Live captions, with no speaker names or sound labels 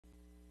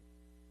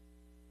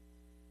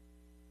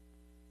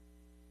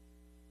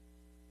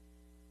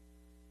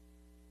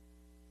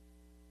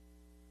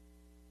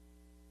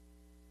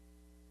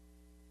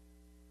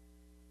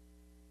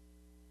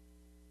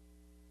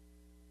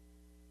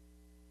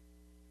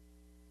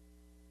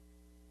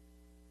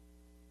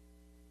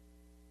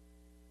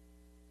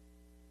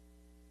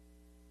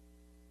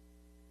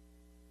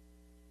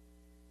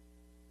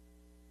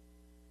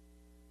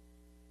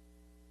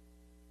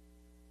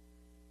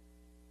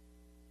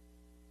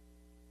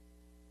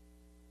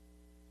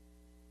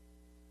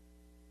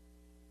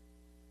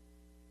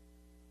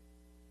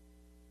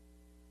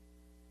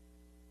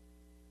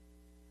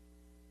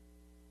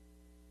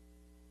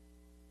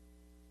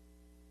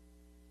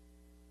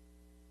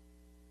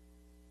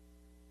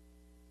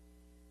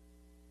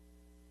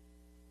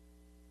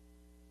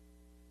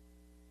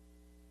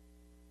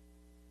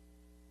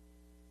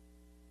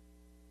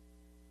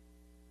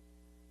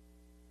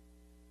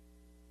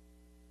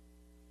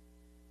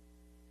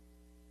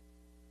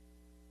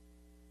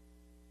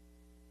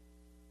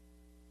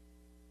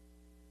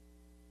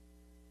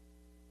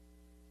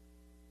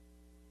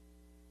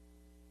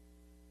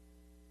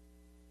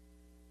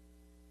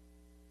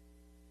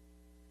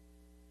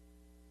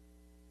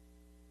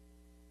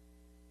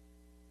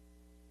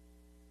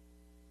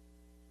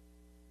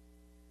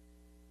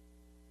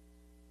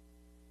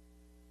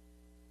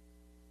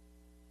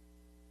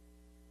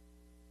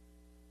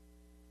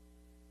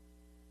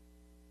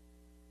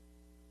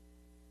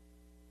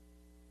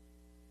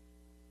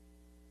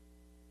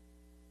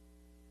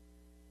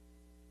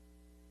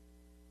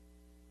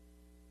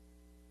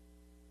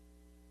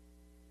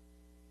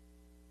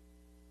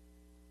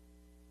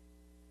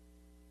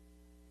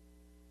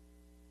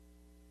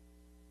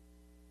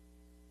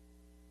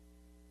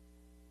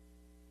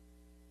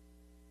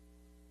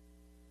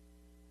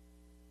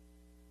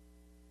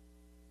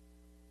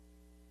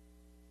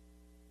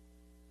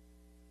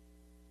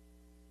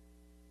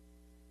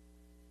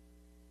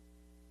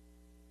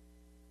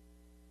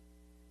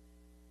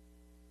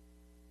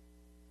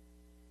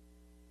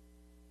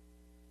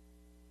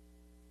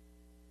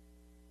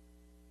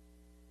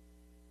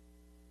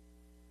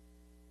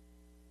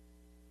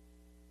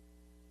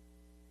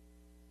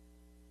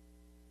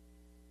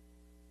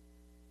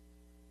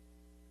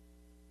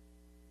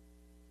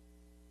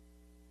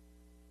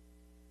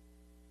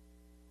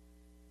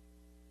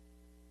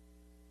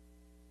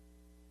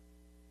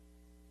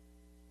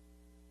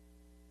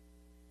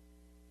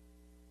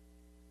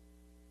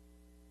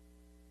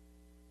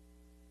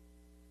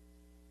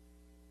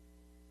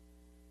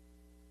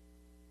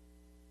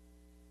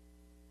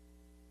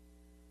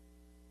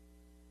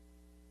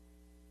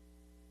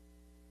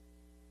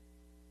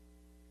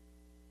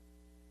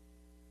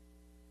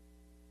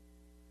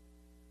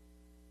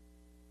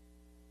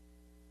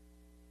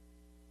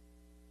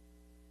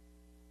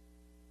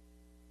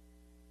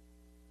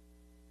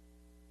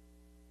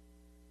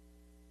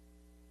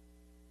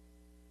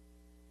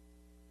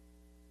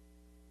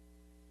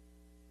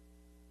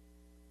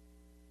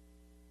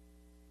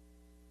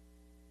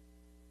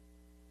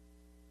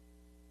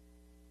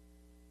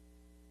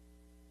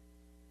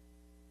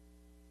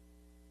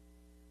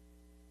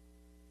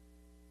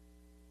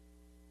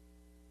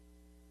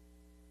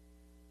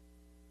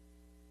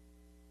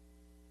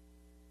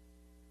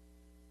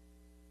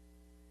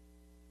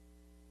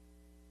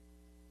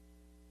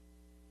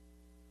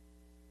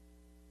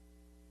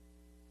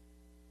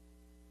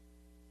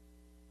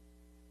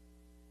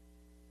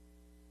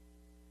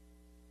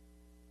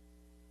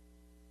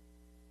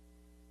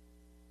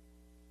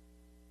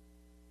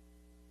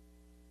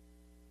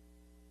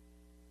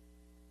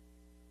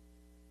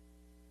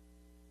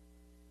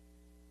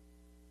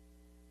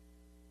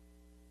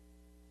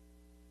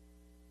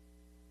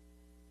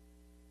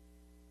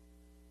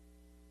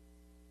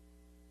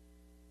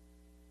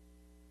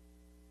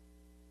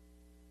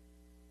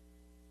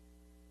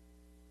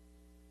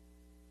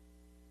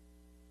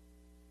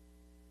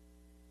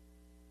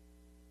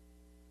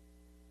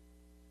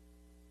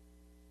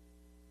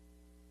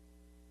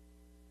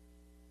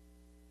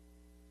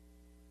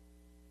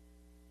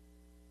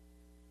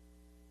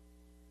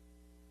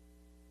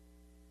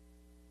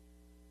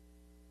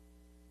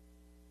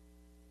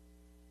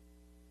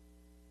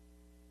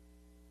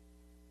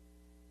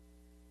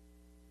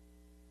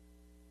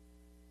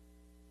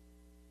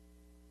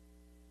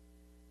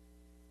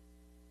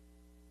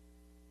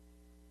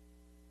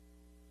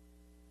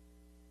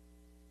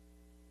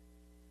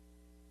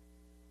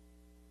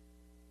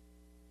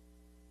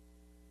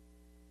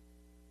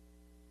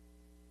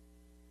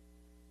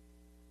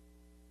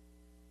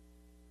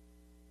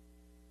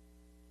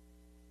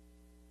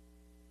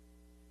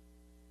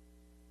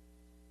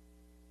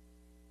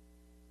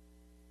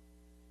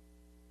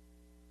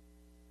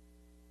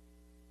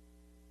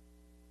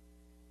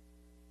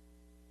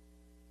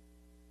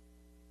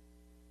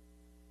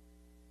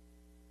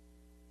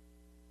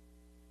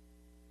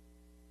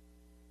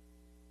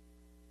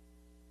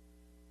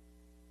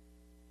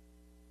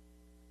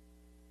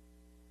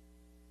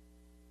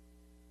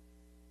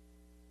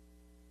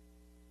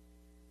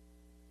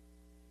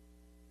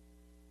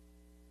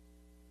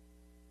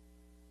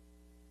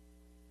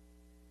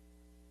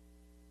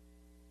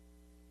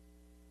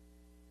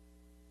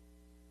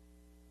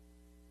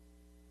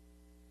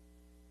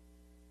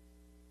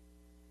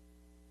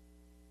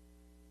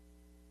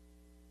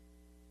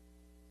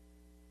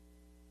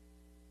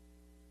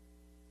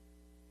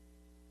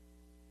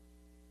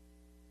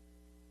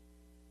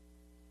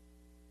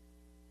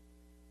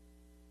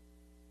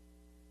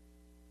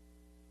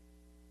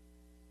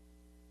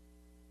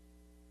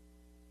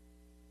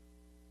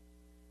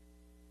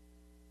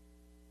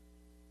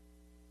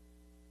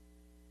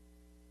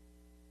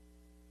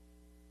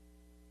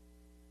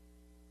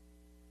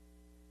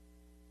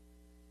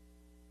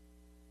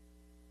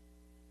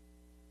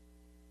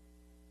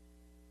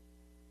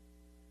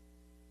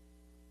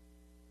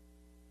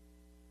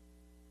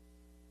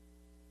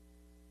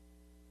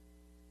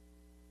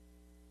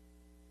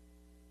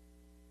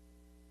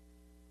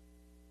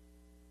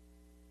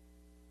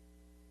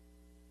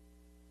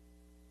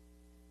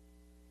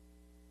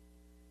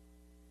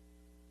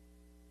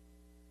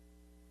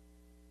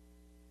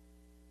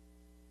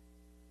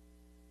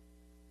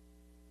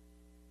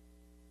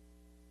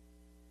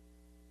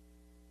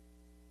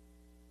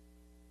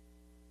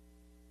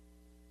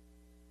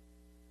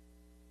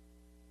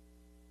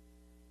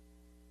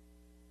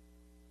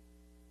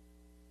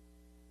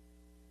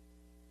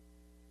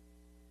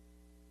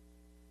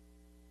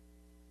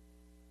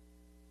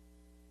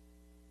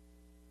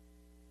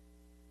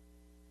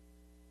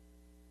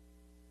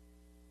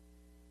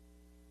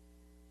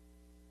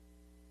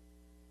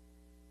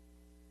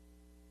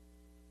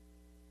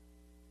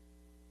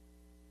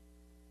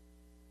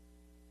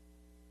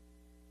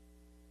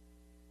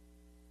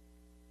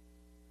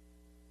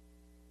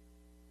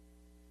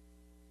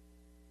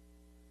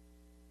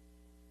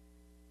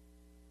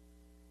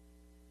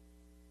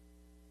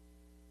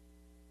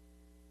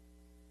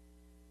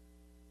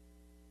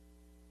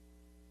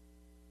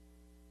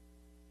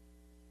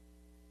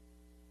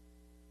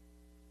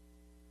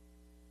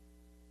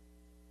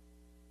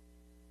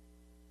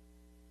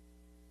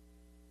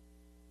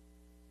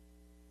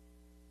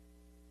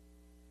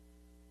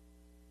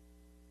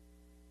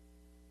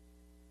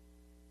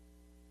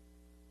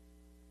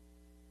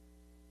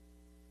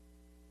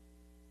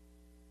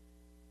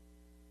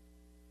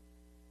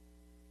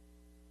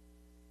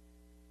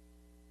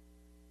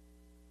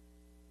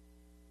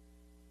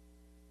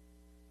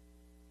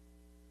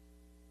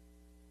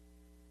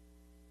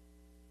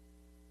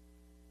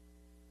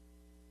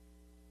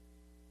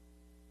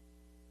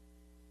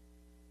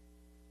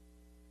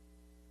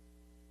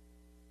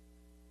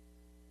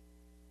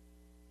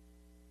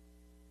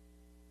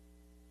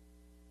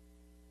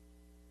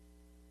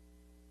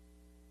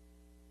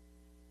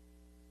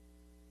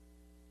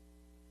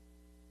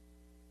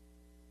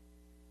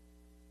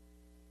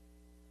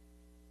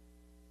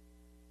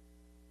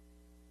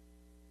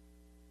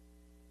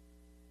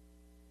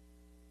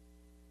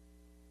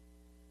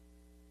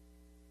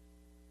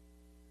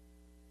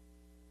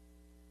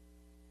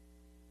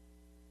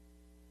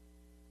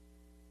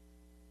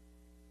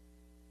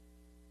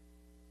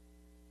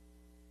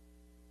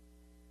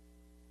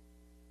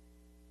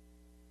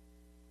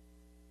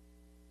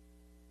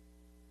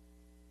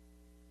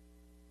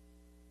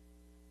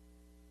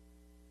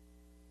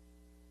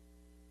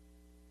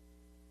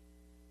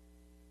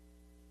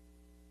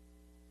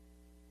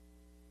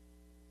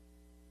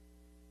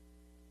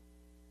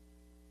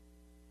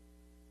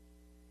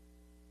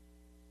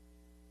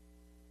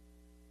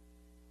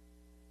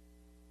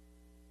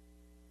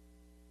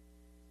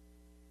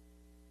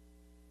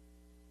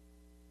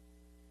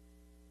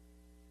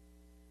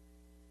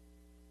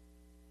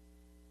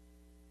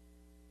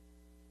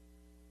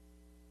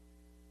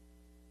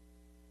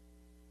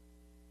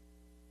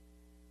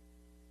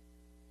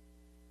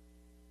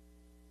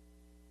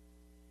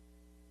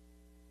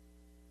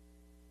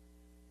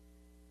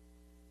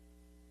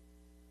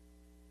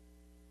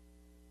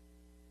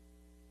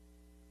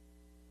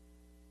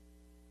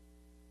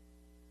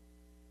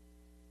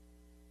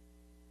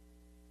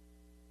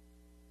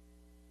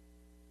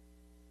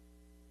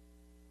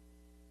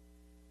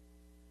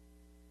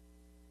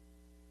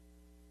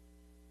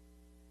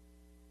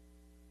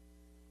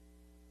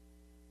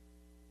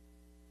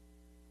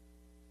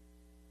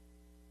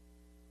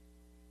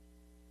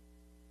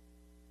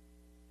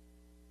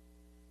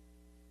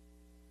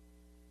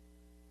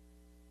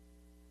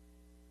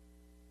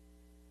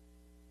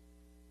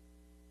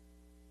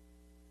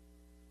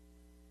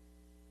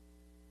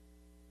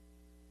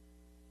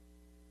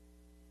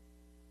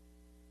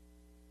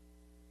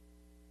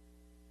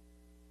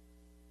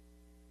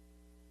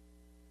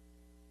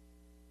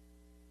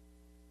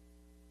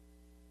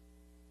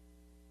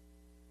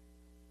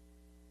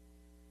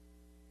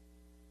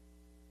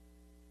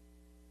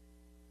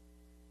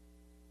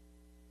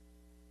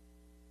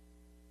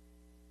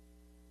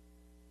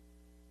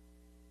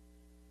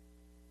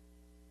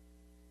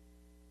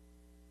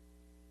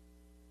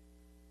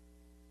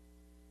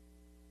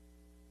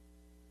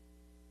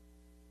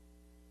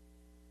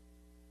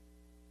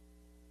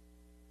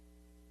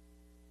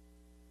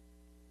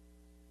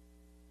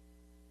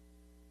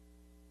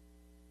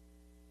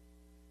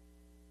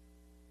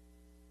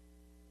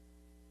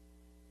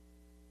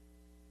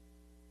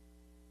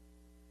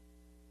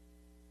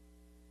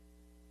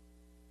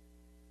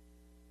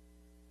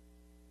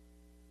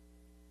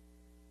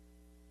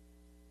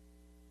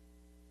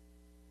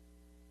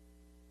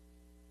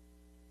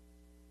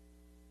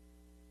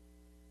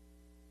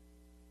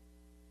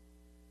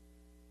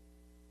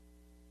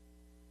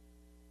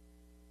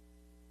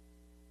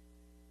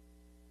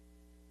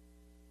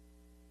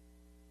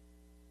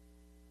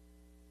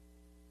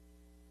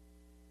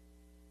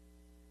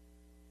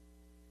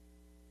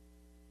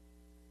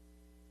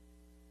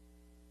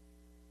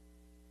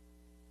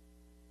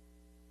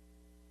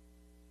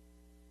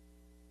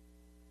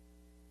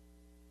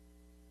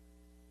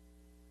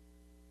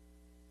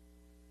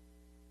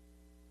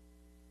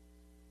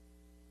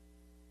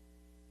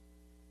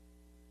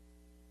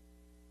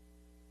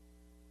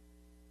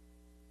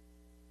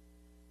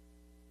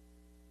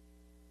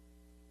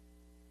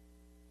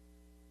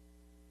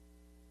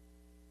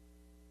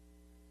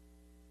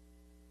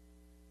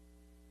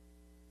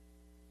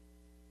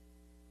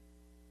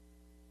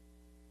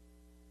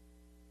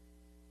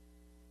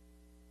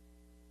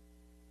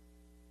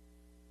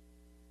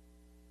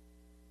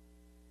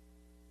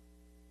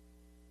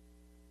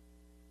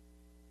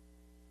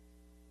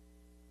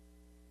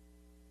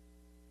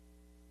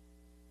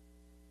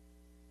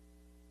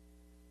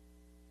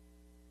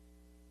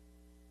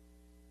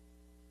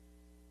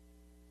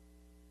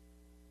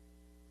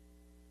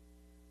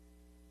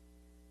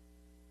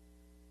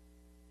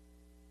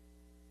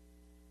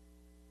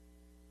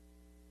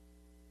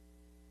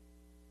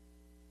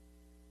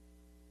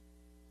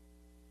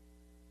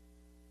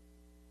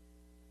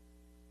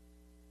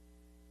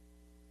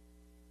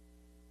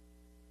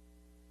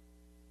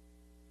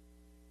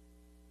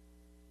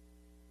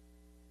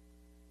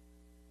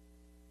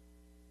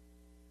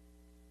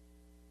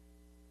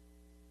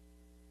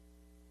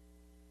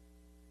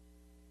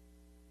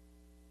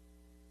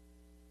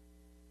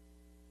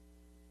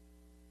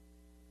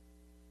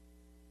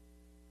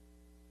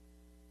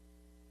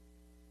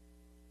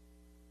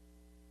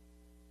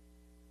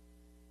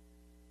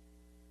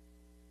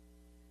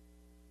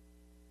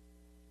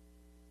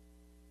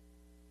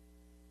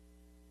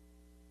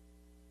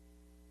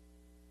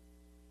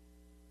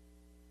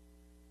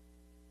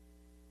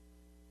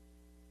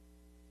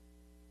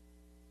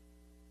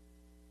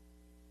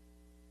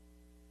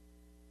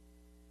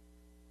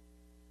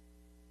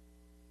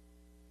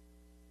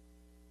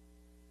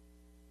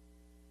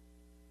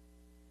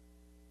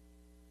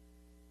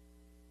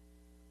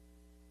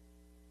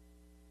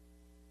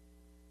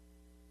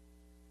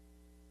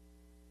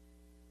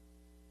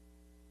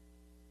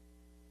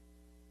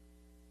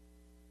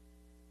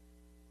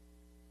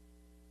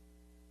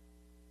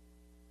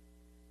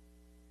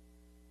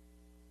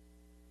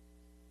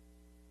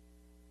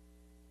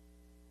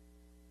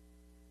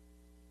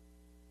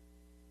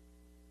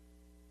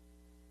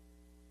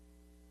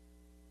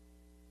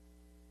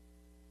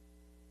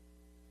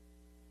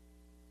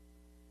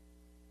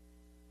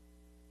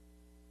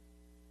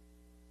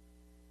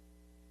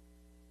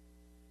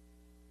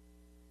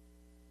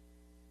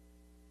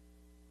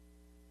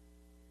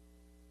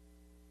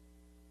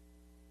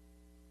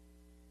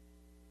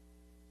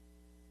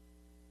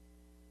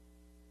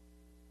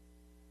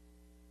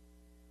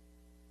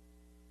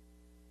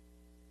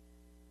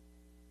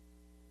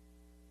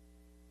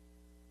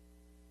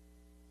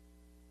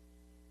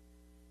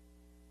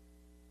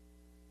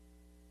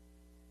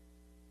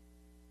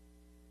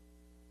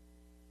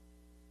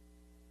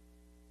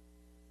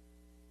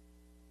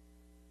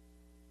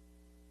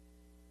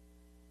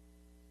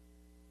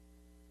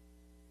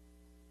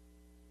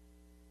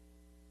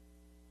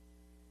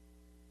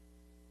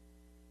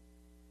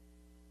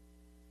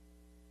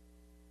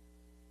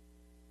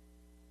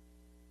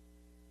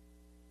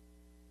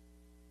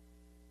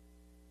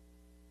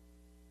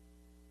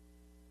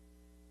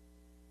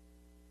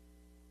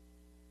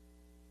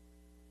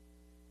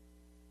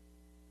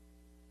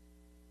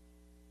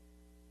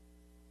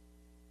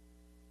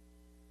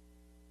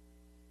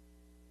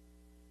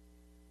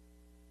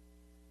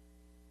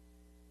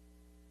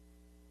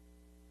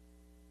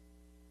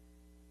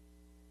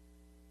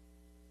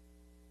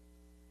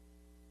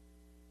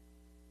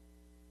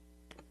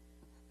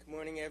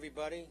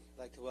everybody. I'd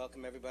like to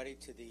welcome everybody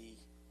to the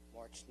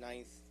March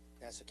 9th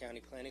Nassau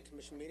County Planning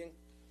Commission meeting.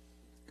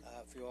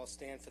 If you all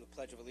stand for the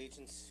Pledge of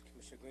Allegiance,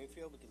 Commissioner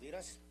Greenfield, would you lead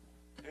us?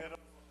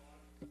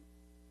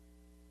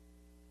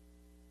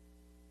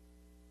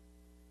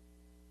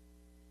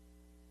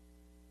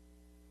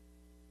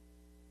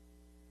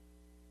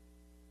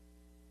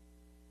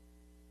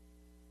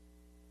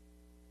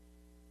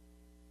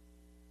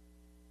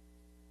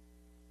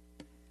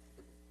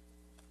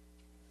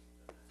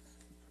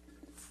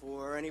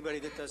 For anybody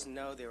that doesn't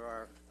know, there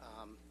are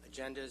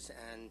agendas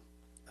and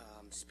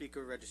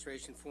speaker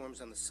registration forms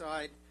on the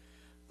side.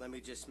 Let me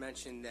just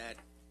mention that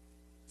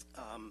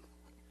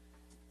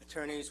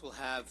attorneys will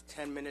have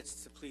 10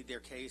 minutes to plead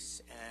their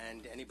case,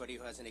 and anybody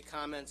who has any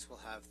comments will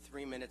have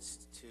 3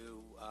 minutes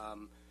to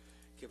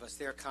give us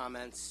their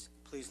comments.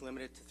 Please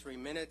limit it to 3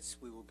 minutes.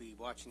 We will be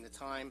watching the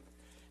time,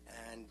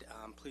 and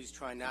please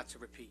try not to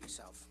repeat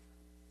yourself.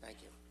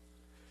 Thank you.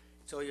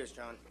 It's all yours,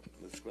 John.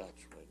 The scratch,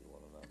 right? You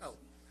want to know? Oh.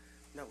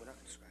 No, we're not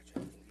going to scratch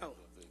anything. Oh.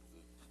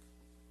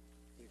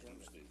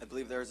 I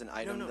believe there is an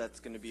item that's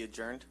going to be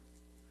adjourned.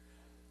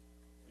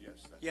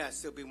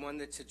 Yes, there'll be one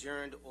that's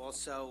adjourned.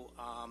 Also,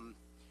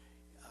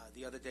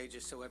 the other day,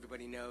 just so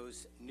everybody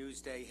knows,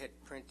 Newsday had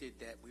printed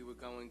that we were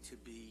going to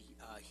be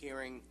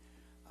hearing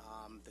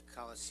the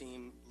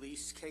Coliseum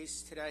lease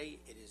case today.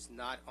 It is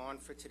not on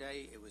for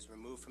today. It was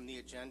removed from the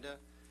agenda,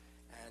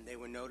 and they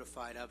were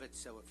notified of it.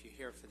 So if you're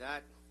here for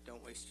that,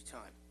 don't waste your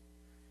time.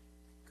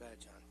 Go ahead,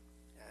 John.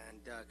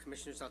 And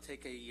Commissioners, I'll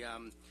take a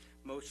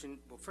motion.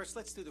 Well, first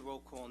let's do the roll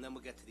call, and then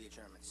we'll get to the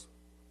adjournments.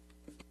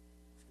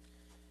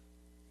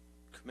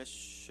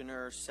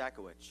 Commissioner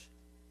Sakowicz.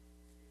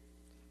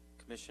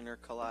 Commissioner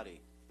Kaladi.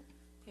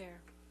 Here.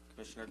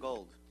 Commissioner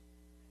Gold.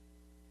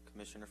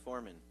 Commissioner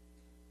Foreman.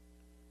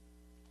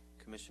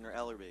 Commissioner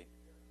Ellerby.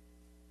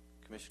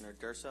 Commissioner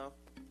Durso.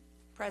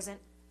 Present.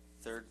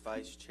 Third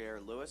Vice Chair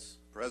Lewis.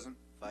 Present.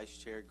 Vice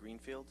Chair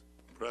Greenfield.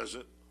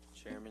 Present.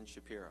 Chairman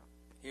Shapiro.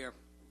 Here.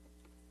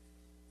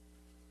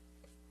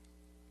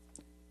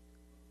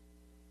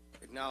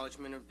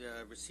 Acknowledgement of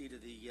the receipt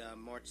of the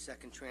March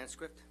 2nd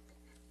transcript.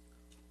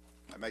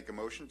 I make a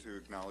motion to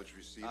acknowledge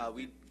receipt.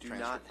 We do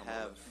not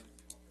have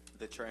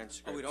the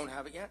transcript. Oh, we don't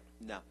have it yet?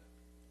 No.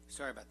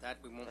 Sorry about that.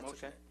 We won't That's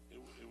motion okay.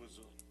 It was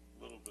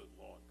a little bit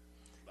long,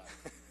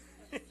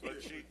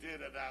 but she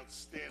did an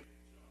outstanding.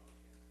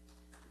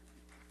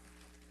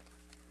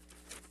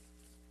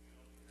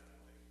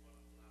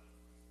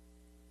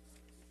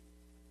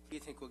 Do you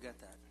think we'll get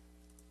that?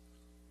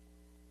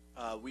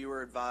 We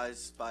were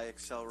advised by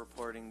Excel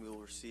reporting we will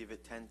receive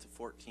it 10 to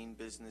 14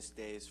 business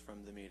days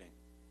from the meeting.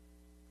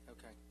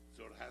 Okay.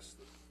 So it has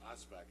to,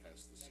 OSBAC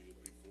has to see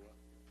it before.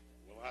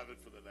 We'll have it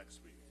for the next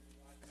meeting.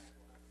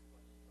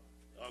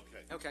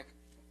 Okay. Okay.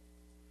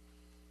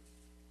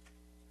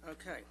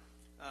 Okay.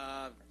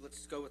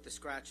 Let's go with the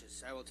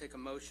scratches. I will take a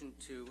motion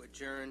to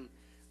adjourn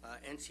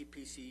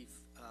NCPC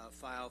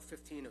file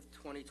 15 of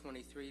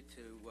 2023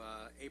 to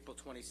April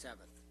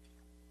 27th.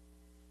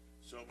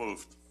 So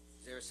moved.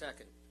 Is there a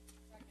second?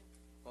 Second.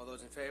 All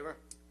those in favor?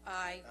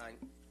 Aye. Aye.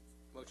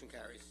 Motion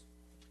carries.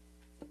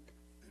 It's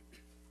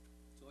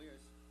all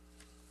yours.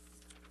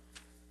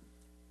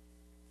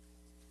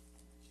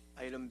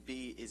 Item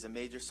B is a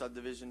major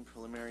subdivision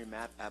preliminary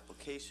map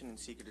application and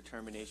seeker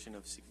determination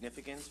of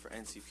significance for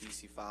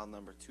NCPC file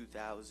number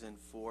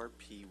 2004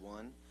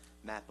 P1,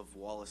 map of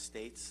Wall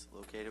Estates,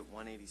 located at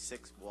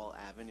 186 Wall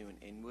Avenue in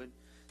Inwood,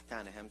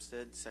 Town of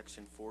Hempstead,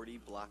 Section 40,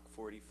 Block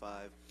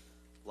 45,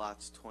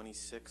 lots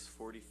 26,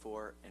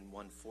 44, and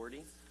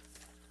 140.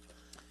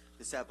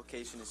 This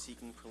application is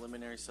seeking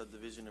preliminary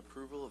subdivision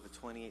approval of a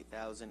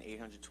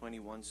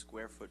 28,821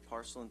 square foot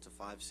parcel into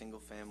 5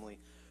 single-family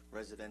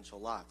residential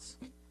lots.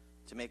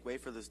 To make way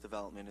for this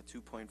development, a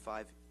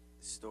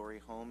 2.5-story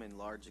home and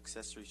large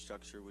accessory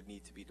structure would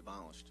need to be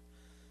demolished.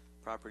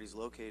 Property is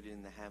located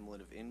in the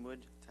hamlet of Inwood,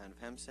 Town of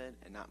Hempstead,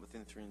 and not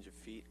within 300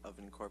 feet of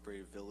an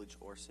incorporated village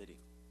or city.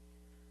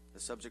 The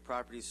subject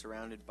property is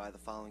surrounded by the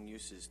following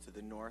uses. To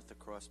the north,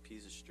 across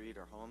Pisa Street,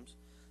 are homes.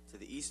 To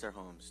the east are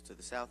homes. To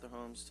the south are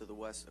homes. To the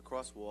west,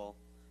 across Wall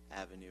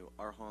Avenue,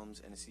 are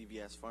homes and a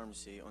CVS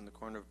pharmacy on the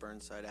corner of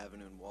Burnside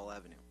Avenue and Wall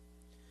Avenue.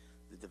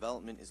 The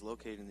development is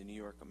located in the New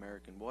York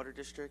American Water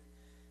District,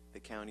 the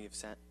County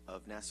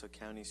of Nassau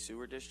County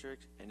Sewer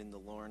District, and in the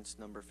Lawrence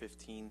No.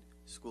 15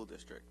 School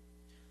District.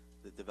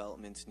 The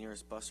development's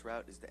nearest bus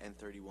route is the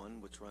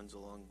N31, which runs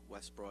along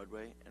West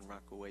Broadway and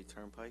Rockaway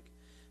Turnpike,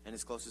 and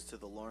is closest to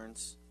the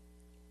Lawrence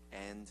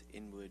and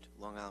Inwood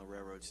Long Island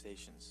Railroad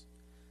stations.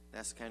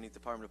 Nassau County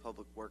Department of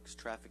Public Works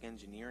Traffic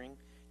Engineering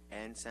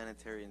and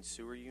Sanitary and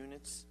Sewer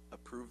Units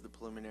approved the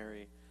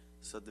preliminary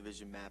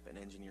subdivision map and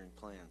engineering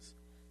plans.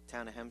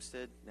 Town of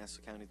Hempstead,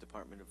 Nassau County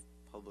Department of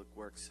Public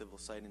Works Civil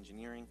Site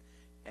Engineering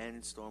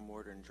and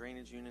Stormwater and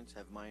Drainage Units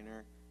have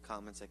minor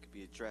comments that could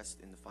be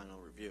addressed in the final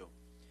review.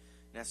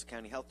 Nassau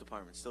County Health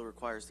Department still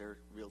requires their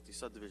realty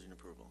subdivision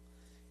approval.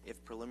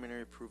 If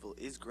preliminary approval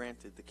is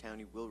granted, the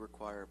county will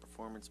require a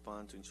performance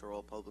bond to ensure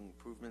all public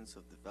improvements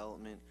of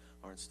development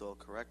are installed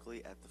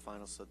correctly at the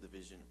final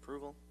subdivision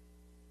approval.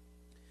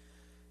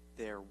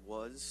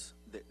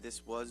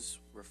 This was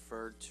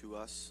referred to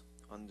us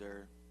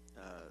under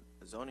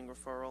a zoning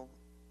referral.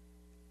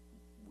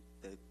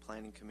 The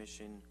Planning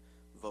Commission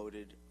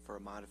voted for a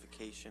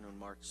modification on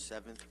March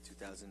 7th,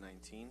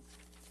 2019.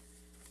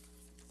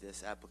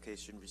 This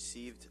application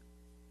received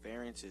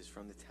variances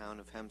from the town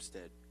of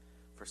Hempstead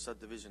for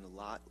subdivision of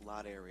lot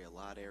area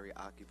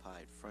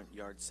occupied, front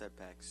yard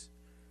setbacks,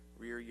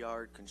 rear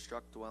yard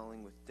construct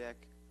dwelling with deck,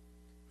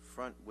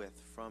 front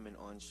width from and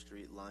on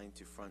street line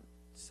to front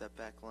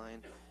setback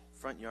line,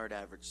 front yard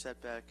average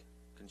setback,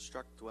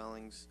 construct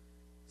dwellings,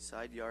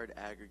 side yard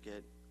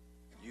aggregate,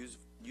 use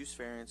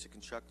variance to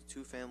construct a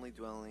two-family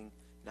dwelling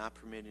not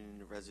permitted in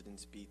the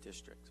Residence B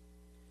district.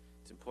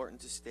 It's important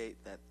to state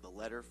that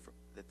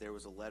that there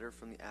was a letter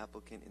from the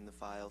applicant in the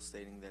file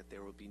stating that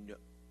there will be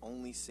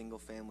only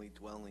single-family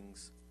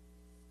dwellings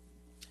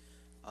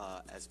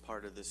as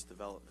part of this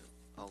development.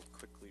 I'll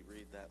quickly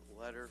read that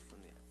letter from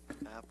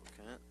the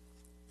applicant.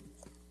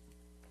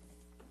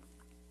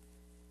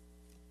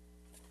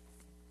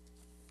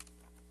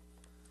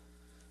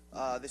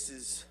 This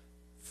is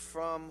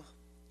from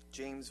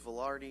James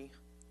Velarde,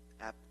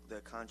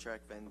 the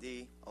contract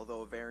vendee.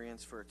 Although a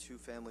variance for a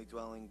two-family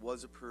dwelling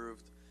was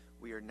approved,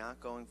 we are not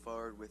going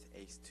forward with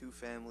a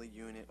two-family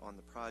unit on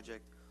the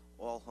project.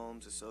 All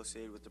homes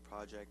associated with the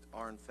project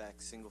are in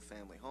fact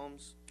single-family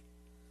homes.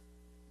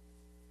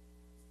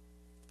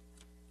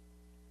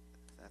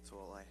 That's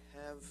all I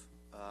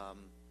have.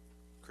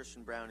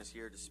 Christian Brown is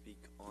here to speak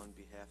on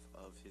behalf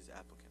of his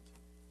applicant.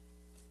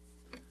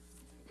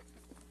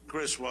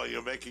 Chris, while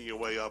you're making your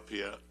way up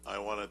here, I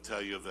want to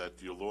tell you that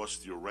you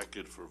lost your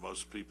record for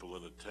most people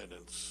in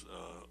attendance.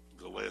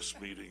 The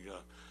last meeting,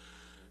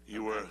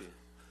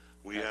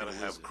 we had to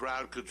have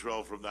crowd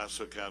control from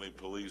Nassau County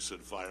Police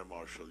and Fire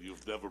Marshal.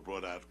 You've never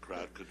brought out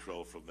crowd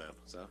control from them.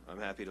 So I'm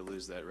happy to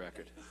lose that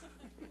record.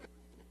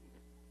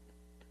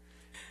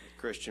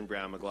 Christian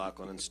Brown,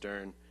 McLaughlin and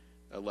Stern,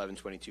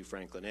 1122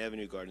 Franklin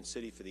Avenue, Garden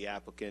City, for the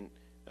applicant.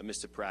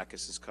 Mr.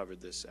 Prakis has covered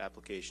this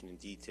application in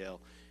detail.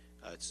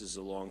 This is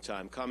a long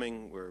time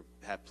coming. We're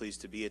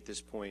pleased to be at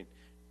this point.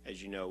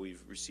 As you know,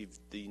 we've received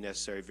the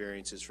necessary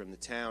variances from the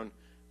town.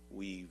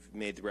 We've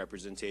made the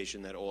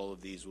representation that all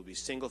of these will be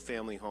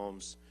single-family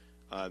homes.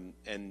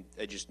 And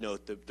I just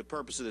note the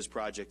purpose of this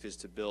project is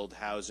to build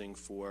housing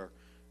for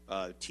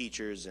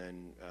teachers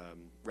and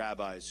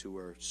rabbis who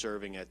are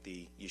serving at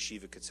the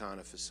Yeshiva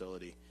Katana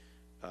facility,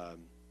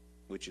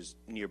 which is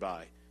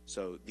nearby.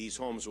 So these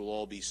homes will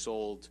all be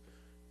sold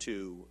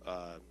to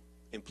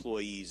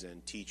employees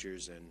and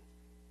teachers and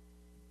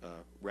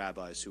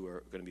rabbis who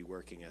are going to be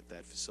working at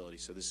that facility.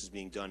 So this is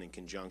being done in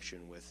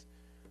conjunction with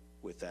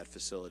that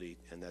facility,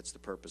 and that's the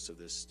purpose of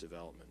this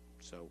development.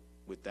 So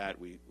with that,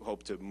 we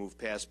hope to move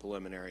past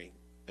preliminary,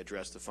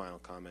 address the final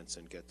comments,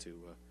 and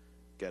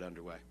get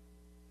underway.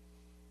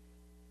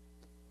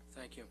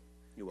 Thank you.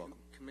 You're welcome.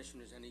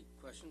 Commissioners, any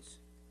questions?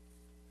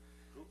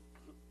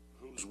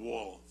 Whose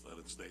wall that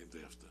it's named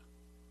after?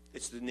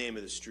 It's the name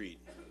of the street.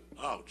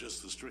 Oh,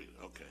 just the street,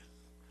 okay.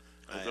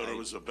 I thought it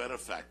was a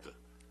benefactor.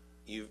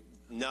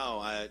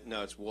 No,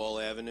 it's Wall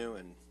Avenue,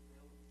 and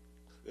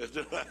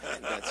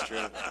that's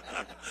true.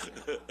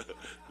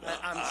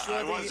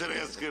 I wasn't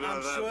asking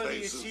on that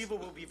basis. I'm sure the yeshiva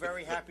will be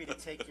very happy to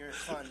take your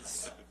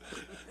funds.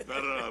 No,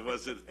 I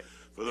wasn't,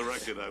 for the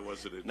record, I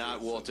wasn't interested.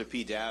 Not Walter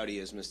P. Dowdy,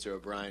 as Mr.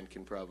 O'Brien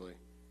can probably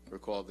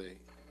recall.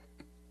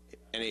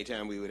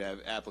 Anytime we would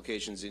have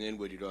applications in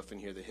Inwood, you'd often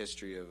hear the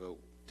history of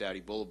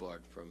Dowdy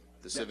Boulevard from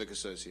the Civic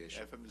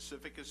Association. Yeah, from the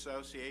Civic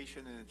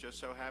Association, and it just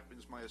so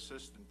happens my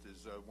assistant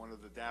is one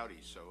of the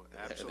Dowdies, so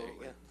absolutely. There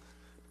you go.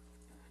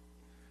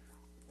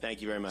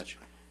 Thank you very much.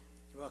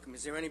 You're welcome.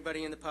 Is there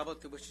anybody in the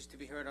public that wishes to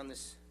be heard on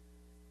this?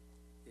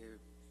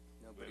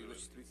 Nobody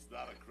wishes to be... It's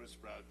not a Chris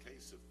Brown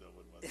case if no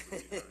one wants to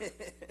be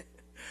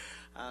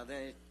heard.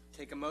 Then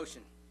take a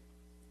motion.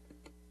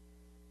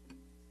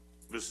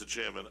 Mr.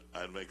 Chairman,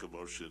 I'd make a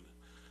motion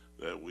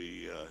that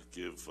we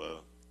give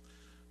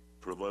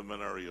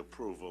preliminary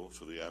approval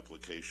for the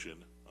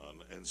application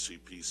on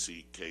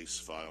NCPC case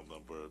file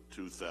number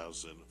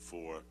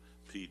 2004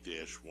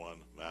 P-1,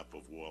 map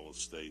of Wall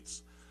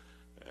Estates,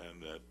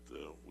 and that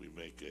we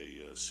make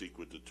a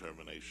secret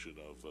determination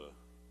of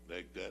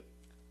neg debt.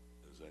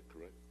 Is that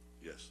correct?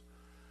 Yes.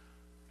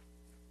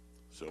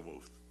 So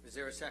moved. Is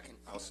there a second?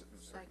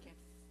 Second.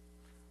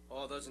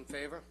 All those in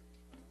favor?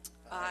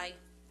 Aye.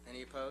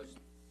 Any opposed?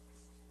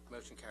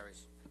 Motion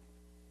carries.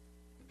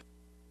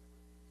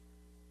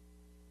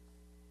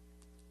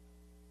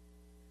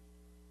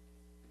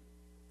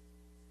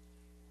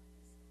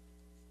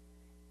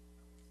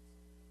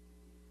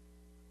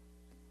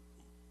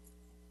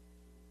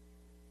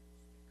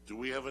 Do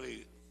we have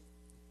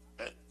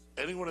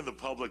anyone in the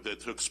public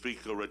that took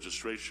speaker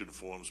registration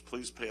forms,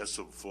 please pass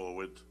them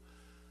forward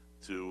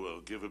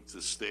to give them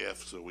to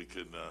staff so we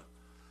can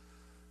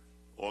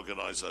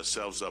organize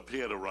ourselves up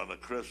here to run a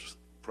crisp,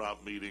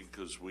 prompt meeting,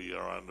 because we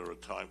are under a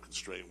time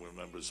constraint where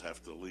members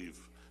have to leave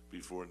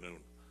before noon.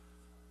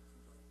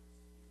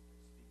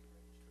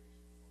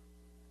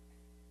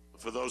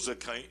 For those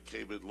that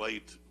came in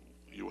late,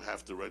 you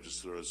have to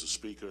register as a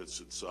speaker. It's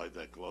inside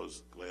that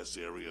glass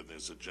area, and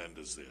there's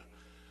agendas there.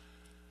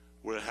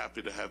 We're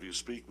happy to have you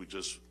speak. We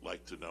just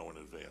like to know in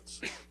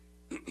advance.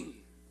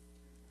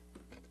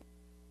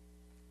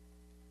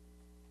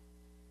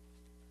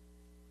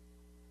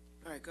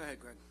 All right, go ahead,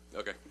 Greg.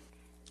 Okay.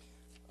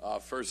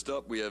 First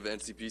up, we have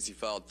NCPC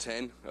File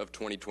 10 of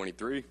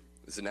 2023.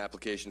 This is an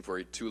application for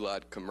a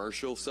two-lot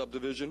commercial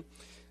subdivision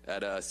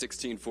at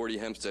 1640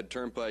 Hempstead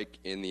Turnpike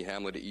in the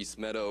hamlet of East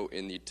Meadow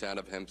in the town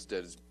of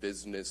Hempstead's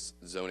business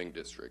zoning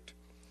district.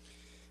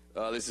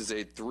 This is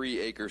a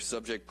 3-acre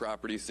subject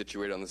property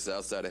situated on the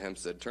south side of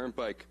Hempstead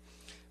Turnpike.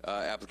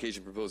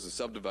 Application proposes to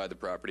subdivide the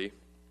property,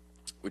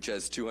 which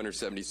has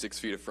 276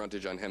 feet of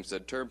frontage on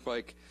Hempstead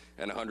Turnpike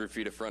and 100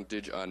 feet of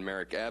frontage on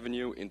Merrick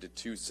Avenue, into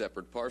 2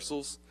 separate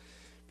parcels.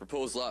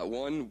 Proposed Lot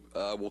 1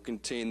 will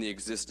contain the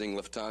existing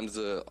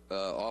Lufthansa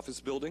office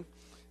building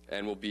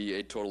and will be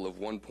a total of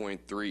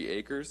 1.3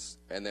 acres.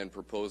 And then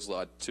proposed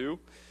Lot 2,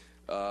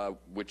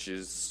 which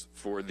is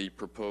for the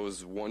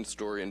proposed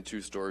 1-story and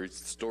 2-story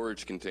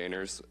storage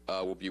containers,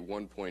 will be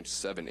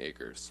 1.7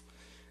 acres.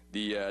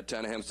 The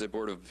Town of Hempstead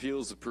Board of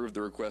Appeals approved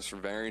the request for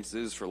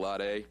variances for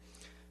Lot A.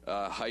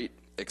 Height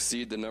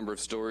exceed the number of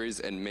stories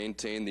and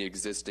maintain the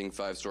existing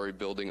 5-story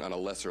building on a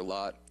lesser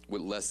lot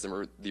with less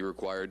than the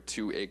required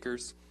 2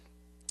 acres.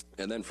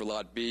 And then for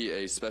Lot B,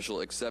 a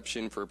special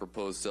exception for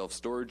proposed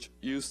self-storage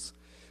use,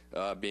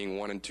 being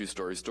 1- and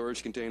 2-story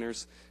storage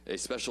containers, a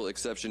special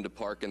exception to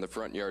park in the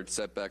front yard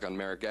setback on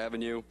Merrick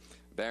Avenue,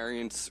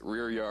 variance,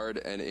 rear yard,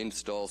 and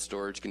install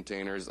storage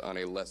containers on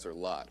a lesser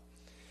lot.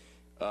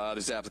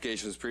 This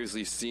application was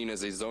previously seen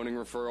as a zoning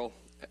referral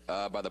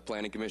by the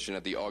Planning Commission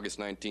at the August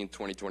 19,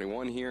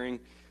 2021 hearing,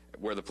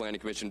 where the Planning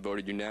Commission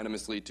voted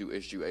unanimously to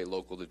issue a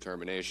local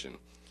determination.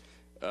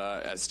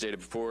 As stated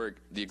before,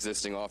 the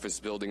existing office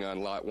building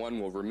on Lot 1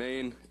 will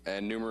remain,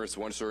 and numerous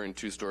 1-story and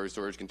 2-story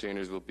storage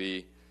containers will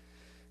be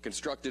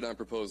constructed on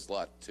proposed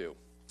Lot 2.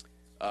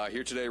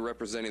 Here today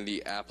representing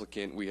the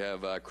applicant, we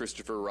have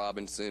Christopher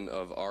Robinson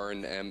of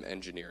R&M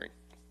Engineering.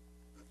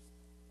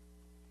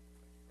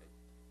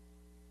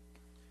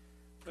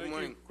 Good Thank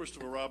morning. you.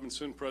 Christopher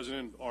Robinson,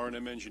 President,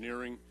 R&M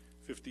Engineering,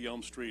 50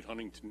 Elm Street,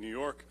 Huntington, New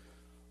York.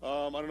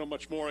 I don't know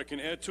much more I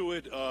can add to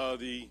it.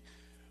 The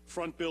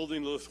front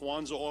building, the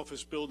Lufthansa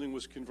office building,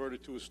 was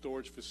converted to a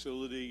storage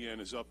facility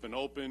and is up and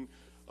open.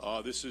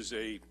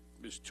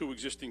 There's 2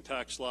 existing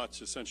tax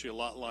lots, essentially a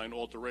lot line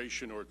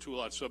alteration or a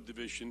 2-lot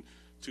subdivision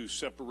to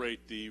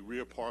separate the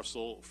rear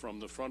parcel from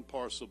the front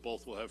parcel.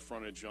 Both will have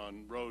frontage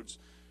on roads,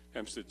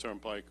 Hempstead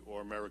Turnpike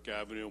or Merrick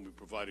Avenue, and we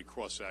provided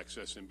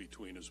cross-access in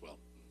between as well.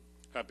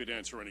 Happy to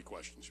answer any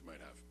questions you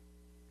might have.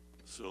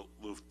 So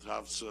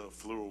Lufthansa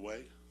flew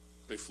away?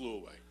 They flew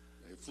away.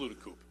 They flew the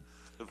coop.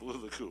 Flew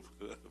the coop.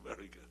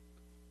 Very good.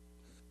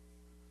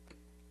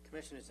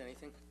 Commissioners,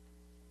 anything?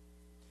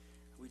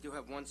 We do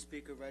have one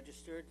speaker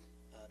registered,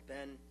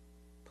 Ben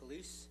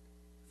Police.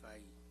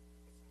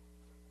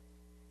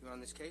 You're on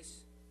this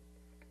case?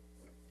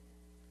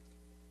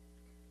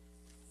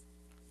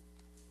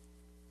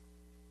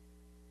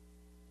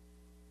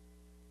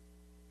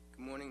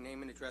 Good morning.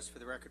 Name and address for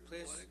the record,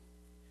 please. Morning.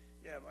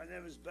 Yeah, my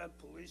name is Ben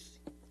Police.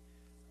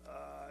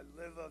 I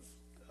live at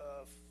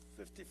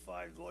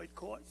 55 Lloyd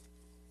Court,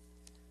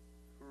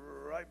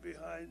 right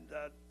behind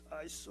that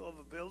eyesore of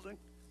a building.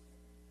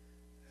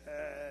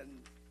 And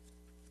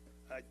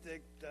I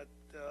think that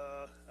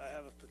I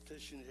have a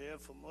petition here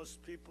for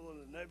most people in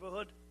the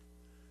neighborhood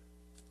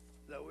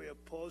that we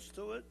opposed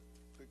to it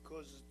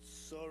because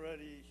it's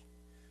already,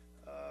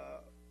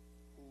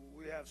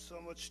 we have so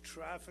much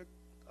traffic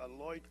on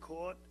Lloyd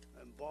Court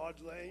and Bard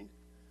Lane.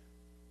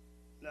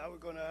 Now we're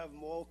going to have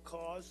more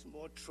cars,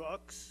 more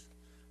trucks.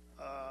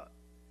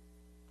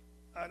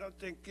 I don't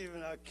think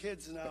even our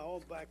kids in our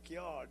own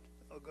backyard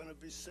are going to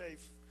be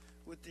safe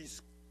with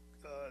these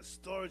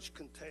storage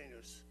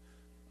containers.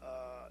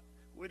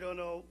 We don't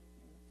know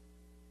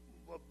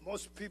what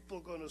most people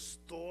are going to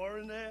store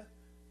in there.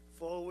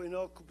 For all we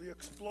know, it could be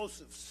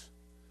explosives.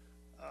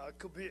 It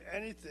could be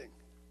anything.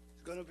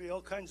 It's going to be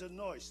all kinds of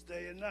noise,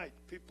 day and night.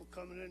 People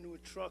coming in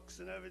with trucks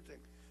and everything.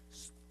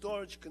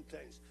 Storage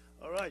containers.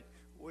 All right,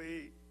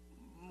 we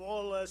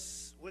more or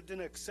less, we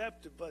didn't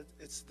accept it, but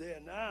it's there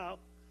now.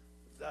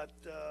 That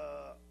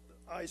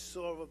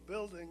eyesore of a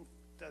building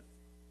that,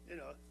 you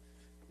know,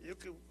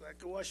 I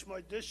can wash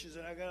my dishes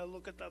and I gotta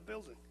look at that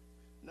building.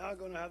 Now I'm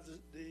gonna have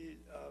the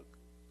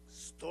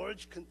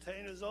storage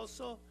containers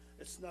also.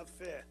 It's not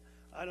fair.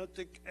 I don't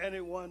think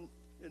anyone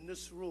in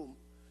this room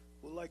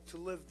would like to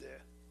live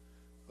there,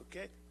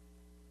 okay?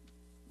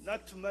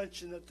 Not to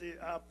mention that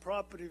our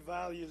property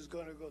value is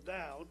gonna go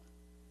down.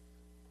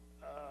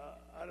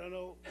 I don't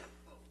know,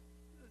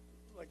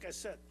 like I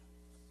said,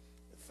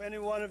 if any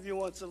one of you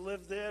wants to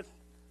live there,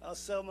 I'll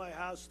sell my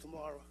house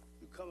tomorrow.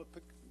 You come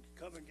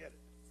and get it.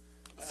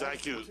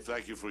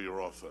 Thank you for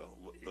your offer.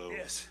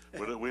 Yes.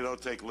 We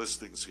don't take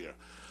listings here.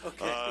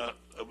 Okay.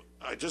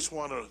 I just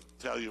want to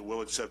tell you,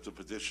 we'll accept the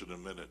petition in a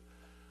minute.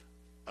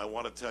 I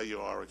want to tell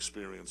you our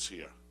experience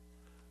here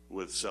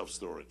with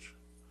self-storage.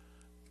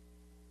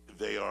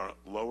 They are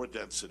lower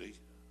density,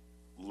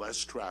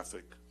 less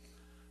traffic.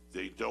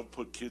 They don't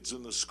put kids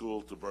in the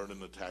school to burden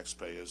the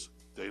taxpayers.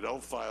 They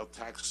don't file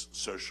tax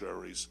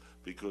certiorari's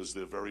because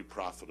they're very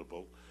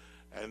profitable.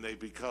 And they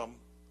become,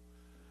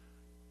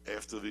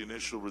 after the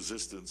initial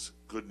resistance,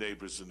 good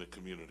neighbors in the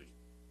community,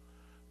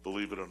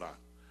 believe it or not.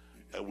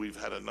 And we've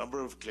had a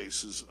number of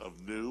cases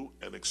of new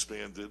and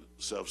expanded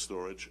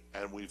self-storage,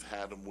 and we've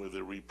had them where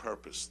they're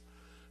repurposed.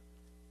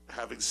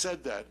 Having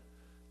said that,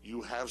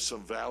 you have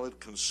some valid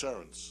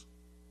concerns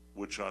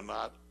which are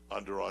not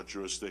under our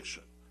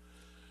jurisdiction.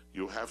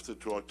 You have to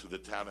talk to the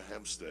town of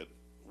Hempstead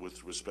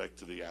with respect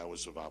to the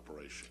hours of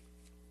operation.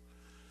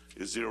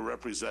 Is there a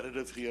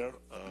representative here?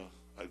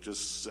 I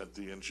just sent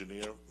the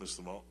engineer,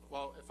 Mr. Mo.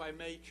 Well, if I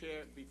may,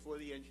 Chair, before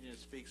the engineer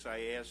speaks,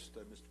 I asked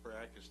Mr.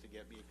 Parakis to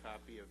get me a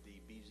copy of the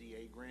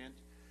BZA grant.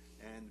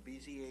 And the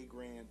BZA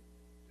grant,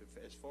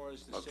 as far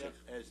as the, Okay.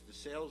 as the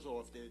sales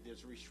off,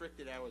 there's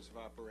restricted hours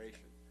of operation.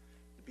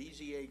 The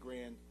BZA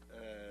grant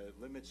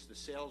limits the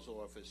sales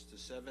office to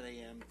 7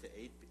 a.m. to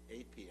 8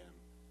 p.m.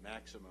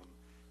 maximum.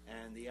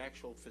 And the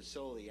actual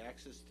facility,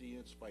 access to the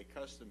units by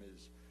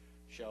customers,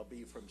 shall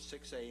be from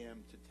 6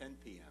 a.m. to 10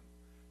 p.m.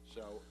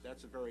 So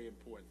that's a very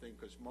important thing,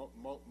 because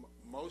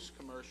most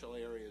commercial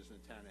areas in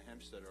the town of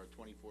Hempstead are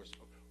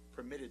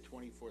permitted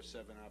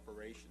 24/7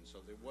 operations. So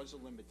there was a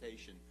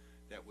limitation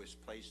that was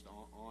placed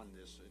on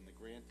this, and the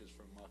grant is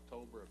from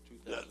October of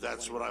 2020.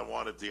 That's what I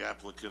wanted the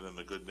applicant and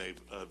the good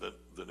neighbor,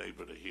 the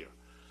neighbor to hear.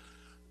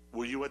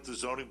 Were you at the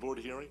zoning board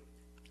hearing?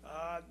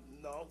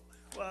 No.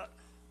 Well,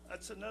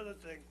 that's another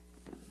thing.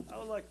 I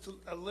would like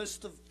a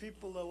list of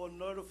people that were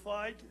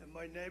notified in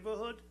my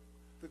neighborhood,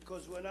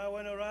 because when I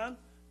went around,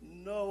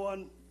 no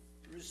one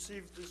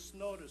received this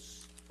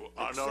notice.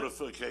 Our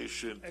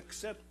notification,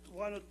 Except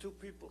 1 or 2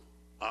 people.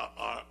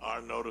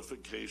 our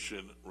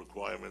notification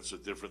requirements are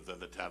different than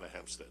the town of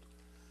Hempstead.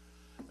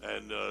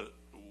 And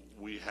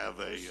we have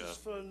a, This is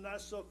for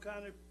Nassau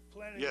County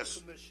Planning yes.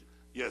 Commission.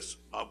 yes,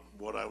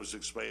 what I was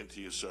explaining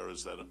to you, sir,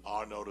 is that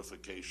our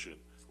notification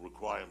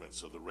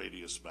requirements of the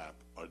radius map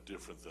are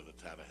different than the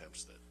town of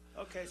Hempstead.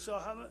 Okay, so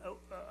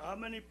how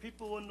many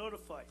people were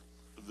notified?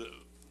 The-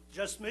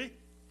 Just me?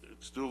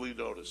 It's duly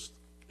noticed.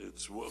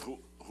 It's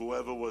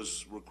whoever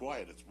was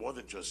required. It's more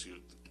than just you.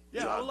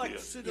 Yeah, I John would like Deere.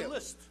 to see the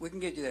list. We can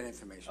get you that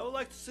information. I would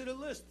like to see the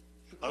list.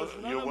 Because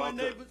you're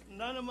welcome.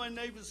 none of my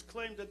neighbors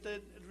claimed that they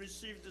had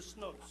received this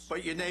notice.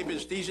 But your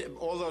neighbors,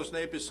 all those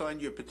neighbors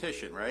signed your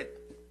petition, right?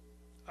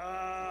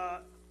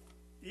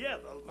 Yeah.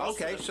 well, most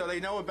of Okay, them. so they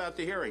know about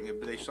the hearing,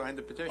 they signed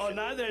the petition. Oh,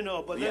 now they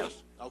know, but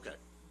Yes, okay,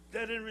 they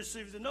didn't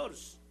receive the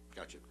notice.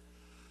 gotcha.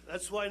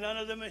 That's why none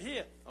of them are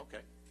here. Okay,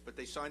 but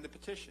they signed the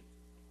petition.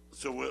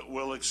 So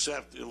we'll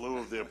accept, in lieu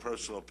of their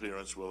personal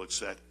appearance, we'll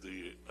accept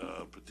the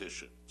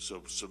petition.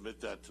 So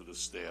submit that to the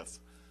staff.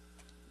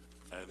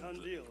 And Done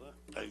deal,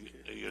 huh?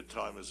 your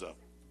time is up.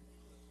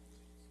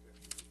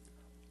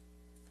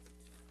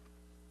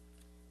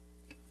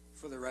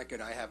 For the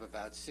record, I have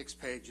about 6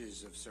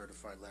 pages of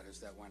certified letters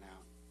that went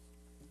out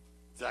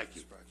Thank for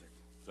you. this project,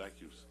 Thank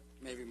you,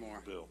 maybe more.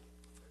 Bill.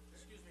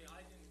 Excuse me,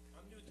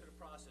 I'm new to the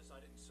process, I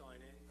didn't sign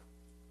in,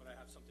 but I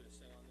have something to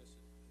say on this,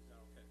 is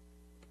that okay?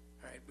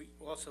 All right, we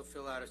also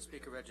fill out a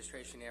speaker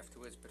registration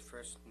afterwards, but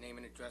first, name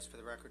and address for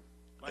the record.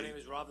 My name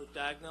is Robert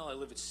Dagnall, I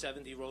live at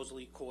 70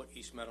 Rosalie Court,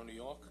 East Meadow, New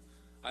York.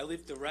 I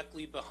live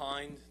directly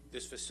behind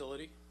this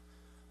facility.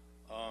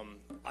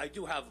 I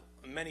do have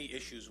many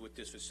issues with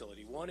this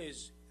facility. One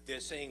is, they're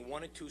saying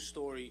 1 and 2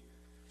 story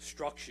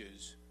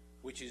structures,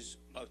 which is,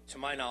 to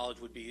my knowledge,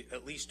 would be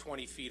at least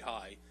 20 feet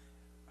high.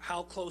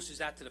 How close is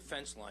that to the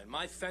fence line?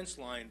 My fence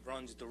line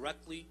runs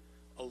directly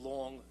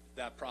along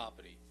that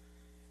property.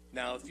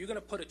 Now, if you're going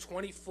to put a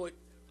 20-foot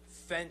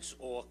fence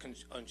or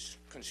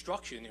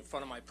construction in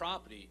front of my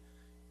property,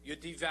 you're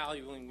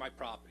devaluing my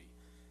property.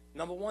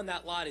 Number one,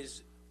 that lot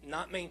is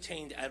not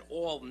maintained at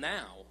all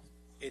now.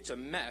 It's a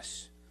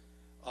mess.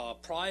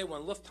 Prior,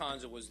 when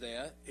Lufthansa was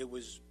there, it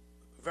was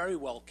very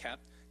well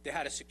kept. They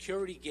had a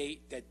security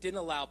gate that didn't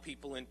allow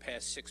people in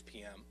past 6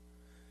 p.m.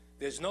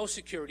 There's no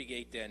security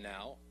gate there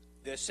now.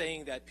 They're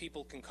saying that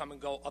people can come and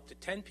go up to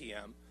 10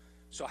 p.m.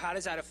 So how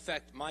does that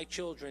affect my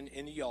children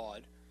in the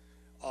yard,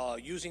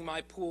 using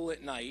my pool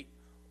at night,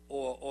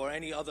 or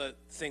any other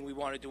thing we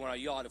want to do in our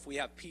yard if we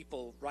have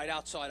people right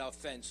outside our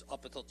fence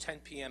up until 10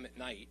 p.m. at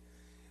night?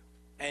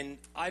 And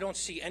I don't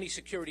see any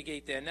security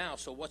gate there now,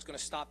 so what's going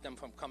to stop them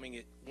from coming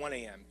at 1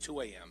 a.m.,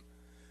 2 a.m.,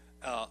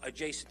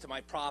 adjacent to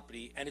my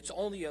property? And it's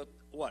only a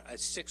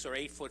 6 or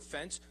 8 foot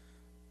fence,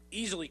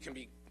 easily can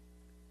be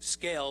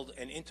scaled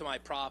and into my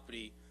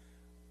property,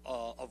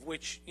 of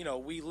which,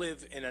 we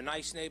live in a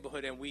nice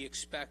neighborhood and we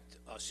expect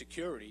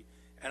security.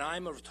 And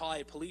I'm a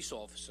retired police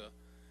officer,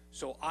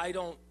 so I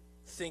don't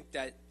think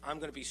that I'm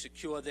going to be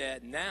secure there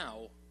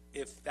now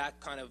if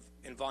that kind of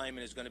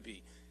environment is going to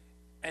be.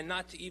 And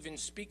not to even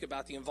speak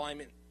about the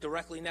environment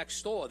directly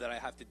next door that I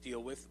have to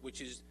deal with,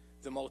 which is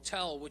the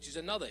motel, which is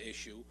another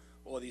issue,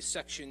 or the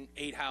Section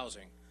 8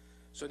 housing.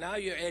 So now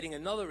you're adding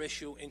another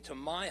issue into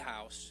my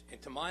house,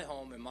 into my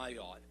home, and my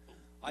yard.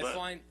 I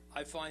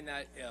find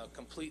that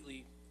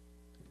completely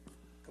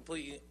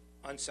completely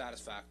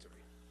unsatisfactory.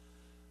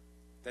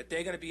 That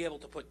they're going to be able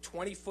to put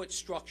 20-foot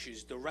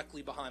structures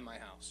directly behind my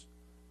house.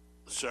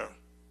 Sir,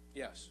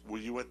 Yes, were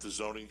you at the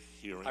zoning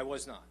hearing? I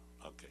was not.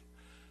 Okay.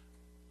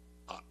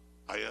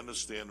 I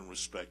understand and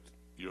respect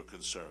your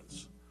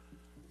concerns,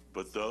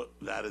 but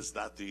that is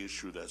not the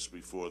issue that's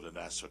before the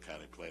Nassau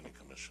County Planning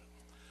Commission.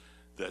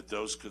 That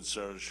those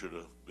concerns should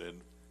have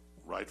been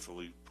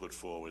rightfully put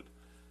forward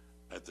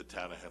at the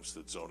Town of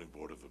Hempstead Zoning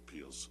Board of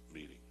Appeals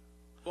meeting.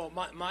 Well,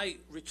 my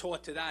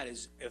retort to that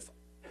is, if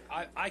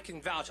I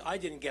can vouch, I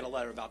didn't get a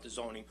letter about the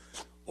zoning,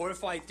 or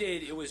if I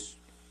did, it was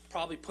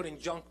probably put in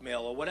junk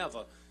mail or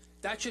whatever.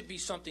 That should be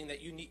something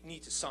that you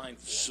need to sign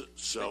for.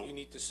 That you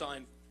need to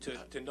sign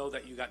to know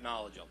that you got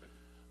knowledge of it.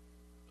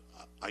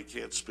 I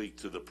can't speak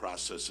to the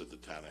process at the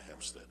Town of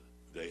Hempstead.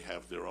 They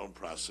have their own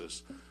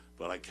process,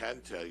 but I can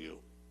tell you,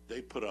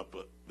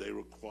 they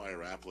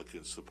require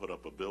applicants to put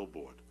up a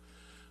billboard,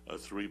 a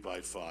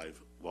 3x5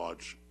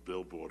 large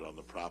billboard on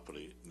the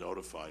property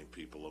notifying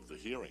people of the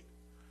hearing.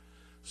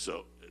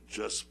 So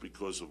just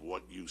because of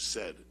what you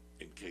said,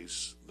 in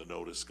case the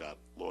notice got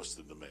lost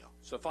in the mail.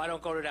 So if I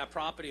don't go to that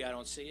property, I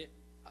don't see it?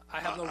 I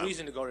have no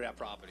reason to go to that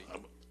property.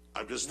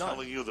 I'm just None.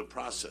 telling you the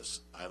process,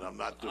 and I'm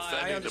not I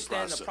defending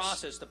understand the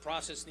process. The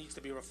process needs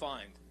to be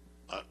refined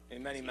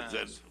in many Then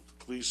manners.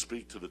 please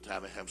speak to the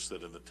Town of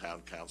Hempstead and the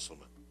town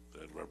councilman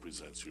that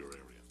represents your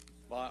area.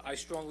 Well, I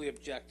strongly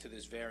object to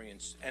this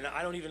variance, and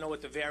I don't even know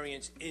what the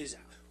variance is.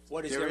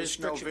 What is There their is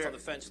no restriction for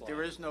the fence line?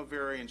 There is no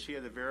variance here.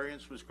 The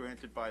variance was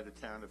granted by the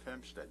Town of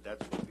Hempstead.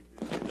 That's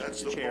what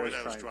That's the the chair point is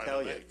I was trying to trying tell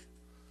to you. make.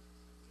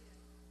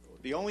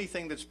 The only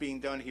thing that's being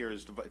done here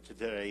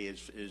today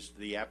is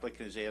the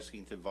applicant is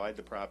asking to divide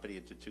the property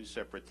into two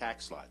separate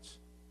tax lots.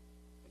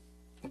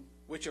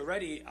 Which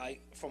already,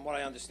 from what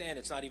I understand,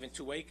 it's not even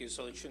 2 acres,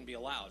 so it shouldn't be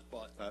allowed,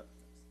 but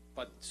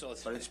But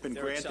it's been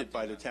they're granted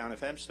by accepting the that. Town of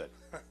Hempstead.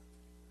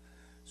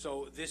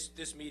 So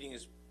this meeting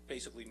is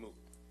basically moot?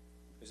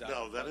 Is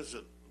No, that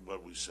isn't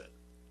what we said.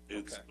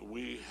 It's, Okay.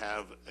 we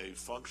have a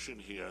function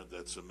here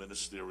that's a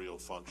ministerial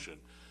function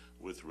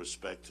with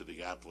respect to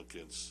the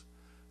applicants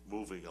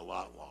moving a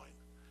lot line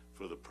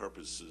for the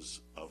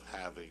purposes of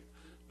having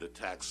the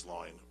tax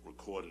line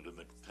recorded in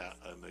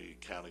the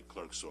county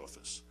clerk's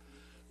office.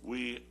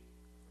 We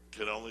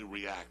can only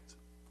react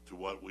to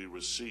what we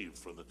receive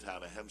from the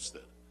Town of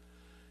Hempstead.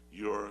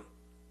 Your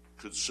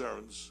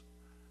concerns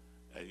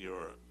and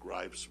your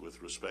gripes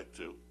with respect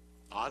to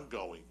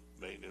ongoing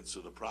maintenance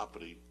of the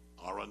property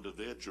are under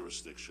their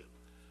jurisdiction.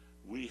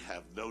 We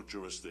have no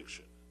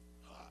jurisdiction.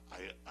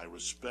 I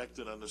respect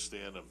and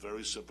understand, I'm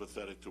very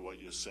sympathetic to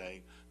what you're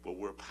saying, but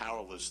we're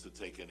powerless to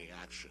take any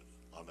action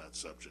on that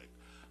subject.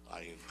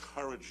 I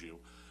encourage you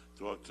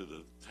to talk to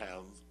the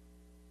town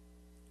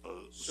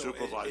So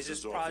supervisor's office.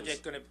 is this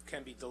project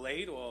can be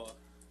delayed, or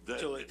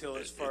till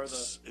it's further?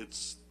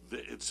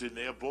 It's in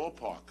their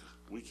ballpark.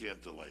 We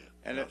can't delay it.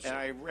 And No, sir.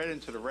 I read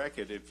into the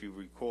record, if you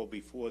recall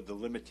before, the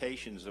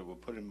limitations that were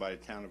put in by the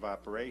Town of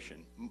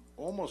Operation.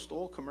 Almost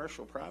all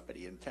commercial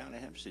property in the Town of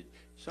Hempstead,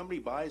 somebody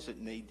buys it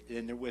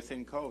and they're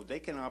within code.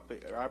 They can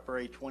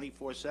operate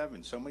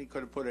 24/7. Somebody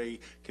could have put a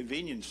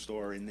convenience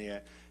store in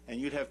there, and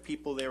you'd have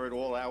people there at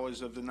all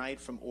hours of the night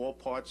from all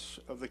parts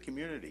of the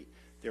community.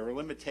 There are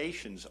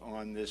limitations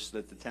on this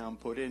that the town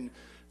put in.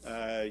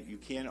 You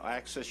can't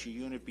access your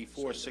unit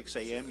before 6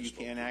 a.m. You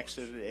can't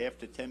access it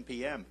after 10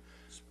 p.m.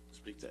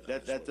 Speak to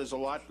That does a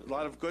lot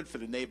of good for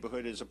the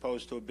neighborhood as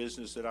opposed to a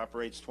business that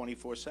operates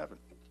 24/7.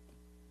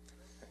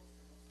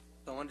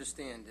 So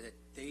understand that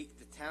the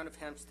Town of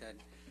Hempstead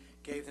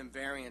gave them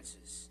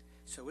variances.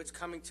 So it's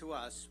coming to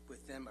us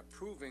with them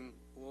approving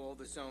all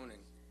the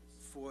zoning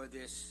for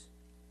this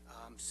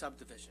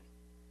subdivision.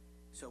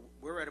 So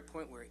we're at a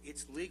point where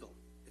it's legal.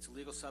 It's a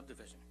legal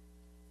subdivision.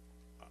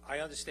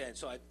 I understand.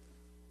 So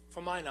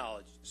from my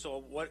knowledge,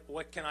 so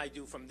what can I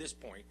do from this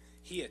point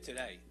here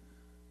today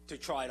to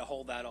try to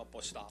hold that up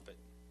or stop it?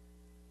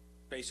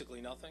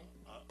 Basically nothing?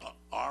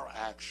 Our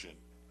action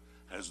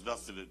has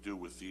nothing to do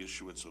with the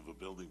issuance of a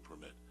building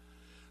permit.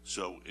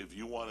 So if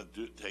you want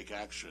to take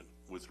action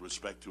with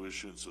respect to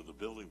issuance of the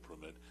building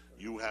permit,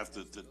 you have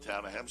to, the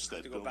Town of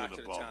Hempstead To go building back to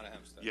the department. Town of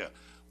Hempstead. Yeah,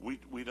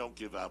 we don't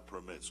give out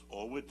permits.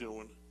 All we're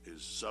doing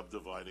is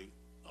subdividing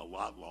a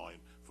lot line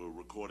for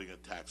recording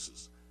of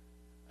taxes.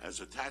 As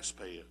a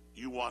taxpayer,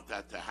 you want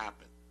that to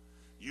happen.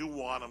 You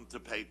want them to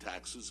pay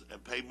taxes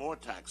and pay more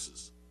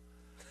taxes.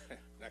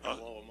 Not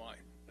gonna lower mine.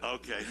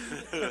 Okay.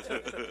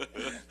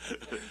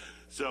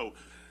 So,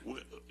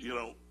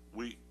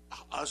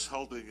 us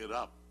holding it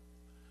up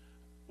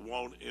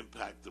won't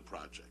impact the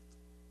project.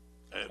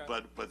 Okay.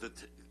 But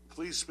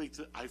please speak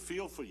to, I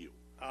feel for you.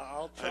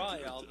 I'll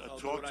try. I'll do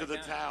Talk what to I the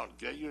can. town,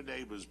 get your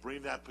neighbors,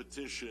 bring that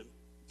petition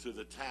to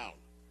the town.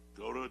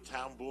 Go to a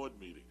town board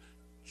meeting,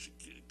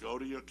 go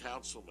to your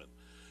councilman,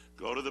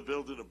 go to the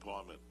building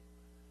department,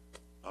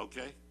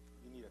 okay?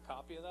 You need a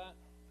copy of that?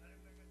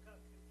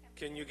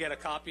 Can you get a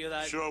copy of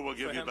that? Sure, we'll for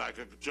give you him? back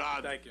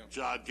John. Thank you.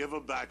 John, give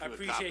him back I the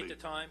copy. appreciate the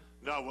time.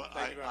 No, well,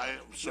 Thank you very I much.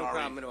 am No sorry.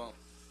 problem at all.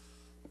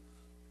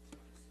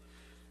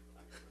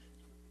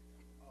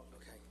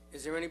 Okay.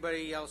 Is there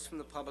anybody else from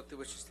the public that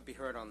wishes to be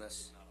heard on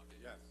this?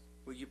 Yes.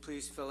 Will you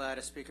please fill out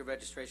a speaker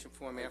registration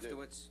form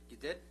afterwards? You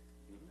did?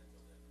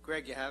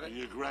 Greg, you have it?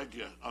 You, Greg,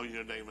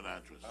 your name and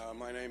address.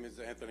 My name is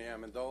Anthony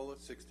Amendola,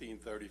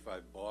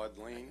 1635 Bard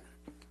Lane,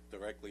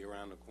 directly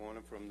around the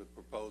corner from the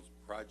proposed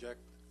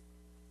project.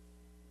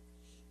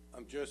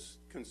 I'm just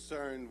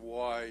concerned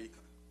why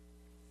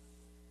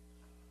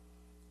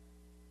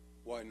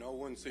no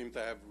one seemed to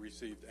have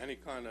received any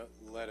kind of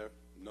letter,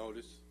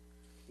 notice,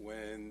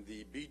 when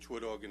the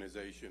Beechwood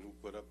organization, who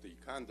put up the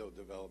condo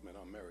development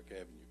on Merrick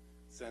Avenue,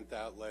 sent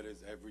out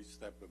letters every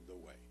step of the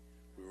way.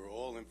 We were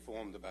all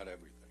informed about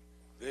everything.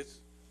 This,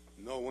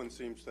 no one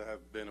seems to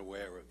have been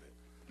aware of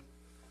it.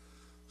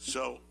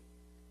 So,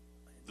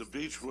 the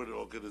Beechwood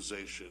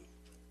organization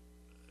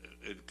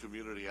in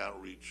community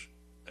outreach,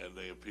 and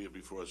they appear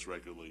before us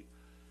regularly,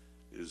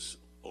 is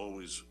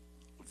always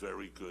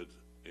very good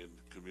in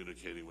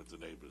communicating with the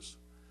neighbors.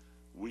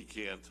 We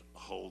can't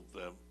hold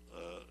them,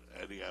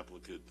 any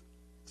applicant,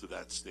 to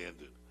that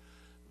standard.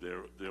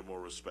 They're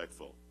more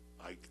respectful.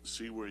 I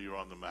see where you're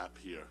on the map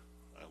here.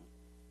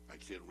 I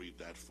can't read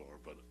that far,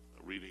 but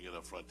reading it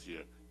up front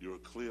here, you're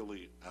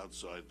clearly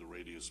outside the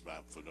radius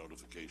map for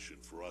notification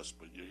for us,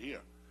 but you're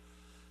here.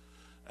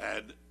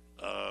 And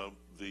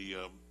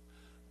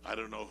I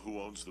don't know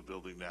who owns the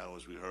building now.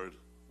 As we heard,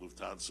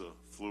 Lufthansa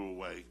flew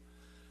away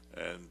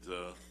and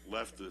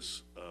left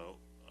this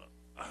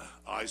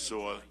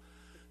eyesore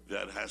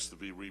that has to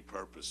be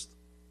repurposed,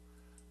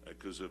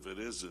 because if it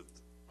isn't,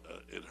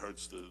 it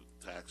hurts the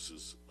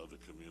taxes of the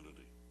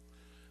community.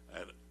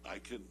 And I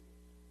can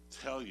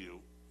tell you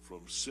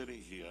from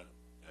sitting here,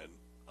 and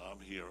I'm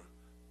here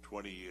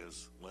 20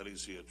 years,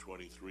 Lenny's here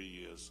 23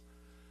 years,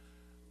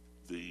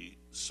 the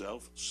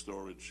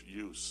self-storage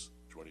use,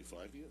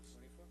 25 years?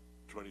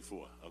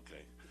 24,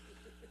 okay.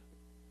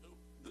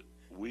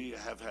 We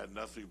have had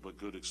nothing but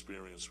good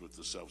experience with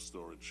the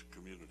self-storage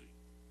community.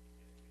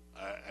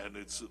 And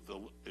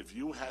if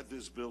you had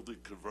this building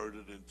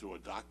converted into a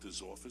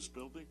doctor's office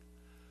building,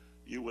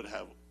 you would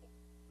have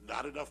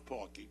not enough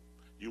parking.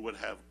 You would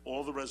have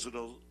all the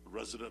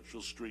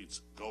residential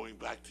streets going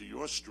back to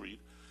your street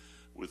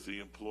with the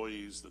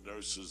employees, the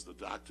nurses, the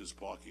doctors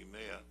parking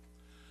there,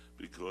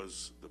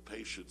 because the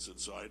patients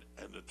inside,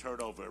 and the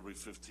turnover every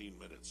 15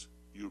 minutes.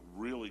 You'd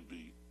really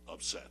be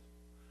upset.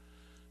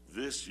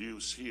 This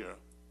use here,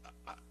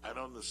 I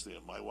don't understand.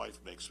 My wife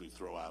makes me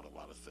throw out a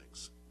lot of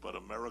things, but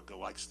America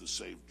likes to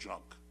save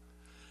junk,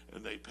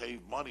 and they pay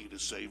money to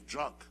save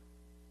junk.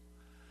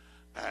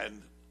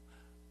 And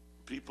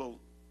people,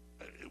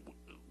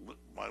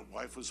 my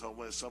wife was home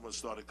last summer,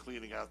 started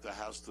cleaning out the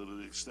house to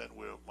the extent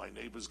where my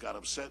neighbors got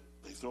upset.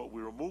 They thought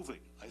we were moving.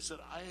 I said,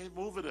 I ain't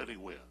moving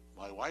anywhere.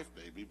 My wife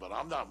may be, but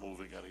I'm not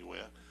moving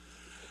anywhere.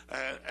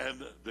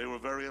 And they were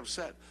very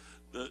upset.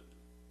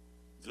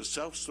 The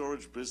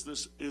self-storage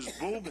business is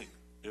booming.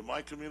 In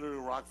my community,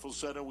 Rockville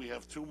Center, we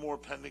have 2 more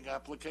pending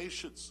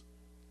applications.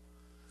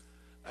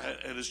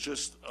 And it's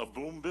just a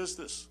boom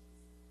business.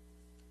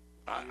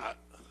 And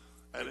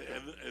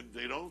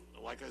they don't,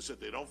 like I said,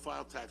 they don't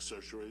file tax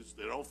surcharges,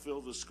 they don't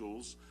fill the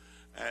schools,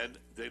 and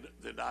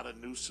they're not a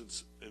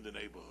nuisance in the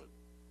neighborhood.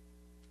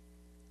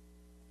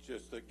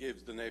 Just it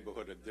gives the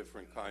neighborhood a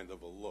different kind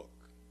of a look.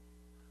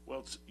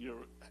 Well,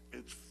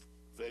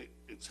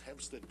 it's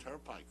Hempstead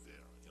Turnpike there,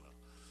 you know.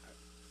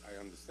 I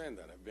understand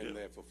that. I've been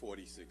there for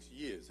 46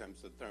 years.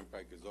 Hempstead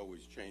Turnpike has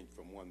always changed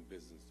from one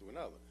business to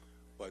another.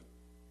 But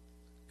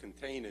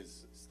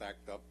containers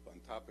stacked up on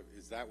top of,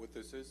 is that what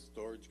this is?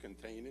 Storage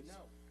containers?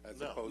 No. As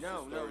opposed to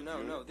storage No.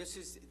 units? This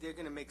is, they're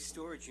going to make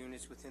storage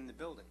units within the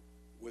building.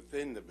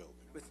 Within the building?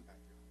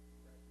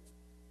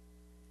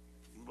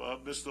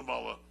 Mr.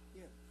 Muller,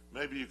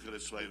 maybe you could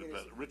explain it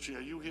better. Richie,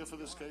 are you here for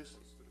this case?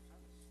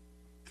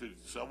 Could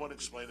someone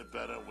explain it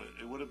better?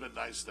 It would have been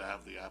nice to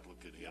have the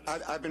applicant here.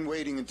 I've been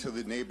waiting until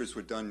the neighbors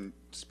were done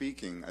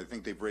speaking. I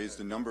think they've raised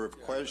a number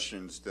of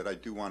questions that I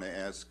do want to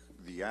ask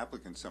the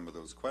applicant some of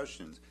those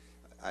questions.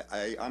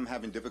 I'm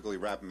having difficulty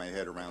wrapping my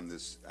head around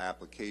this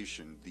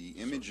application. The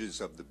images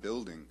of the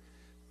building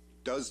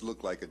does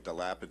look like a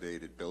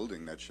dilapidated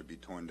building that should be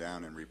torn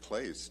down and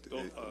replaced.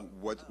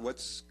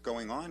 What's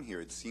going on here?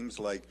 It seems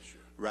like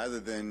rather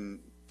than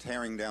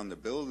tearing down the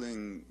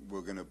building,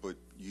 we're going to put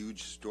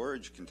huge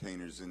storage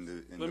containers in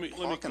the Let me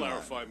parking lot.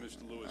 clarify,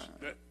 Mr. Lewis.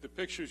 The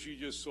pictures you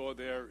just saw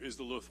there is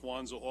the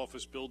Lufthansa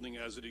office building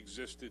as it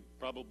existed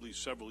probably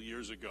several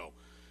years ago.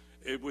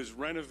 It was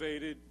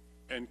renovated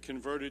and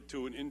converted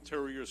to an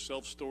interior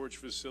self-storage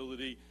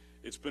facility.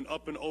 It's been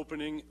up and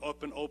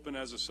open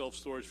as a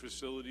self-storage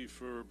facility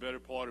for a better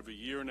part of a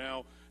year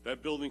now.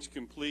 That building's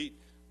complete,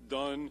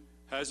 done,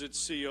 has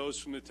its COs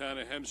from the town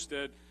of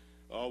Hempstead.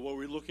 What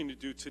we're looking to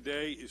do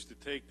today is to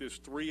take this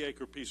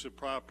 3-acre piece of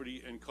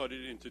property and cut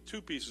it into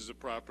 2 pieces of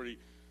property,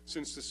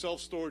 since the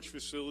self-storage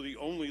facility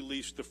only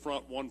leased the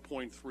front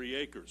 1.3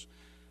 acres.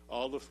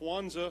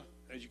 Lufthansa,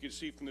 as you can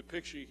see from the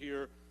picture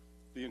here,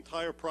 the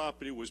entire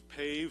property was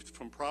paved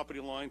from property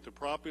line to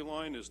property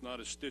line. There's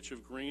not a stitch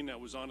of green that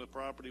was on the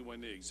property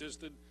when they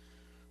existed.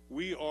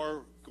 we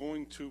are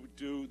going to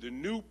do, the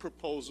new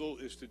proposal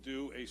is to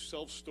do a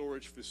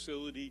self-storage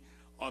facility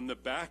on the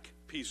back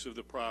piece of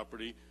the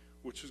property,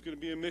 which is going to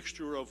be a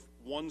mixture of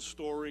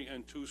 1-story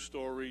and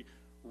 2-story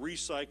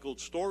recycled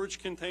storage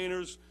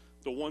containers.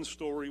 The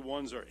 1-story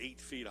ones are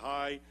 8 feet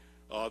high.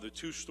 The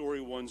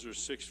 2-story ones are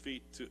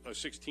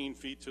 16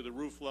 feet to the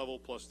roof level.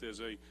 Plus,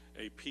 there's a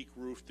peak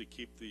roof to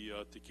keep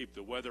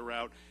the weather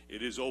out.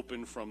 It is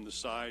open from the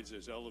sides.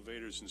 There's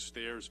elevators and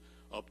stairs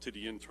up to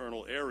the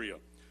internal area.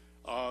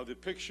 The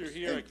picture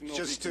here, I can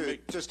Just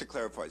to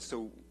clarify,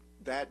 so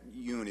that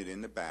unit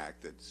in the back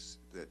that's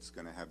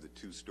going to have the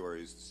 2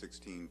 stories, the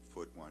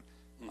 16-foot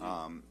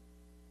one,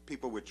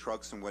 people with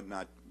trucks and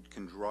whatnot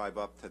can drive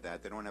up to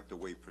that. They don't have to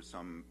wait for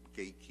some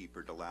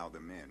gatekeeper to allow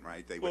them in,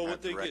 right? They would have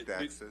direct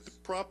access? The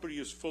property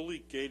is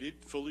fully gated,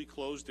 fully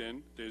closed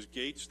in. There's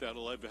gates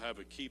that'll either have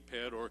a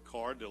keypad or a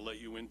card to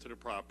let you into the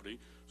property,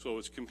 so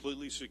it's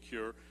completely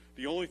secure.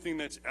 The only thing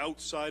that's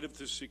outside of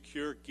the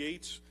secure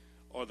gates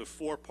are the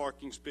 4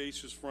 parking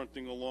spaces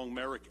fronting along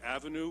Merrick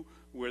Avenue,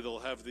 where they'll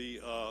have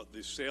the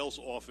sales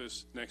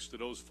office next to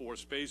those 4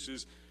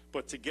 spaces.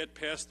 But to get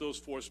past those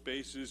 4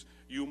 spaces,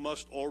 you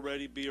must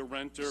already be a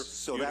renter.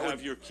 So you that have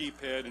would, your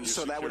keypad and your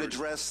So that would security.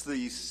 address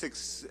the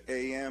 6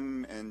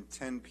 a.m. and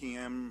 10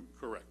 p.m.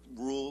 Correct.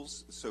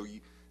 rules? So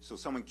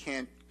someone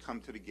can't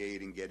come to the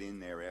gate and get in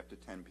there after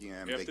 10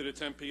 p.m.? After the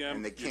 10 p.m.,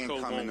 And they your can't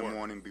code come in won't the work.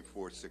 morning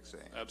before 6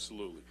 a.m.?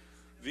 Absolutely.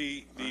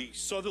 The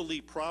southerly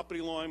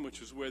property line,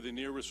 which is where the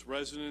nearest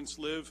residents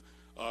live,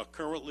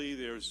 currently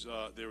there is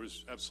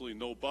absolutely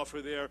no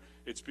buffer there.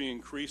 It's being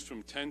increased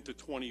from 10 to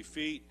 20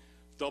 feet.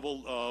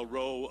 Double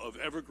row of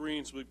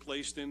evergreens will be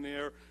placed in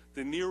there.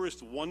 The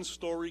nearest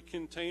 1-story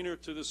container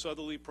to the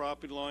southerly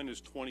property line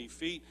is 20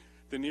 feet.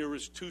 The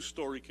nearest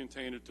 2-story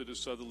container to the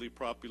southerly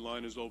property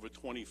line is over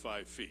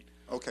 25 feet.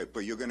 Okay,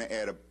 but you're going to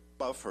add a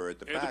buffer at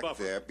the Add the back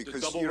buffer. there The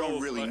because double you row don't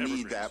of, really need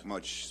evergreens. that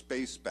much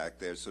space back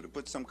there. So to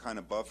put some kind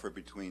of buffer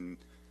between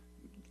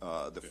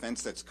the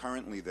fence that's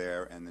currently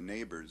there and the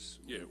neighbors.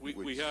 Yeah,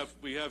 we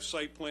have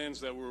site plans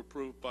that were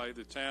approved by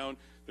the town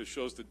that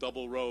shows the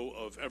double row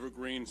of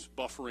evergreens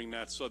buffering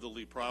that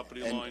southerly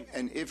property line.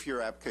 And if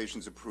your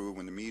application's approved,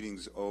 when the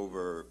meeting's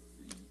over,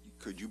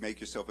 could you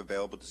make yourself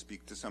available to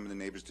speak to some of the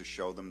neighbors to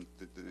show them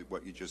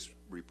what you just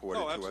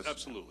reported to us?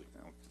 Absolutely.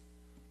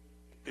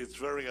 It's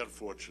very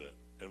unfortunate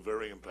and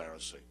very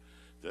embarrassing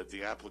that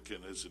the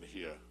applicant isn't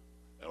here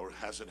or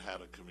hasn't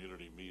had a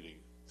community meeting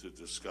to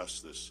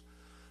discuss this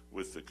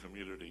with the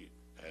community,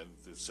 and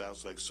it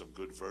sounds like some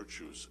good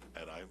virtues,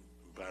 and I'm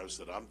embarrassed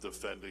that I'm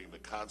defending the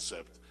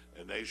concept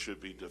and they should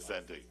be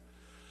defending.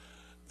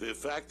 The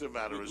fact of the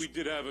matter is... We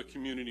did have a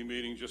community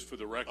meeting, just for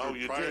the record. Oh,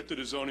 you Prior did? to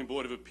the Zoning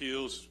Board of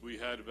Appeals, we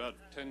had about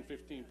 10,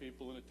 15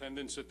 people in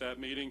attendance at that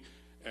meeting,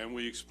 and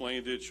we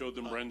explained it, showed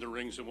them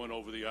renderings, and went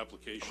over the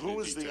application in Who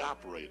is the detail.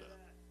 operator?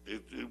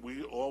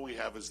 All we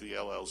have is the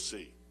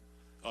LLC.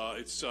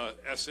 It's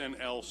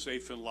SNL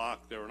Safe and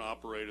Lock. They're an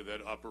operator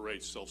that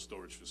operates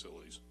self-storage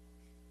facilities.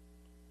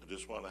 I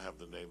just want to have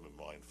the name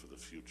in mind for the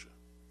future.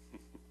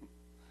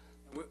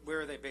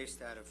 Where are they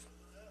based out of?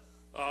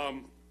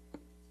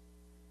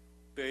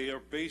 They are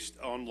based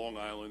on Long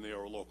Island. They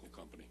are a local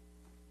company.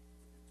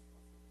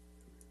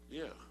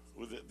 Yeah,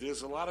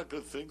 there's a lot of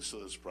good things to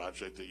this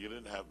project that you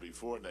didn't have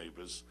before,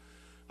 neighbors.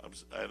 And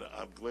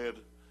I'm glad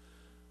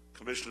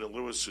Commissioner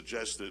Lewis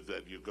suggested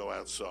that you go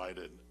outside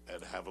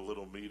and have a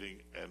little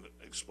meeting and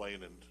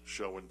explain and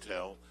show and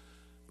tell.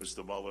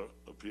 Mr. Mueller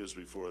appears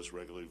before us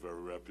regularly, very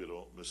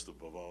reputable. Mr.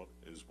 Bavone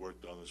has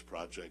worked on this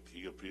project.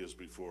 He appears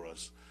before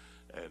us,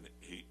 and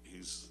he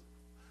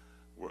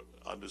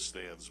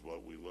understands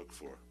what we look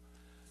for.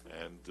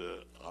 And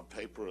on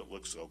paper, it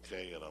looks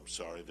okay, and I'm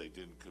sorry they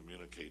didn't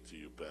communicate to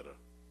you better.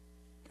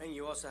 And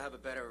you also have a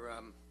better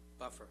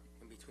buffer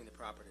in between the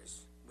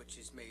properties, which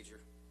is major.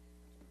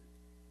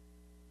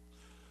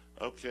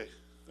 Okay.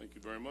 Thank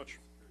you very much.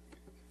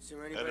 Is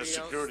there anybody And a else?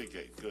 security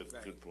gate, good,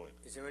 Right. good point.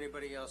 Is there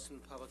anybody else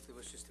in the public that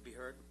wishes to be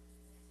heard?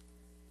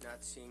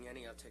 Not seeing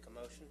any, I'll take a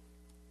motion.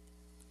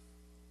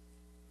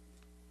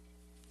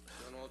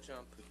 Don't all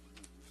jump.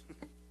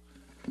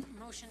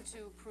 Motion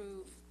to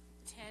approve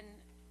 10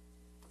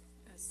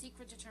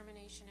 secret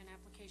determination and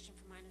application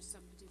for minor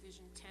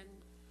subdivision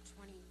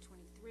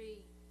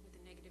 10/2023 with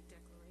a negative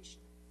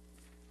declaration.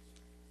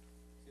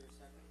 Is there a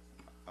second?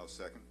 I'll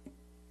second.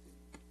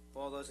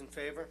 All those in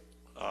favor?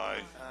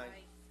 Aye.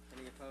 Aye.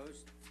 Any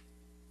opposed?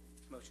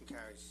 Motion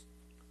carries.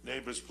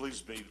 Neighbors,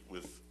 please meet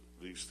with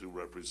these two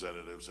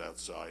representatives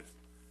outside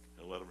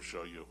and let them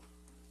show you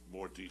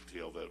more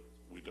detail that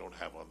we don't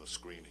have on the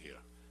screen here.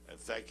 And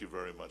thank you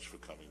very much for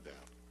coming down.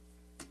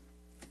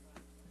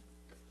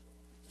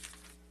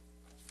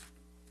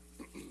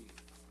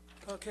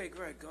 Okay,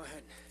 Greg, go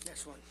ahead.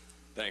 Next one.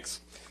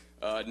 Thanks.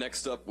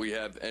 Next up, we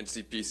have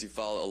NCPC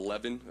File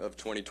 11 of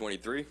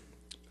 2023.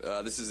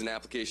 This is an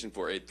application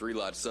for a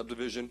 3-lot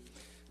subdivision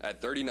at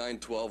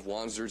 3912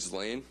 Wandsers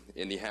Lane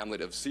in the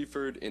hamlet of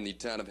Seaford in the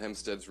town of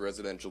Hempstead's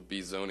residential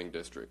B zoning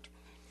district.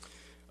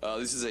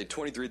 This is a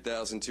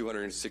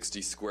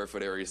 23,260 square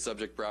foot area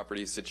subject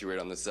property situated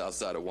on the south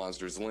side of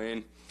Wandsworth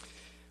Lane.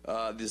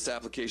 This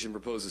application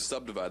proposes to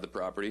subdivide the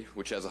property,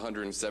 which has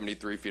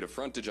 173 feet of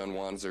frontage on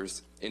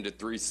Wandsworth, into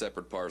 3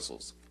 separate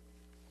parcels.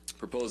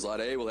 Proposed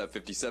Lot A will have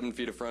 57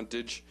 feet of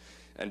frontage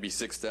and be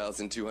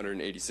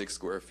 6,286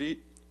 square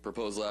feet.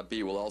 Proposed Lot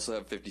B will also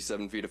have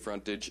 57 feet of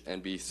frontage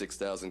and be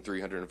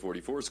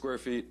 6,344 square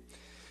feet.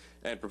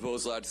 And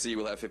proposed Lot C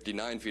will have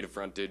 59 feet of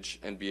frontage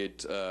and be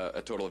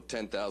a total of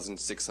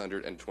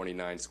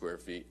 10,629 square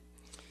feet.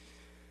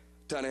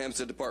 Town of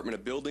Hempstead Department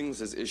of Buildings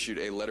has issued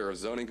a letter of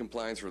zoning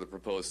compliance for the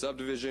proposed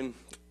subdivision,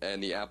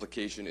 and the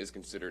application is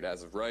considered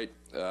as of right.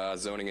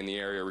 Zoning in the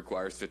area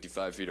requires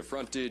 55 feet of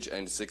frontage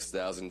and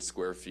 6,000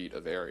 square feet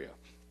of area.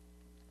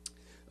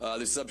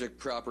 The subject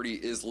property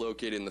is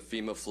located in the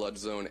FEMA flood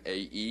zone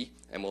AE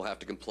and will have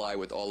to comply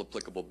with all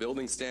applicable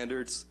building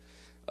standards.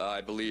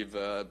 I believe,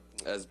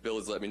 as Bill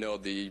has let me know,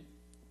 the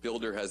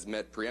builder has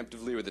met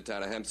preemptively with the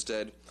town of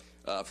Hempstead.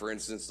 For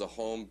instance, the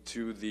home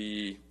to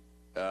the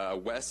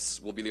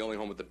west will be the only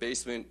home with a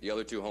basement. The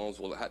other 2 homes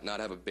will not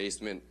have a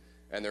basement,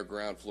 and their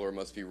ground floor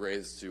must be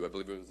raised to, I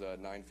believe it was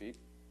 9 feet?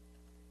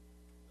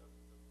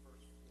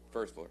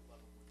 First floor.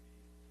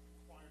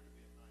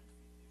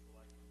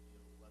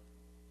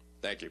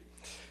 Thank you.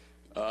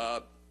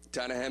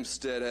 Town of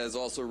Hempstead has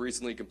also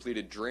recently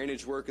completed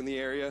drainage work in the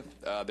area.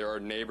 There are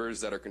neighbors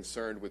that are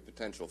concerned with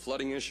potential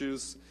flooding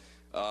issues.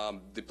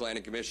 The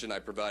Planning Commission, I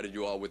provided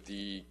you all with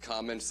the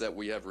comments that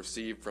we have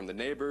received from the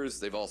neighbors.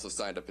 They've also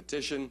signed a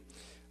petition.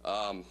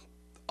 I'll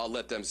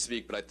let them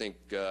speak, but I think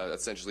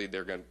essentially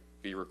they're going to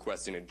be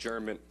requesting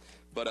adjournment.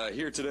 But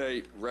here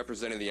today,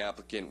 representing the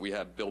applicant, we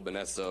have Bill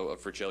Bonesso of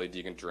Fratelli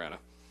Deegan Tirana.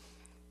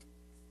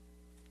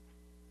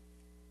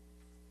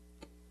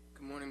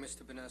 Good morning,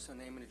 Mr. Bonesso.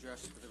 Name and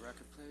address for the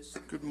record, please.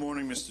 Good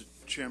morning, Mr.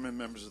 Chairman,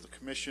 members of the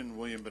Commission.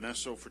 William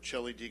Bonesso,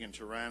 Fratelli Deegan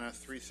Tirana,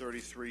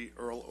 333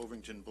 Earl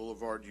Ovington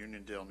Boulevard,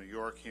 Uniondale, New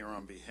York, here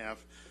on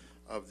behalf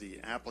of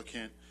the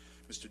applicant.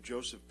 Mr.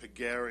 Joseph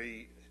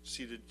Pagari,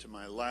 seated to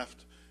my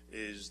left,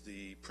 is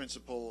the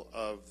principal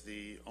of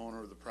the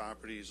owner of the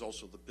property. He's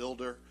also the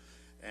builder,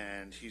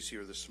 and he's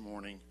here this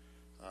morning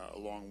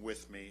along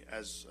with me.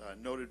 As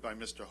noted by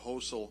Mr.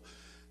 Hosel,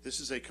 this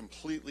is a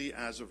completely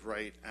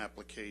as-of-right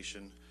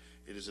application.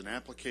 It is an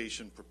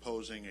application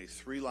proposing a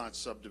 3-lot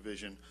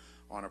subdivision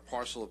on a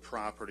parcel of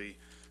property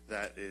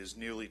that is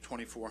nearly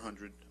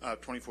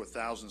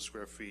 24,000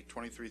 square feet.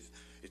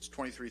 It's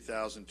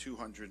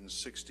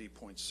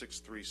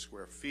 23,260.63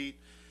 square feet.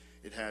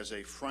 It has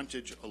a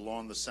frontage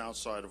along the south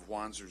side of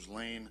Wandsworth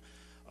Lane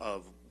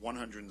of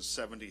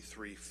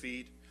 173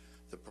 feet.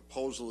 The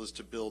proposal is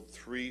to build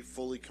 3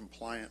 fully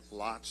compliant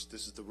lots.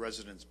 This is the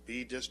Residence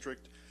B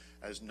district.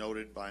 As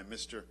noted by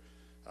Mr.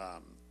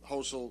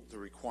 Hosel, the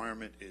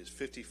requirement is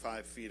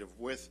 55 feet of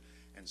width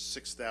and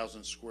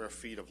 6,000 square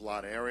feet of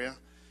lot area.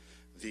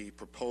 The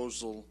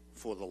proposal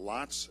for the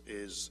lots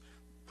is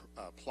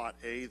Plot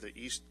A,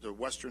 the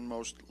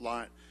westernmost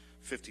lot,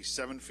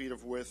 57 feet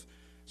of width,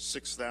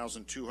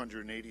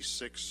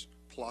 6,286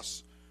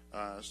 plus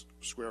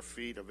square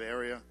feet of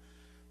area.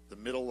 The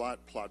middle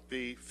lot, Plot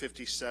B,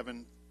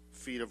 57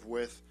 feet of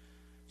width,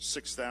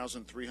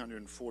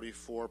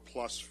 6,344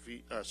 plus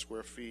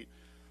square feet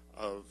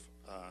of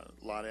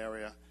lot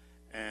area,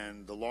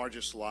 and the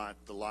largest lot,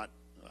 the lot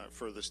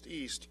furthest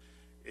east,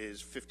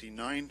 is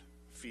 59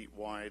 feet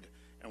wide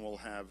and will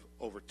have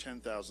over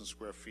 10,000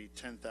 square feet,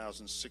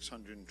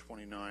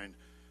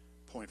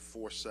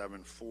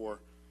 10,629.474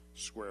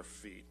 square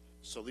feet.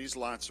 So these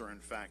lots are in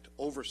fact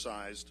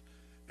oversized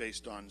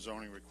based on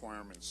zoning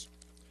requirements.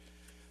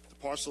 The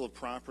parcel of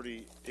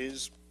property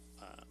is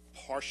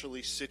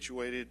partially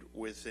situated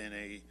within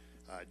a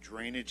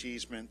drainage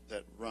easement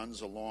that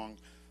runs along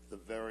the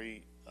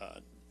very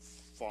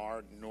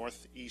far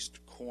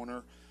northeast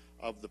corner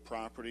of the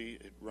property.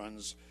 It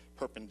runs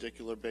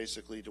perpendicular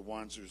basically to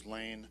Wandsworth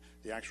Lane.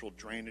 The actual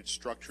drainage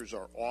structures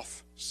are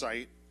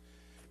off-site,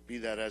 be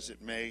that as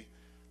it may.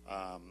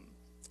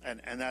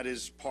 And that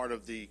is part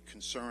of the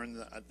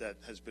concern that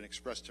has been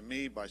expressed to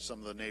me by some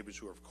of the neighbors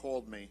who have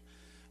called me.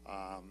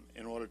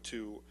 In order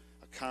to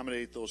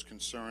accommodate those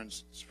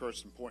concerns, it's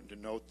first important to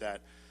note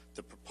that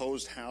the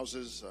proposed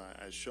houses,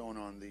 as shown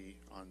on the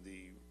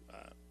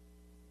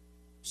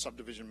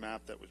subdivision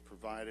map that was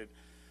provided,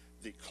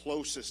 the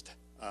closest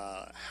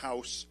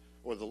house,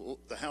 or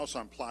the house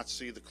on Plot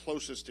C, the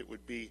closest it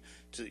would be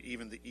to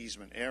even the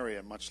easement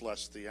area, much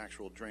less the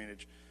actual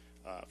drainage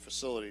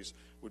facilities,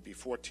 would be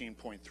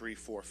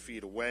 14.34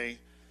 feet away.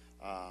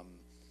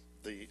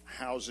 The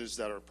houses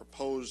that are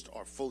proposed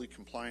are fully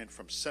compliant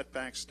from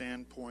setback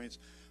standpoints,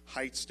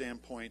 height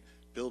standpoint,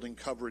 building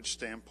coverage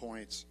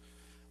standpoints,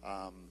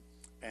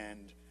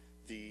 and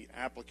the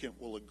applicant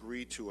will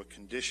agree to a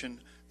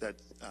condition that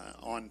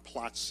on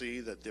Plot C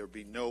that there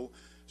be no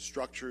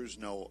structures,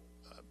 no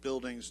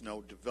buildings,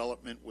 no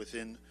development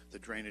within the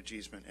drainage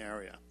easement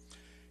area.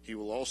 He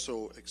will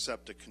also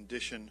accept a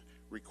condition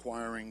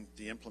requiring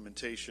the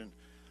implementation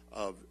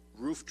of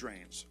roof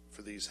drains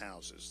for these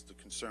houses. The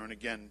concern,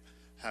 again,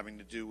 having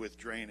to do with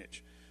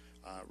drainage.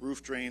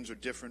 Roof drains are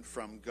different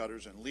from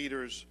gutters and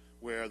leaders,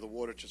 where the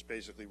water just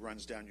basically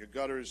runs down your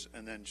gutters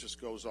and then just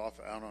goes off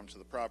out onto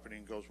the property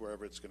and goes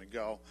wherever it's going to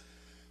go.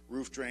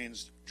 Roof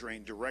drains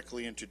drain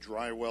directly into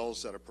dry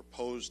wells that are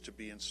proposed to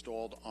be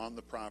installed on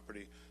the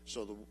property,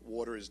 so the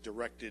water is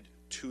directed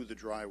to the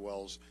dry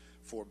wells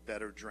for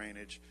better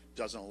drainage,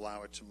 doesn't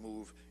allow it to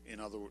move in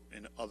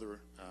other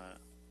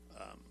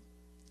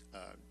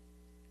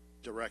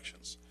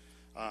directions.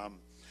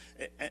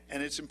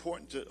 And it's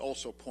important to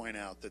also point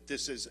out that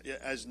this is,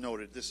 as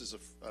noted, this is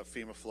a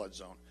FEMA flood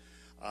zone.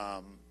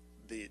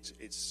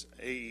 It's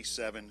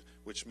AE7,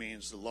 which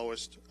means the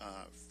lowest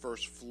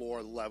first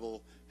floor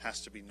level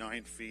has to be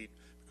 9 feet,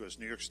 because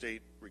New York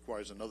State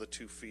requires another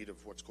 2 feet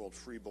of what's called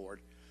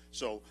freeboard.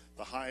 So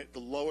the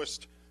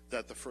lowest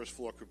that the first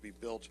floor could be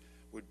built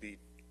would be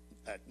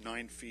at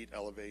 9 feet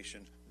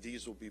elevation.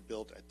 These will be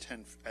built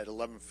at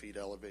 11 feet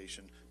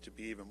elevation to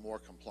be even more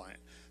compliant.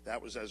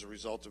 That was as a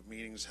result of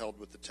meetings held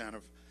with the Town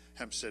of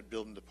Hempstead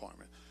Building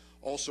Department.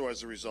 Also,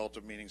 as a result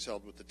of meetings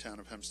held with the Town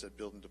of Hempstead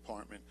Building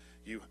Department,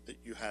 you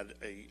had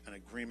an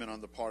agreement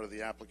on the part of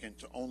the applicant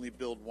to only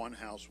build one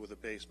house with a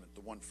basement,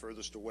 the one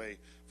furthest away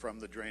from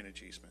the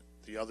drainage easement.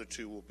 The other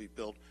 2 will be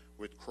built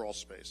with crawl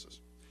spaces.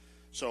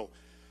 So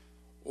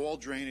all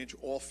drainage,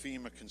 all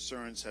FEMA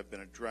concerns have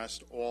been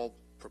addressed. All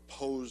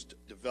proposed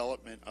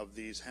development of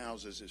these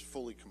houses is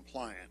fully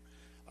compliant,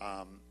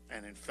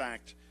 and in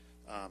fact,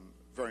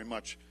 very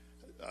much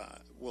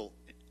will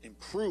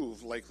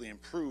likely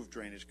improve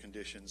drainage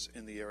conditions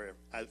in the area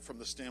from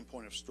the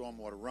standpoint of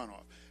stormwater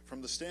runoff.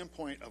 From the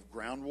standpoint of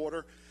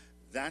groundwater,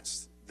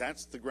 that's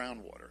the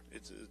groundwater.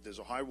 There's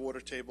a high water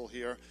table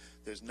here.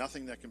 There's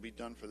nothing that can be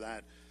done for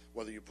that,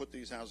 whether you put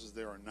these houses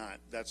there or not.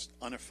 That's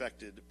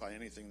unaffected by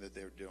anything that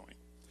they're doing.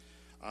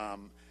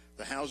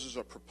 The houses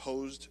are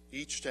proposed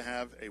each to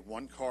have a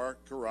 1-car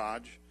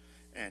garage,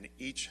 and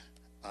each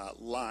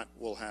lot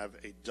will have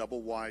a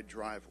double-wide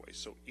driveway.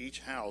 So each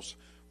house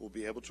will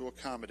be able to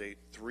accommodate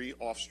 3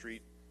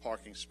 off-street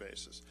parking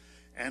spaces.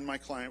 And my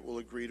client will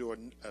agree to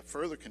a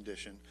further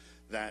condition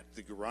that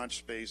the garage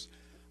space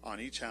on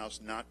each house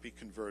not be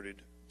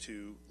converted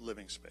to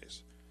living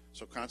space.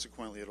 So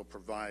consequently, it'll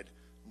provide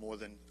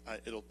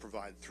it'll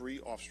provide 3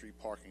 off-street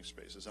parking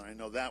spaces. And I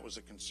know that was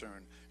a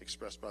concern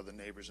expressed by the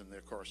neighbors in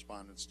their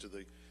correspondence to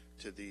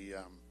the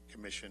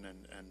commission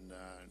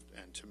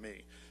and to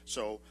me.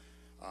 So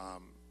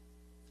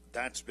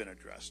that's been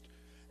addressed.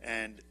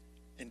 And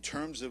in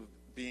terms of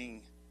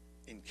being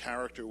in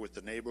character with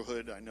the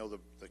neighborhood, I know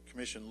the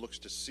commission looks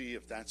to see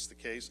if that's the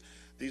case.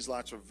 These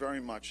lots are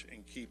very much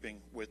in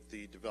keeping with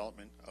the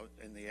development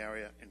in the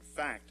area. In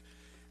fact,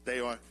 they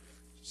are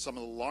some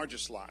of the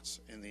largest lots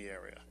in the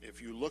area.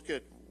 If you look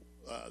at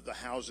the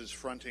houses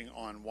fronting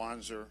on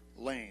Wanzer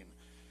Lane,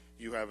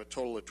 you have a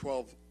total of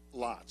 12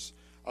 lots.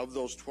 Of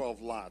those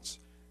 12 lots,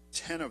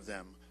 10 of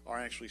them are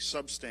actually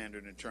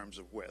substandard in terms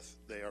of width.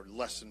 They are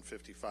less than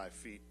 55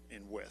 feet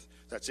in width.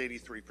 That's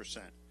 83%.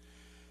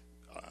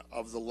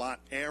 Of the lot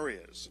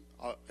areas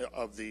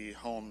of the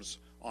homes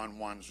on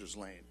Wanzer's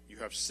Lane, you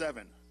have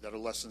 7 that are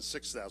less than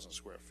 6,000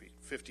 square feet,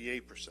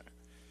 58%.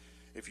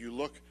 If you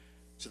look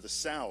to the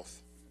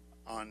south,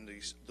 on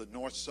the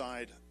north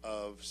side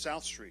of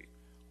South Street,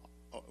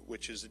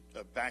 which is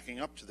backing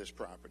up to this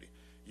property,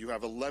 you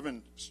have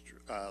 11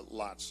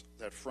 lots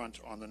that front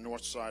on the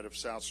north side of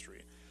South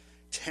Street.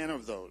 10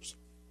 of those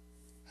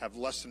have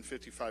less than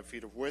 55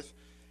 feet of width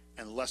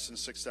and less than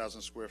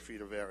 6,000 square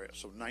feet of area,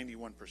 so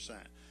 91%.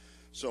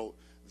 So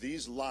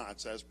these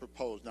lots, as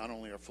proposed, not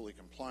only are fully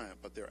compliant,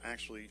 but they're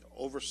actually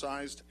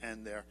oversized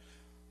and they're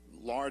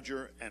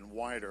larger and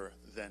wider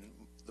than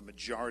the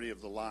majority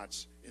of the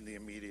lots in the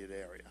immediate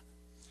area.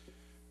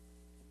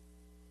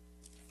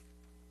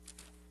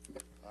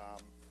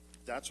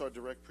 That's our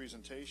direct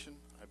presentation.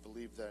 I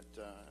believe that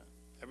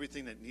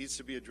everything that needs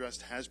to be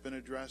addressed has been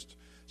addressed.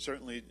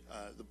 Certainly,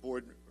 the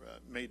board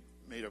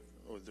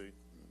or the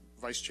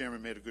vice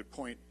chairman made a good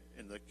point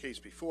in the case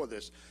before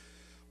this.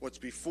 What's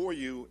before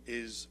you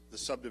is the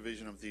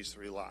subdivision of these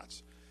 3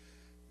 lots,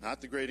 not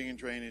the grading and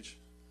drainage,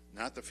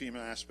 not the FEMA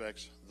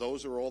aspects.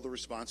 Those are all the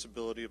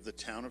responsibility of the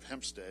town of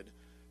Hempstead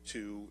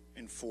to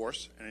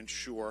enforce and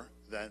ensure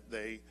that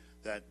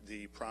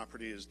the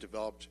property is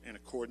developed in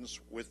accordance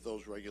with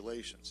those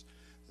regulations.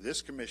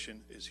 This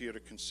commission is here to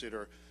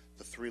consider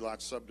the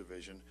 3-lot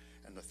subdivision,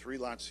 and the 3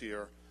 lots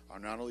here are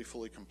not only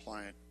fully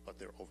compliant, but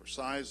they're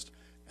oversized,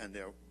 and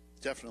they're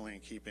definitely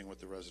in keeping with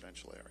the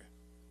residential area.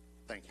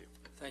 Thank you.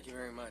 Thank you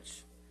very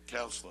much.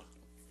 Counselor,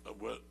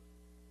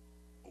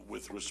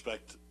 with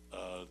respect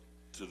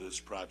to this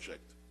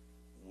project,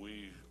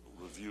 we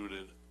reviewed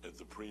it at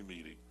the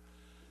pre-meeting,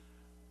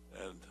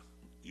 and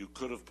you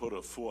could have put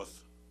a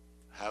 4th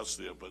house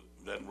there, but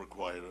then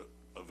required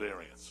a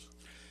variance.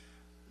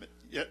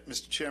 Yeah,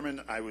 Mr.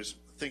 Chairman, I was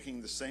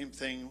thinking the same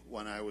thing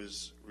when I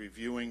was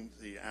reviewing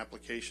the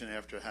application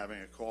after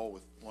having a call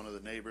with one of the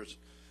neighbors.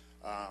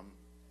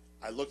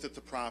 I looked at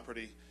the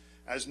property.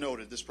 As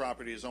noted, this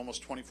property is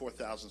almost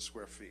 24,000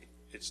 square feet.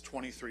 It's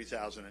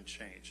 23,000 and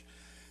change.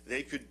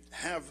 They could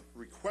have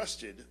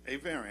requested a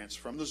variance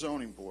from the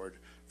zoning board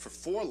For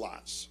 4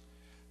 lots,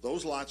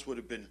 those lots would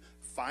have been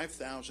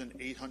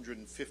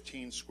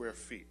 5,815 square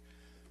feet,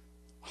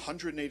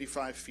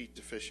 185 feet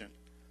deficient,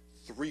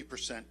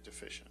 3%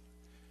 deficient.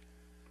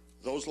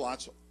 Those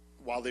lots,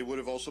 while they would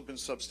have also been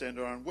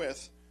substandard on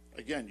width,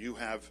 again, you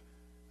have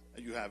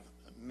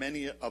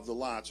many of the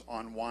lots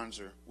on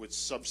Wanzer with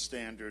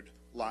substandard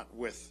lot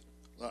widths.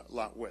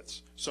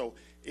 So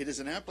it is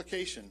an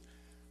application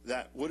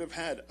that would have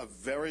had a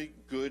very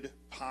good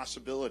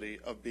possibility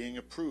of being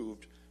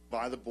approved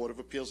by the Board of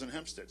Appeals in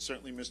Hempstead.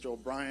 Certainly, Mr.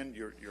 O'Brien,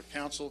 your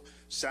counsel,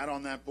 sat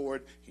on that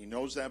board. He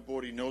knows that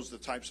board. He knows the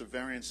types of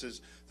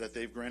variances that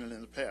they've granted in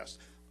the past.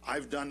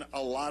 I've done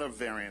a lot of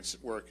variance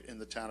work in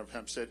the town of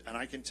Hempstead, and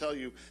I can tell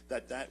you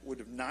that that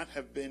would not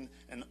have been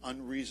an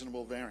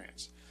unreasonable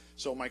variance.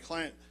 So my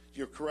client,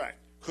 you're correct,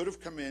 could have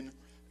come in,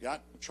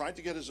 tried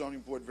to get a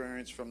zoning board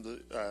variance for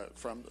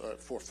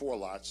 4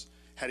 lots.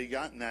 Had he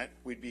gotten that,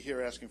 we'd be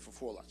here asking for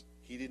 4 lots.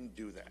 He didn't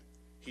do that.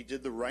 He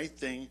did the right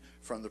thing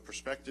from the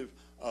perspective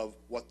of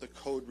what the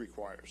code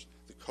requires.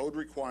 The code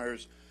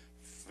requires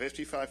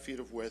 55 feet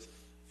of width,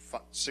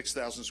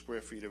 6,000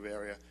 square feet of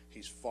area.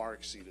 He's far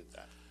exceeded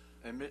that.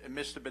 And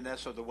Mr.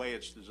 Bonesso, the way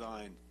it's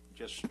designed,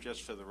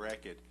 just for the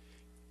record,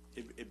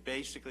 it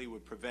basically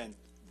would prevent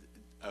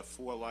a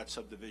 4-lot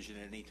subdivision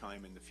at any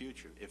time in the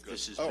future if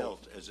this is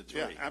built as a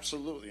 3. Yeah,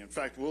 absolutely. In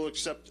fact, we'll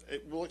accept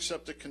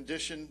a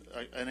condition,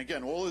 and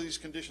again, all of these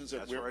conditions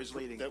that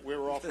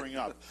we're offering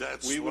up.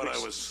 That's we what I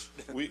was.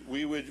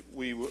 We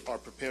are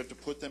prepared to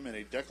put them in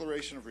a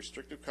declaration of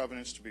restrictive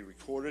covenants to be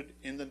recorded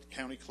in the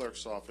county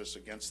clerk's office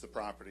against the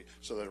property,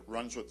 so that it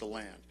runs with the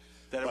land.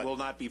 That it will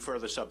not be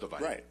further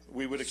subdivided. Right.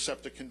 We would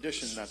accept a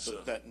condition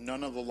that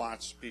none of the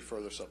lots be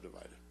further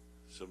subdivided.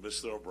 So,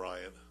 Mr.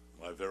 O'Brien,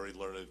 my very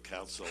learned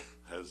counsel,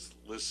 has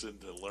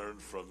listened and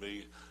learned from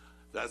me.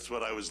 That's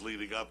what I was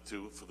leading up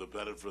to for the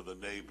benefit of the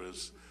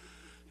neighbors.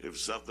 If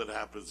something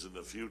happens in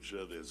the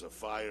future, there's a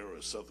fire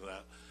or something,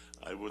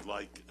 I would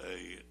like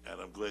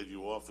and I'm glad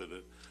you offered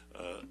it,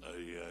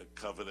 a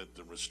covenant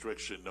and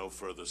restriction, no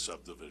further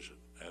subdivision.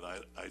 And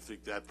I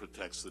think that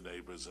protects the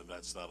neighbors, and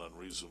that's not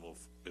unreasonable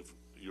if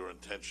your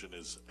intention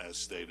is as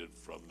stated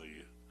from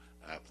the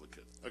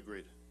applicant.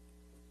 Agreed.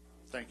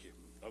 Thank you.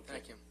 Okay.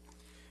 Thank you.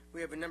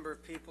 We have a number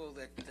of people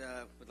that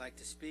would like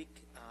to speak.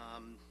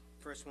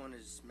 First one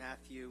is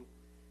Matthew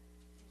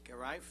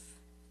Garaif.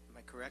 Am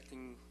I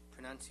correcting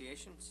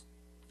pronunciations?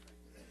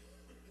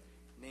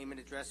 Name and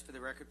address for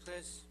the record,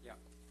 please. Yeah.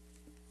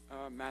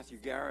 Matthew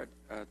Garrett,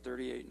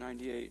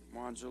 3898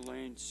 Wanzer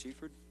Lane,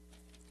 Seaford.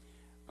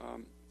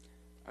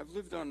 I've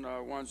lived on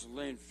Wanzer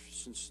Lane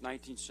since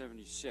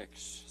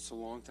 1976. It's a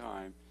long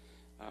time,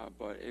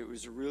 but it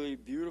was a really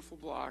beautiful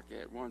block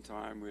at one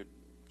time with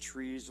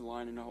trees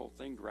lining the whole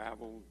thing,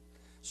 gravel,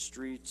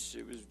 streets.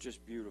 It was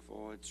just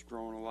beautiful. It's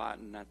grown a lot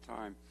in that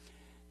time.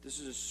 This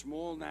is a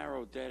small,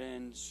 narrow,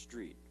 dead-end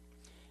street.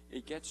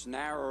 It gets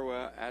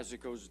narrower as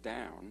it goes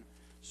down,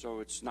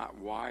 so it's not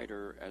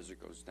wider as it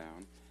goes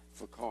down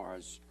for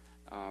cars.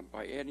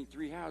 By adding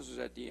 3 houses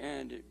at the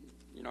end, it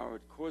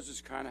causes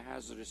kind of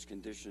hazardous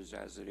conditions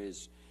as it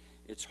is.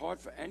 It's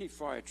hard for any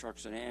fire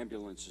trucks and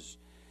ambulances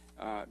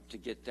to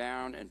get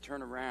down and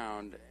turn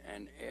around,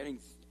 and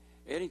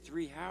adding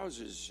 3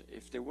 houses,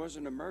 if there was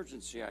an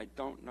emergency, I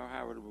don't know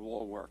how it would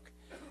all work.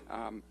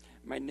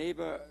 My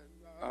neighbor,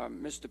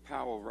 Mr.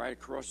 Powell, right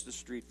across the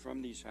street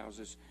from these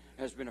houses,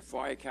 has been a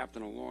fire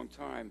captain a long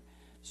time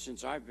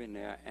since I've been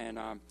there, and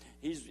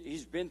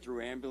he's been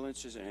through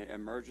ambulances and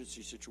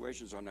emergency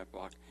situations on that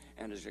block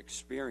and has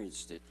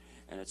experienced it.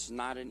 And it's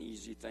not an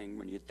easy thing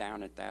when you're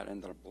down at that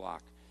end of the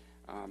block.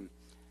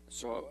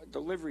 So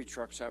delivery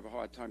trucks have a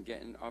hard time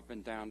getting up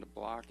and down the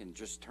block and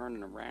just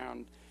turning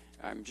around.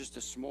 Just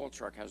a small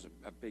truck has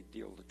a big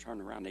deal to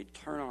turn around. They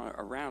turn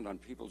around on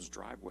people's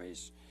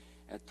driveways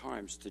at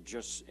times to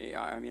just,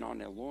 on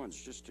their lawns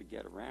just to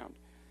get around.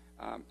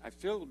 I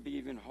feel it would be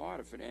even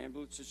harder for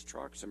ambulances,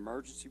 trucks,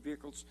 emergency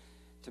vehicles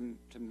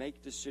to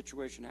make this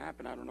situation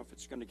happen. I don't know if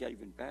it's going to get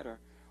even better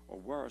or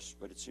worse,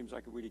 but it seems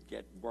like it would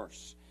get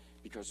worse,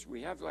 because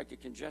we have like a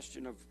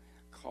congestion of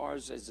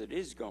cars as it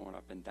is going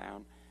up and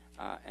down,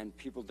 and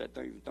people that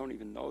don't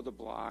even know the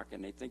block,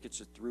 and they think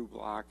it's a through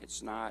block.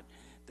 It's not.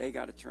 They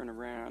got to turn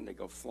around. They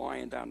go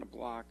flying down the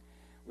block.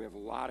 We have a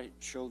lot of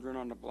children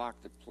on the block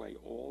that play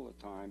all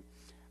the time.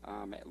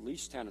 At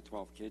least 10 or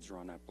 12 kids are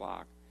on that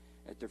block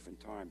at different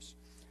times.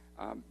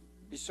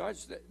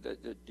 Besides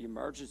the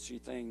emergency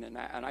thing, and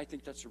I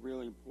think that's a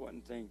really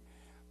important thing,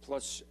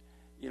 plus,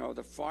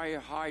 the fire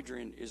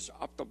hydrant is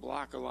up the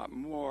block a lot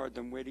more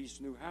than where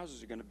these new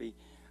houses are going to be.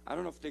 I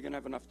don't know if they're going to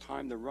have enough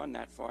time to run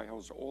that fire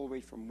hose all the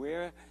way from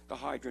where the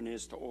hydrant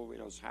is to all the way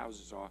those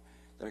houses are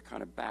that are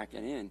kind of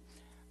backing in.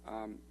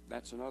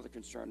 That's another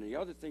concern. The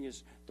other thing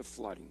is the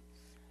flooding.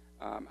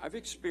 I've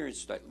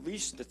experienced at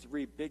least the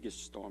 3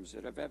 biggest storms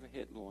that have ever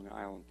hit Long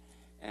Island.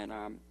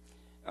 And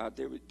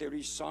there are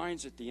these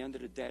signs at the end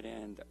of the dead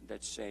end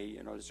that say,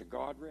 there's a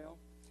guardrail,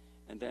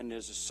 and then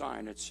there's a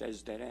sign that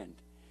says dead end.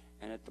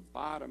 And at the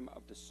bottom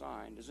of the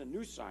sign, there's a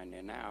new sign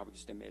there now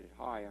because they made it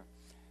higher,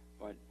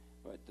 but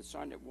but the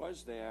sign that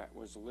was there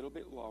was a little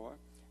bit lower,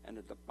 and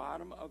at the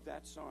bottom of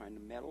that sign, the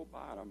metal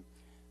bottom,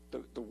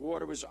 the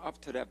water was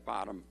up to that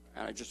bottom,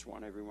 and I just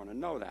want everyone to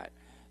know that,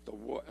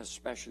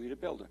 especially the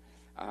builder.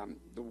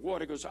 The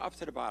water goes up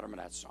to the bottom of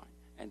that sign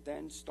and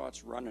then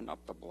starts running up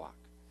the block.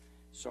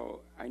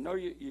 So I know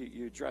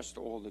you addressed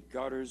all the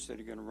gutters that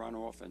are going to run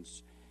off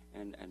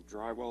and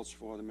dry wells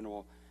for them and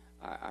all.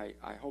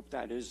 I hope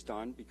that is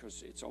done,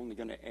 because it's only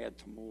going to add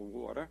to more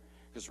water,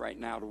 because right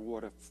now the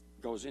water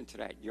goes into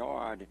that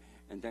yard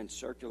and then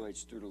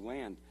circulates through the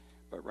land.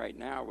 But right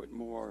now, with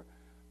more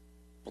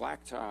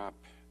blacktop,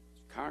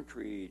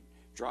 concrete,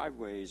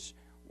 driveways,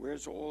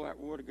 where's all that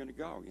water going to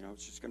go? You know,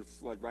 it's just going to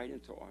flood right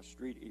into our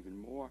street even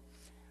more.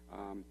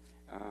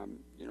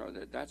 You know,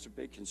 that's a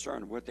big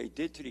concern. What they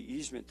did to the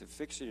easement to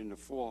fix it in the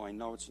fall, I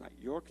know it's not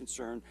your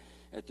concern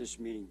at this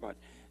meeting, but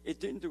it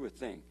didn't do a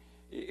thing.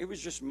 It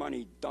was just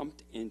money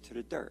dumped into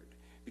the dirt,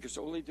 because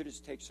all they did is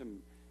take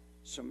some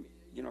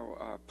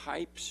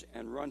pipes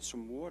and run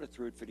some water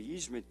through it for the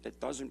easement that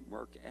doesn't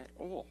work at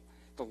all.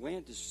 The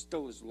land is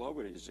still as low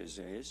as it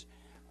is.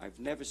 I've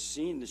never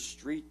seen the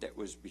street that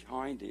was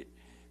behind it,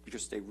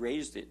 because they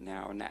raised it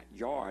now, and that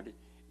yard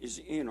is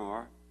in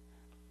our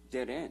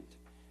dead end.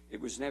 It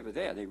was never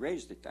there. They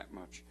raised it that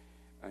much.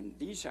 And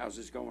these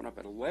houses going up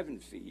at 11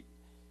 feet,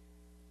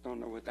 don't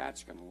know what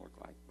that's going to look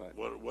like. But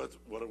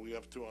What are we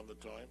up to on the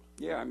time?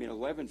 yeah, I mean,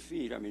 11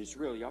 feet, I mean, it's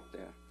really up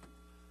there.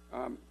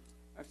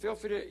 I feel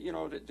for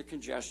the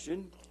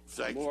congestion,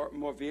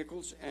 more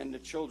vehicles, and the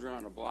children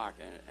on the block,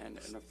 and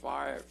the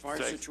fire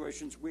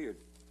situation's weird.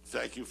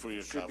 Thank you for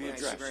your Should be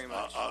comments. addressed. Thank you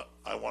very much.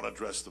 I want to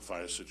address the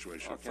fire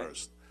situation Okay.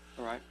 first.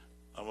 All right.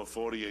 I'm a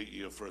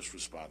 48-year first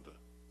responder.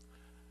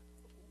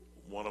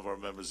 One of our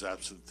members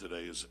absent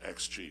today is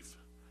ex-chief.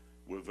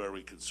 We're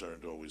very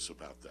concerned always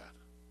about that,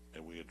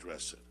 and we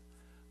address it.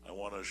 I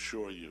want to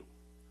assure you,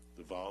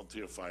 the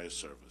volunteer fire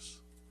service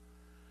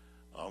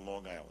on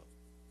Long Island,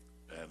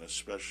 and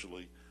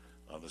especially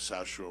on the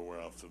South Shore where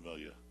I'm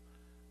familiar,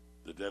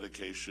 the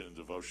dedication and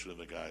devotion of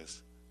the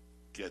guys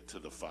get to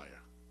the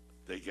fire.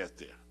 They get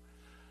there.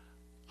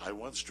 I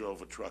once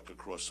drove a truck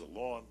across the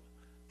lawn,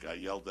 got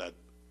yelled at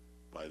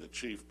by the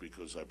chief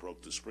because I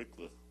broke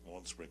the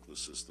lawn sprinkler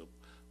system.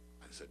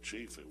 I said,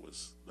 Chief, it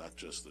was not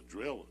just a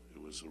drill,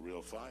 it was a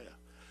real fire.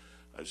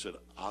 I said,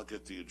 I'll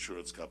get the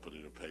insurance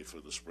company to pay for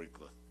the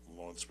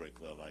lawn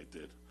sprinkler, and I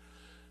did.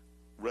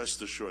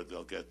 Rest assured,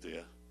 they'll get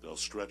there. They'll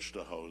stretch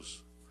the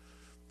hose.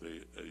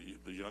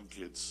 The young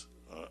kids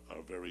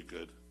are very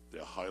good.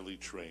 They're highly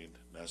trained.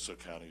 Nassau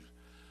County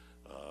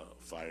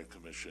Fire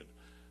Commission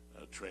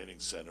Training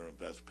Center in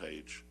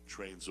Bethpage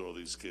trains all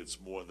these kids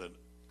more than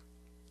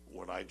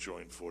when I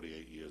joined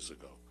 48 years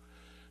ago.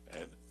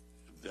 And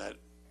that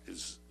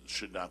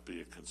should not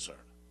be a concern.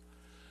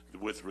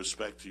 With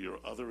respect to your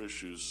other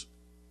issues,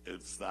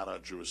 it's not our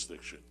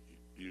jurisdiction.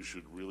 You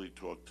should really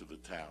talk to the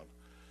town,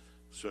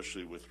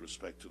 especially with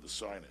respect to the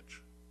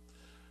signage.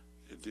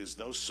 There's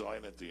no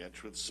sign at the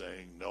entrance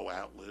saying no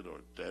outlet or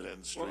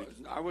dead-end street? Well,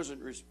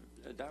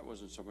 that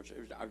wasn't so much.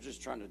 I was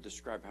just trying to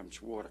describe how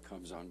much water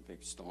comes on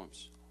big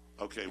storms.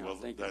 Okay, well,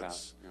 think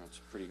that's, about it.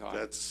 It's pretty hard.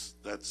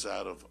 That's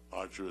out of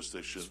our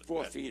jurisdiction. It's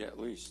 4 feet at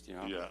least,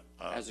 Yeah.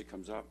 as it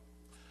comes up.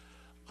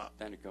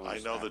 Then it goes I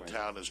know that the way.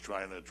 town is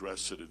trying to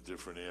address it in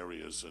different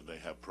areas, and they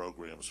have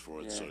programs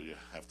for it, so Yeah. you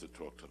have to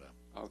talk to them.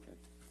 Okay.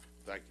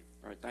 Thank you.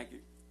 All right, thank you.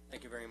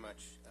 Thank you very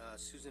much.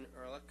 Susan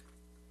Ehrlich?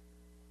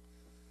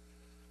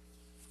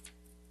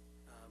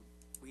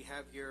 We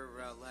have your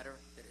letter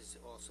that has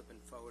also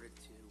been forwarded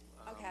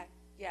to... Okay,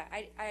 yeah,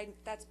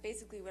 that's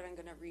basically what I'm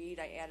going to read.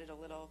 I added a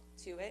little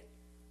to it.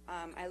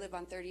 I live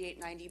on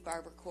 3890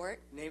 Barber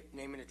Court. Name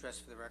and address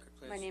for the record,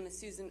 please. My name is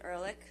Susan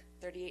Ehrlich,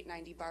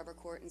 3890 Barber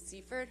Court in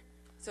Seaford.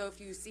 So if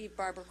you see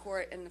Barber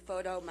Court in the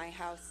photo, my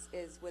house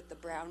is with the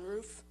brown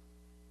roof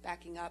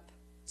backing up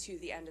to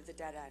the end of the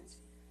dead end.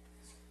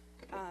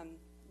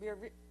 We are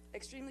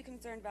extremely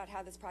concerned about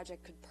how this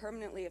project could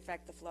permanently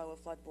affect the flow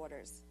of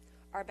floodwaters.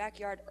 Our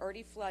backyard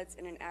already floods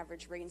in an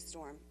average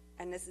rainstorm,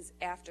 and this is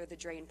after the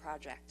drain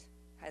project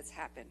has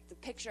happened. The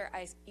picture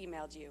I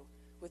emailed you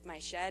with my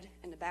shed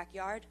in the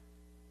backyard,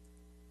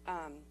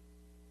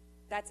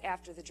 that's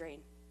after the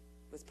drain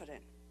was put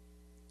in.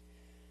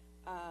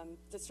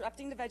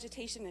 Disrupting the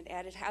vegetation and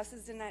added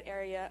houses in that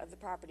area of the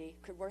property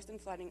could worsen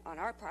flooding on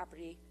our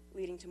property,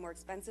 leading to more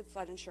expensive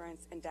flood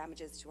insurance and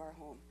damages to our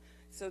home.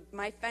 So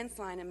my fence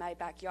line in my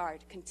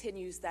backyard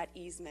continues that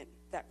easement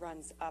that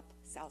runs up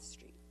South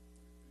Street.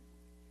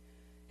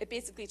 It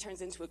basically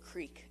turns into a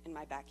creek in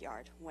my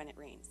backyard when it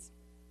rains.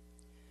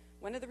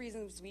 One of the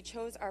reasons we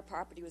chose our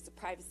property was the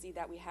privacy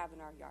that we have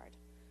in our yard.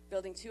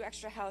 Building 2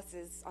 extra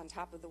houses on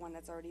top of the one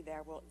that's already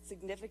there will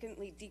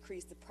significantly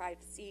decrease the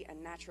privacy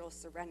and natural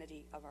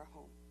serenity of our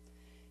home.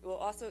 It will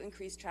also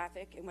increase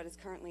traffic in what is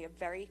currently a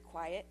very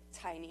quiet,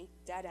 tiny,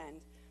 dead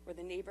end where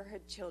the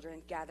neighborhood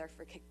children gather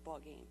for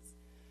kickball games.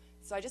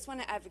 So I just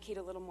want to advocate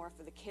a little more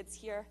for the kids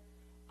here.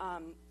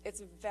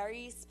 It's a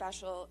very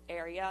special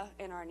area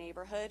in our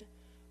neighborhood.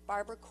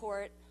 Barber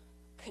Court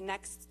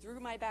connects through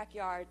my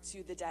backyard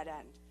to the dead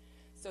end.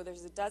 So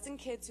there's a dozen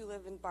kids who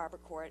live in Barber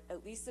Court,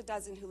 at least a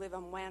dozen who live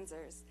on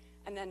Wanzers,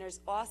 and then there's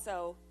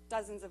also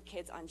dozens of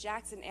kids on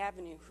Jackson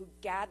Avenue who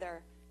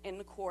gather in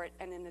the court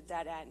and in the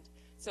dead end.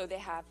 So they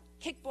have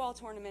kickball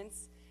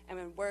tournaments, and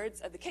when words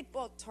of the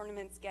kickball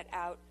tournaments get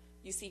out,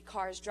 you see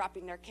cars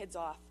dropping their kids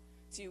off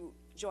to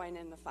join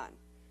in the fun.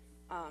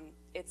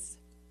 It's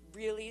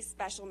really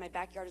special. My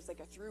backyard is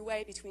like a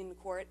throughway between the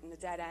court and the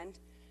dead end,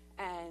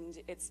 and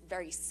it's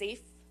very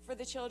safe for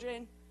the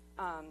children.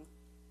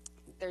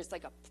 There's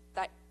like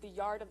the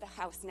yard of the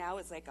house now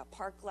is like a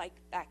park-like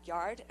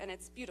backyard, and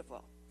it's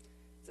beautiful.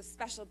 It's a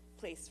special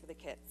place for the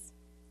kids.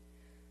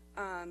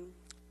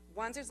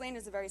 Wanzers Lane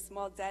is a very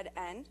small dead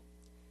end.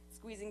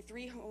 Squeezing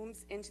 3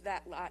 homes into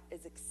that lot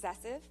is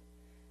excessive.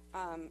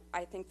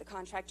 I think the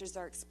contractors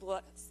are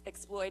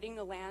exploiting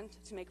the land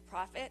to make a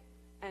profit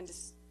and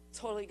just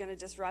totally going to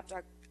disrupt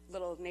our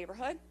little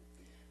neighborhood.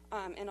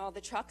 And all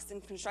the trucks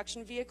and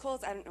construction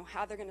vehicles, I don't know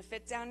how they're going to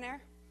fit down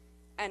there.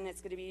 And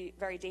it's going to be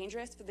very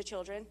dangerous for the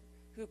children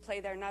who play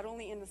there not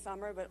only in the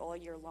summer but all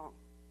year long.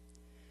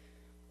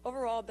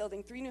 Overall,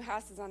 building 3 new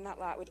houses on that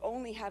lot would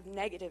only have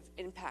negative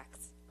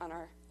impacts on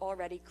our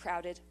already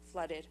crowded,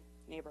 flooded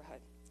neighborhood.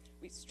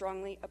 We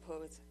strongly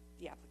oppose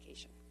the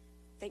application.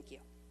 Thank you.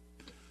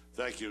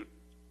 Thank you.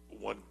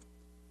 One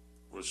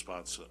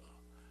response.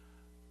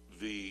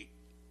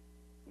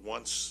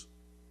 Once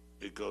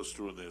it goes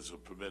through and there's a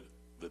permit,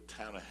 the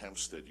town of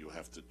Hempstead you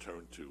have to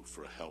turn to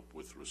for help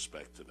with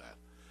respect to that.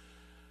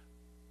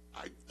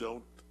 I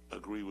don't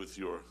agree with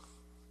your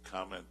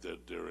comment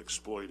that they're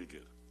exploiting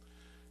it.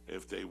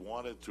 If they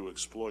wanted to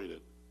exploit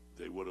it,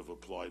 they would have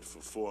applied for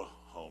 4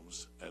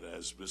 homes, and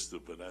as Mr.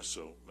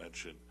 Bonesso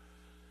mentioned,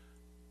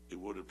 it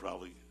would have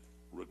probably,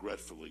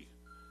 regretfully,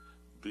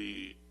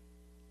 be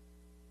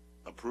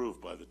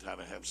approved by the town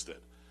of Hempstead.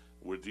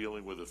 We're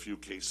dealing with a few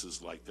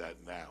cases like that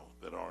now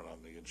that aren't on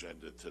the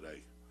agenda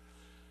today.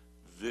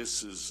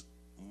 This is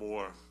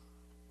more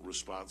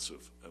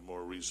responsive and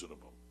more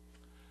reasonable.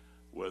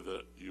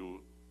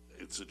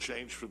 It's a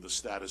change from the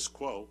status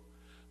quo,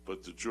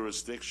 but the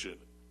jurisdiction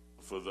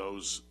for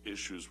those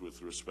issues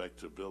with respect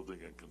to building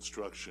and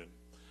construction,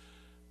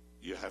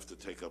 you have to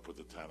take up with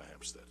the town of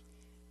Hempstead.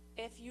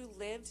 If you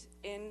lived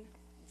in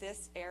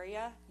this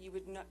area, you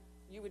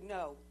would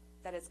know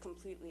that it's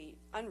completely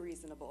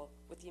unreasonable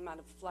with the amount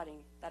of flooding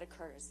that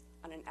occurs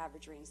on an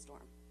average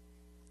rainstorm.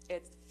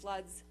 It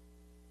floods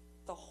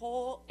the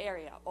whole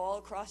area, all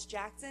across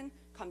Jackson,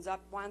 comes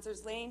up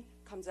Wanzers Lane,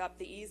 comes up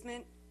the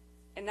easement,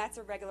 and that's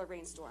a regular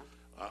rainstorm.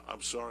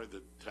 I'm sorry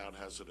the town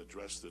hasn't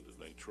addressed it, and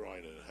they tried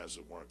and it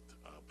hasn't worked,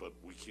 but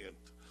we can't,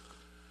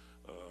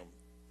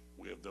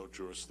 we have no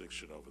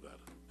jurisdiction over that,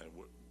 and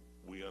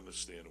we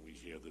understand and we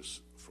hear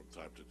this from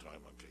time to time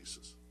on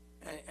cases.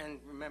 And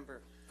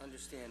remember,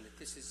 understand that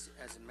this is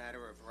as a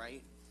matter of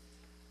right,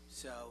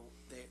 so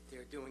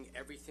they're doing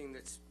everything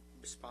that's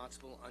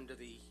responsible under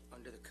the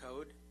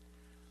code,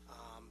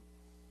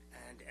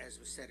 and as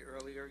was said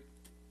earlier,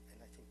 and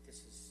I think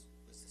was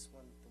this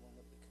one the one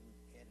that we can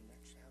add an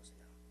extra house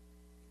now?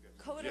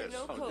 Code or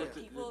no code,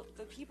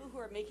 the people who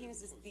are making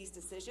these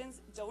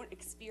decisions don't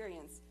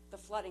experience the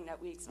flooding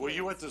that we experience. Well,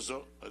 you went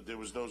to there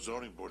was no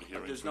zoning board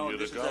hearing There's for no, you to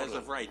this go. is as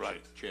of right,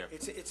 Chair.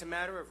 It's a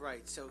matter of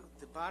right. So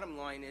the bottom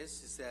line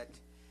is that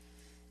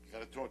You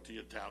got to talk to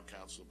your town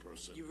council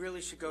person. you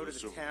really should go to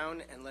the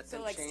town and let them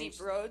So like change.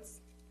 steep roads?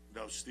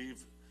 No,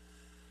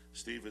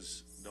 Steve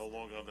is no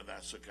longer on the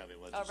Nassau County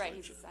Oh, Legislature. right,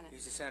 he's the Senate.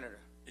 He's a senator.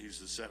 He's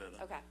the senator.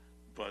 Okay.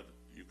 But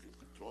you can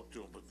talk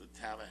to him, but the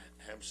town of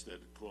Hempstead,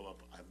 call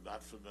up. I'm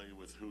not familiar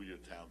with who your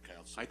town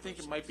council I think it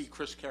person might be is.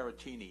 Chris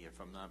Caratini, if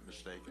I'm not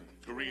mistaken.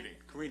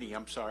 Carini,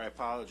 I'm sorry, I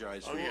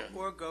apologize. Oh, yeah.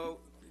 Or go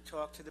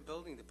talk to the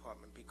building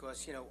department,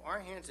 because, our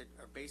hands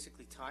are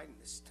basically tied in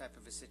this type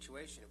of a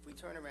situation. If we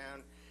turn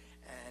around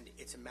and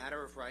it's a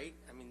matter of right,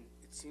 I mean,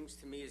 it seems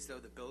to me as though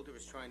the builder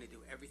is trying to do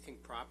everything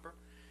proper,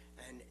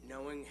 and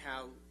knowing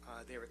how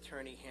their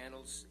attorney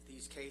handles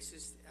these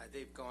cases,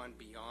 they've gone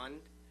beyond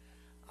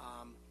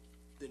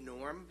the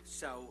norm.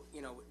 So,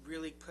 it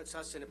really puts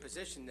us in a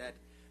position that,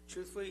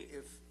 truthfully,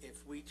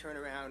 if we turn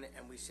around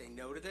and we say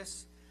no to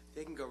this,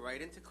 they can go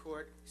right into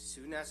court,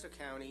 sue Nassau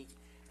County,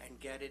 and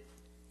get it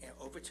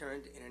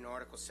overturned in an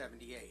Article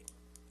 78.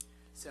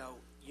 So,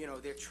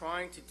 they're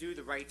trying to do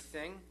the right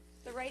thing.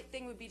 The right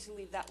thing would be to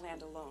leave that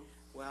land alone.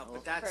 Well,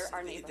 but that's, For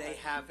our they neighborhood.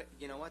 have,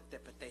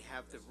 but they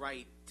have the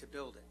right to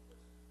build it.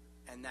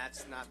 And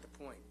that's not the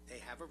point. They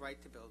have a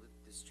right to build it.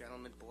 This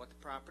gentleman bought the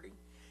property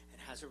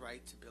and has a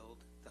right to build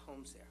the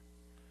homes there.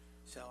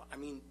 So, I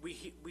mean,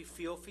 we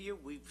feel for you.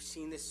 We've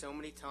seen this so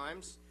many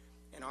times,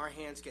 and our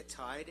hands get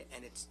tied,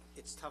 and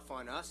it's tough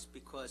on us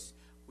because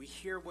we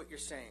hear what you're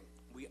saying.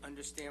 We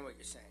understand what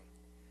you're saying.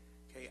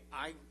 Okay,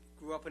 I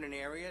grew up in an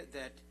area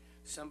that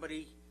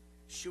somebody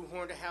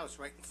shoehorned a house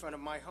right in front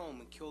of my home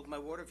and killed my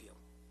water view.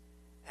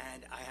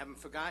 And I haven't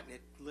forgotten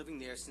it, living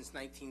there since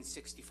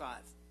 1965.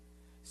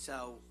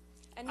 So,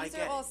 And I these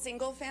get are all it.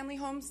 single-family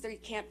homes? There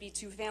can't be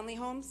two-family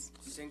homes?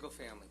 Single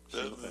family.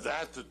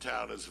 That the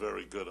town is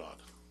very good on.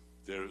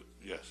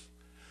 Yes.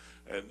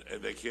 And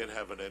they can't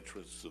have an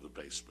entrance to the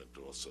basement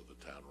also,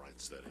 the town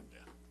writes that in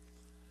there.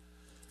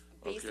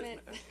 Okay.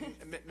 Basement.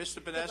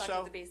 Mr. Good luck with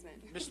Benesso? the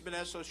basement. Mr.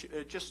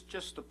 Benesso,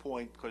 just a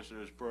point, because it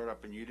was brought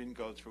up and you didn't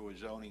go through a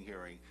zoning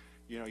hearing.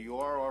 You know, you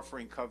are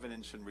offering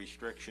covenants and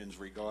restrictions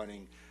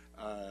regarding,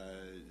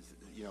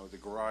 the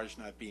garage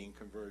not being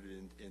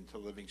converted into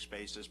living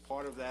space. As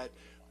part of that,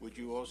 would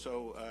you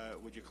also,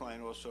 would your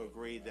client also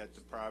agree that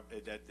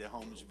that the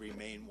homes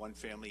remain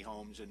one-family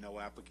homes and no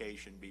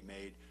application be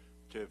made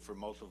for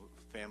multiple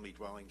family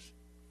dwellings?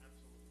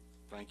 Absolutely.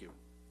 Thank you.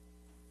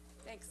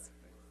 Thanks.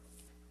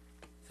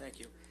 Thank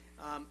you.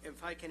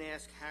 If I can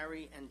ask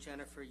Harry and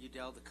Jennifer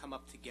Udell to come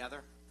up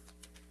together.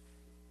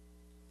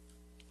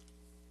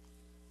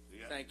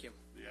 Thank you.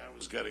 The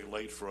hour's getting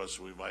late for us,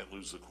 we might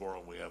lose the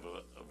quorum. We have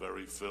a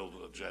very filled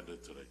agenda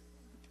today.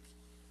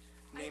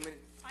 Name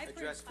and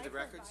address for the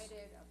records. I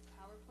provided a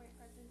PowerPoint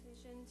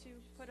presentation to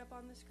put up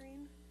on the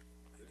screen.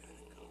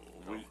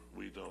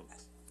 We don't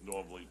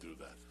normally do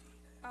that.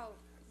 Oh,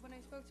 when I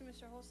spoke to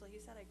Mr. Holsler, he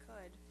said I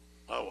could.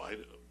 Oh, Are you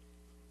going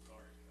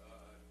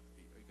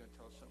to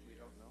tell us something we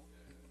don't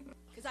know?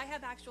 Because I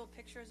have actual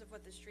pictures of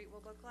what the street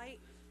will look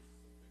like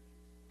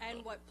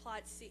and what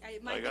Plot C.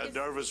 I got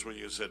nervous when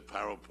you said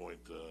PowerPoint.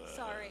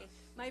 Sorry.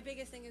 My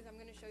biggest thing is I'm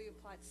going to show you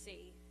Plot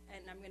C,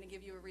 and I'm going to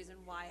give you a reason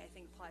why I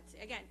think Plot C.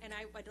 Again, and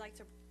I'd like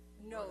to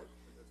note,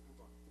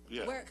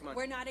 Yeah.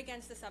 we're not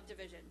against the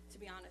subdivision, to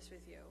be honest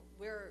with you.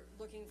 We're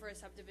looking for a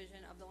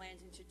subdivision of the land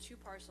into 2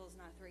 parcels,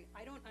 not 3.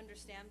 I don't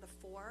understand the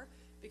 4,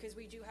 because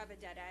we do have a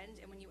dead end,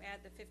 and when you add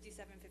the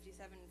 57,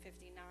 57, and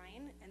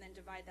 59, and then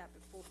divide that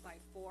by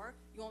 4,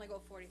 you only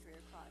go 43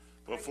 across.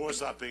 But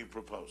 4's not being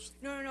proposed.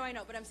 No, I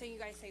know, but I'm saying you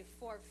guys say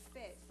 4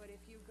 fit, but if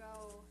you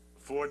go,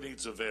 4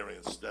 needs a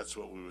variance, that's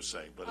what we were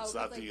saying, but it's Oh,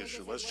 not like the I issue.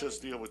 said, Let's what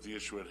just deal with the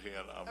issue at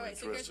hand. I'm all right,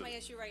 so here's interested. my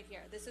issue right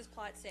here. This is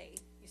Plot C.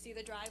 You see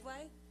the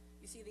driveway?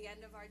 You see the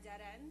end of our dead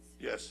ends?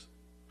 Yes.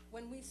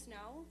 When we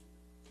snow,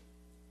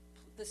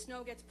 the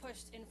snow gets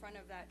pushed in front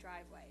of that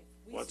driveway.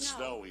 What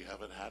snow? We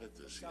haven't had it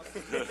this year.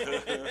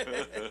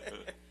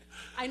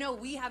 I know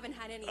we haven't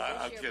had any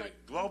I'm this year, kidding.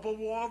 Global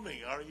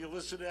warming. Aren't you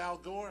listening to Al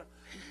Gore?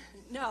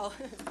 but no.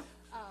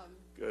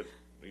 Good.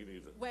 Me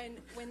neither.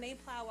 When they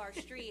plow our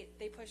street,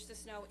 they push the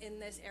snow in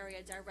this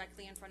area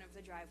directly in front of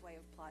the driveway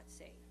of Plot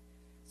C.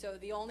 So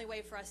the only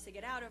way for us to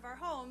get out of our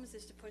homes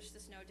is to push the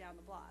snow down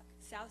the block.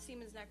 South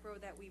Siemens Neck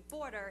Road that we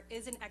border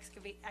is an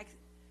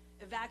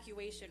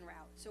evacuation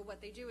route. So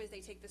what they do is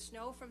they take the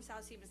snow from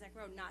South Siemens Neck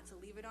Road, not to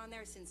leave it on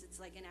there since it's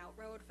like an out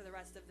road for the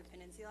rest of the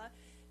peninsula.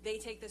 They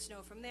take the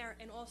snow from there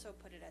and also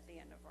put it at the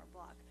end of our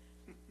block.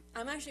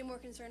 I'm actually more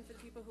concerned for the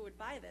people who would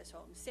buy this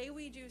home. Say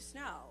we do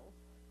snow,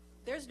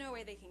 there's no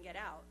way they can get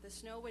out. The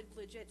snow would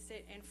legit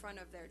sit in front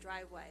of their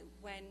driveway.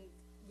 When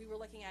we were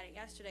looking at it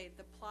yesterday,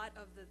 the plot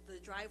of the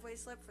driveway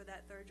slip for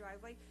that 3rd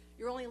driveway,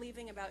 you're only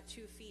leaving about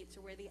 2 feet to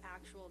where the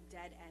actual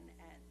dead end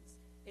ends.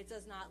 It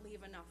does not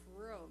leave enough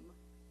room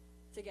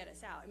to get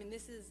us out. I mean,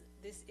 this is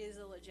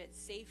a legit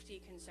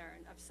safety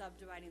concern of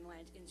subdividing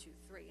land into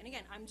 3. And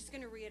again, I'm just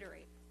going to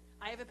reiterate,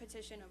 I have a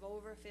petition of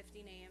over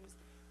 50 names.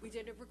 We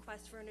did a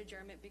request for an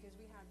adjournment because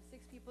we have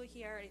 6 people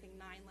here. I think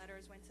 9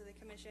 letters went to the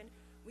commission.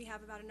 We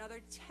have about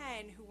another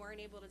 10 who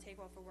weren't able to take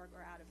off of work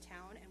or out of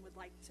town and would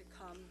like to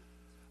come.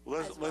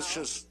 Let's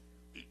just,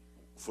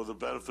 for the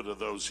benefit of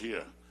those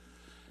here,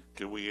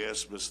 can we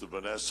ask Mr.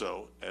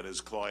 Benesso and his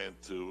client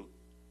to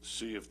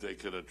see if they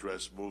can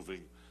address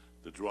moving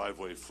the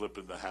driveway,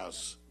 flipping the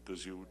house,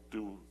 because you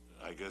do,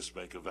 I guess,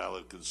 make a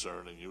valid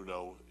concern, and you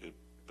know it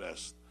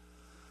best.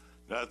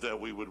 Not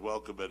that we would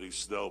welcome any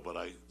snow, but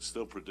I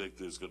still predict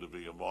there's going to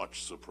be a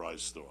March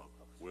surprise storm.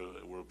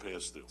 We're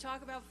past due.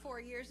 Talk about 4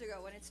 years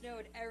ago when it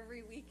snowed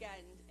every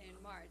weekend in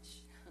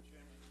March.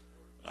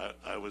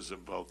 I was in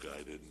Boca. I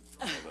didn't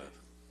know that.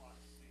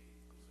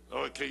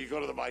 Oh, can you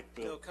go to the mic,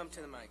 Bill? Bill, come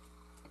to the mic.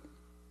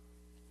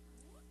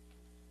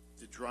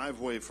 The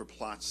driveway for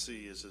Plot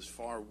C is as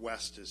far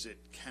west as it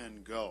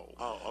can go.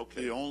 Oh,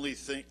 okay. The only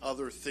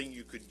other thing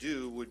you could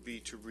do would be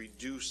to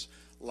reduce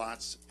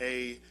lots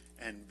A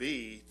and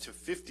B to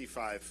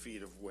 55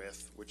 feet of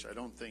width, which I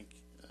don't think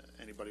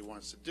anybody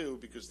wants to do,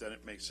 because then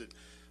it makes it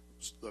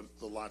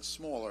the lot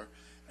smaller,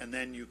 and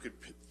then you could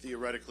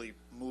theoretically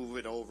move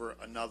it over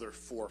another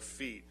 4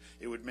 feet.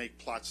 It would make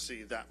Plot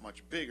C that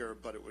much bigger,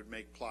 but it would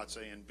make plots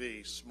A and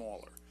B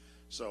smaller.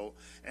 So,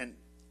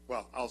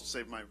 well, I'll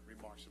save my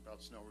remarks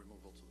about snow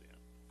removal till the end.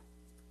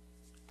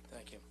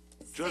 Thank you.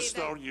 Just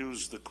don't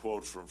use the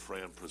quote from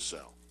Fran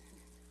Purcell.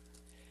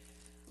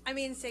 I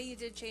mean, say you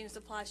did change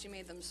the plots, you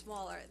made them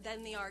smaller,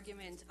 then the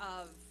argument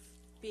of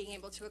being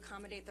able to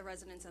accommodate the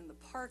residents and the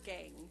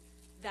parking,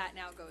 that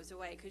now goes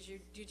away, because you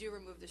do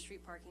remove the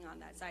street parking on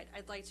that side.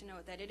 I'd like to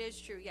note that it is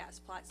true, yes,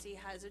 Plot C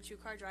has a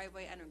 2-car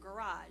driveway and a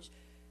garage.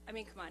 I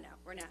mean, come on now,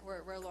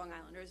 we're Long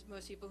Islanders.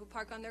 Most people who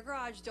park on their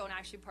garage don't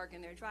actually park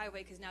in their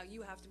driveway, because now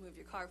you have to move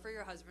your car for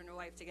your husband or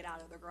wife to get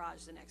out of the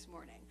garage the next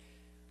morning.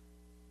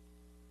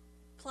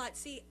 Plot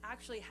C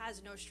actually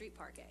has no street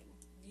parking.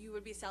 You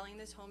would be selling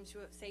this home to,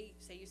 say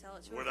you sell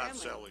it to a family. We're not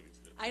selling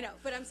it. I know,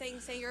 but I'm saying,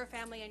 say you're a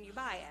family and you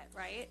buy it,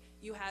 right?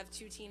 You have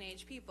 2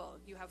 teenage people,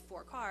 you have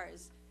 4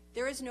 cars.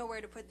 There is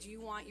nowhere to put, do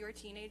you want your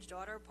teenage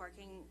daughter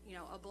parking,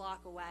 a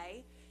block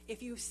away?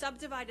 If you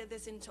subdivided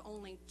this into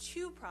only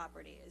 2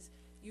 properties,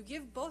 you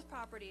give both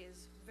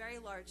properties very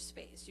large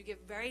space. You give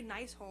very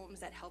nice homes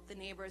that help the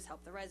neighbors,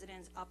 help the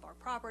residents, up our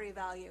property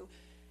value.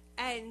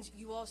 And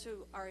you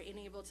also are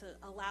enabled to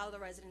allow the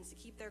residents to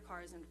keep their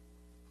cars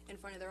in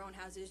front of their own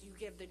houses. You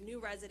give the new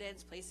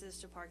residents places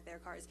to park their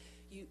cars.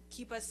 You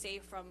keep us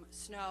safe from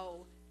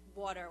snow,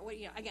 water.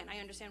 Again, I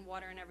understand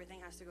water and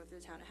everything has to go through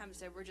the town of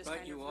Hempstead. We're just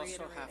kind of reiterating. But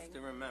you also have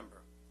to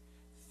remember,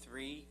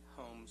 3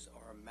 homes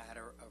are a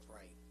matter of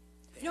right.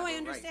 They No, have I a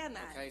right, understand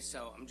that. Okay,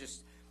 so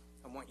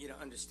I want you to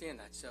understand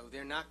that. So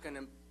they're not going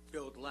to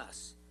build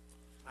less.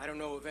 I don't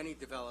know of any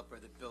developer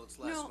that builds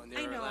less. No, When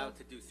I they're know. allowed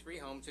to do 3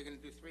 homes, they're going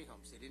to do 3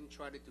 homes. They didn't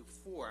try to do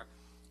 4,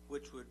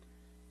 which would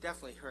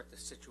definitely hurt the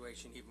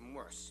situation even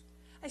worse.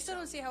 I still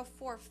don't see how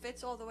 4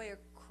 fits all the way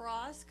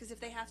across, because if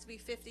they have to be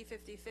 50,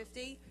 50,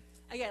 50,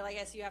 again, I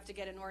guess you have to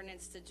get an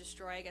ordinance to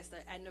destroy, I guess,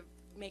 the end of,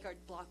 make our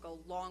block go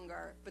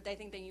longer, but I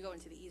think then you go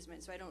into the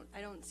easement, so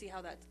I don't see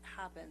how that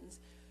happens.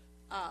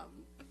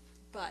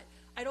 But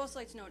I'd also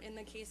like to note, in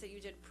the case that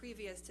you did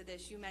previous to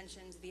this, you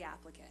mentioned the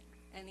applicant,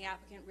 and the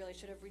applicant really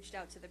should have reached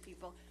out to the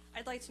people.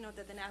 I'd like to note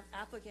that the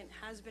applicant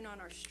has been on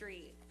our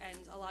street, and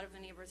a lot of the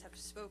neighbors have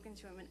spoken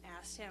to him and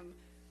asked him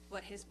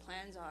what his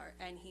plans are,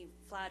 and he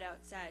flat out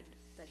said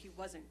that he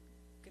wasn't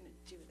going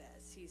to do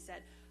this. He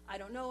said, I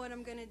don't know what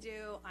I'm going to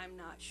do, I'm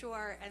not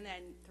sure, and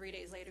then 3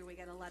 days later we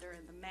get a letter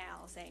in the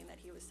mail saying that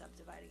he was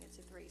subdividing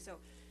into 3. So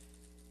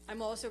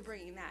I'm also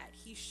bringing that.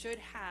 He should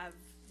have,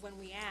 when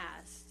we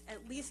asked,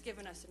 at least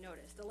given us a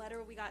notice. The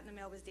letter we got in the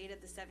mail was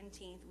dated the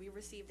 17th. We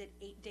received it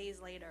 8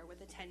 days later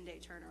with a 10-day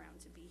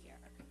turnaround to be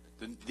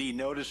here. The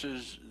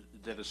notices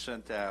that are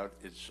sent out,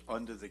 it's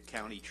under the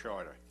county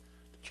charter.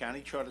 The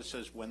county charter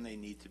says when they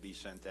need to be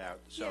sent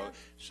out.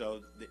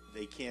 So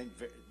they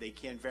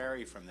can't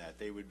vary from that.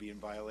 They would be in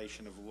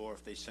violation of law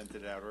if they sent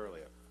it out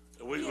earlier.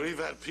 We've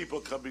had people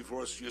come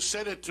before us, you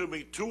sent it to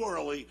me too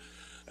early,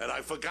 and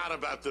I forgot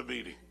about the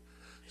meeting.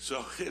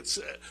 So it's,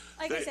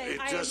 Like I said,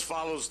 it just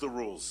follows the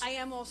rules. I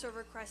am also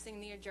requesting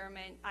the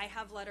adjournment. I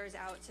have letters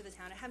out to the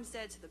town of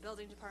Hempstead, to the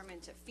building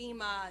department, to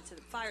FEMA, to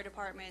the fire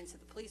department, to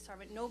the police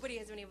department. Nobody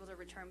has been able to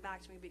return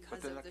back to me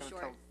because of the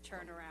short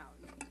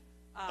turnaround.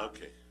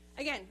 Okay.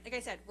 Again, like I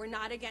said, we're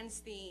not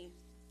against the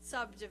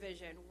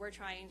subdivision. We're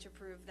trying to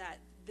prove that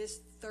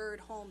this 3rd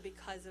home,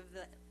 because of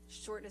the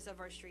shortness of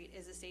our street,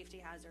 is a safety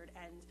hazard.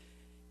 And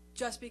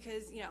just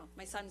because,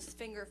 my son's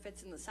finger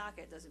fits in the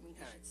socket doesn't mean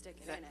he should stick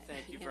it in it.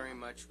 Thank you very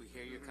much. We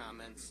hear your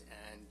comments,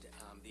 and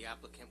the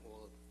applicant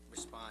will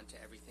respond to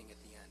everything at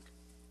the end.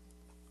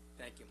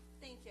 Thank you.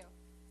 Thank you.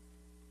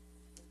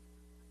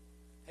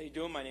 How you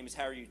doing? My name is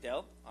Harry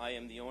Udell. I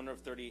am the owner of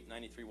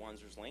 3893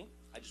 Wandsworth Lane.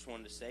 I just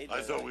wanted to say that...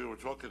 I thought we were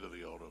talking to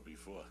the owner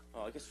before.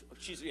 Oh, I guess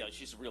she's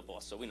a real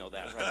boss, so we know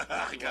that, right?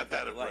 I got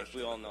that impression.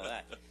 We all know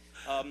that.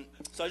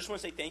 So I just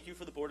want to say thank you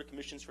for the Board of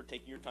Commissioners for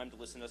taking your time to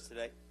listen to us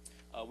today.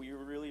 We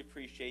really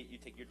appreciate you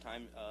taking your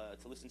time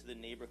to listen to the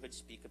neighborhood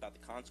speak about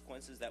the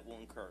consequences that will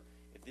incur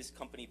if this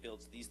company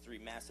builds these 3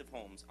 massive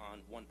homes on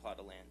one plot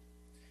of land.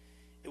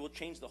 It will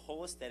change the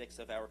whole aesthetics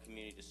of our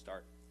community to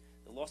start.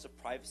 The loss of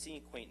privacy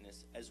and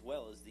quaintness, as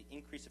well as the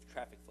increase of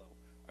traffic flow,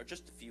 are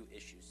just a few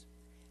issues.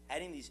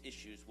 Adding these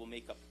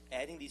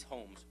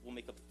homes will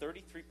make up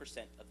 33%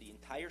 of the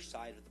entire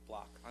side of the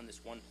block on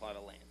this one plot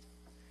of land.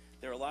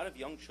 There are a lot of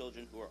young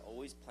children who are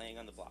always playing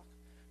on the block.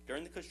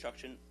 During the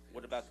construction,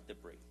 what about the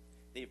debris?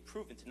 They have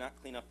proven to not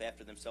clean up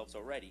after themselves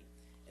already,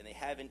 and they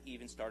haven't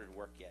even started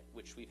work yet,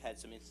 which we've had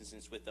some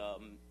instances with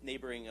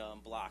neighboring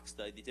blocks.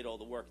 They did all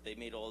the work, they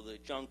made all the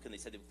junk, and they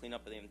said they would clean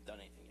up, but they haven't done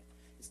anything yet.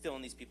 It's still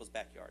in these people's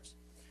backyards.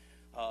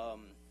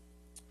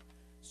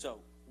 So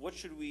what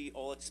should we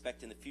all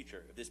expect in the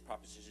future if this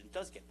proposition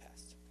does get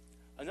passed?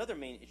 Another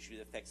main issue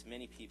that affects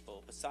many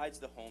people, besides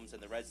the homes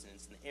and the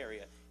residents in the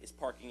area, is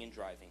parking and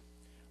driving.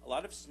 A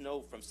lot of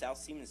snow from South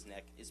Siemens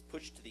Neck is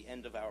pushed to the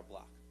end of our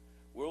block.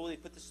 Where will they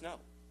put the snow?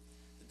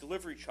 The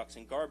delivery trucks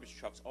and garbage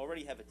trucks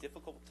already have a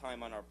difficult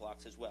time on our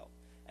blocks as well,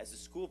 as the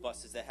school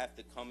buses that have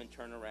to come and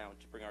turn around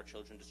to bring our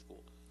children to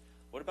school.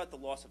 What about the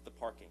loss of the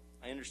parking?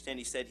 I understand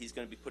he said he's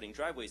going to be putting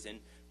driveways in,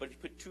 but if you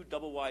put 2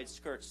 double-wide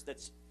skirts,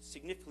 that's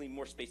significantly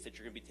more space that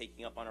you're going to be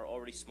taking up on our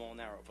already small,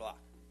 narrow block.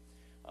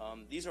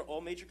 These are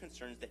all major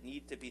concerns that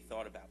need to be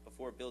thought about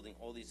before building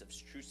all these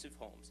obtrusive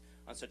homes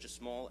on such a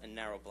small and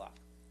narrow block.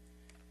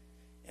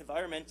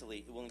 Environmentally,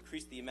 it will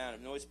increase the amount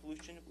of noise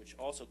pollution, which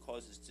also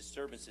causes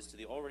disturbances to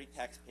the already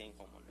tax-paying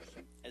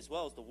homeowners, as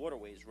well as the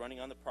waterways running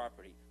on the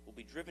property will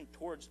be driven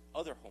towards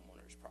other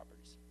homeowners'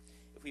 properties.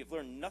 If we have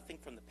learned nothing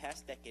from the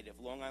past decade of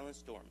Long Island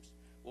storms,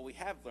 what we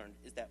have learned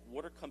is that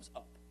water comes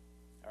up.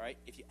 All right?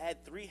 If you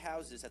add 3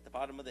 houses at the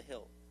bottom of the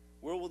hill,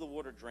 where will the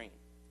water drain?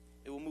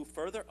 It will move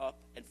further up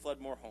and flood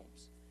more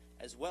homes,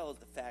 as well as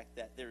the fact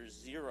that there is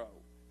 0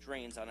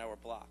 drains on our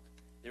block.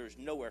 There is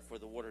nowhere for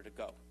the water to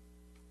go.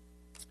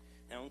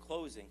 Now, in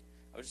closing,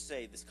 I would just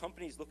say this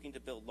company is looking to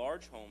build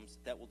large homes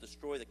that will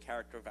destroy the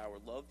character of our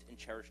loved and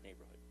cherished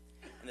neighborhood.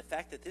 And the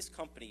fact that this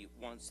company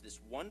wants this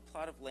one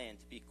plot of land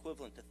to be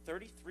equivalent to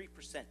 33%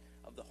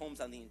 of the homes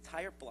on the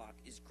entire block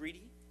is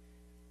greedy,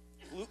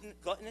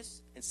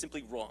 gluttonous, and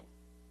simply wrong.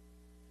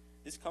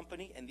 This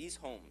company and these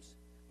homes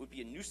would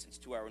be a nuisance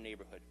to our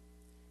neighborhood,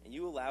 and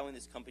you allowing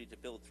this company to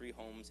build 3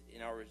 homes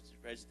in our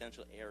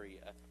residential area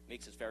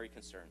makes us very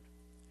concerned.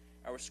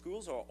 Our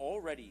schools are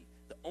already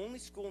the only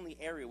school in the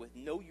area with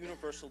no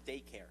universal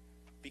daycare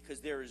because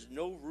there is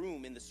no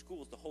room in the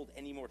schools to hold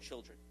any more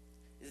children.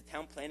 Is the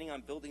town planning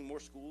on building more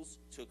schools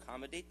to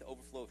accommodate the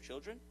overflow of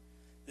children?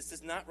 This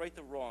does not right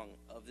the wrong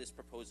of this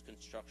proposed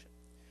construction.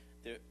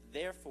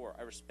 Therefore,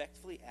 I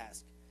respectfully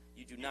ask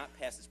you do not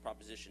pass this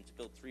proposition to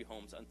build 3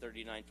 homes on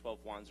 3912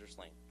 Wandsworth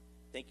Lane.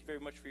 Thank you very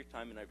much for your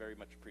time, and I very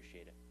much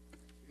appreciate it.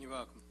 You're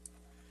welcome.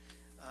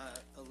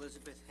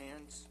 Elizabeth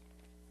Hands.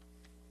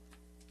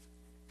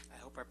 I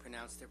hope I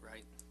pronounced it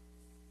right.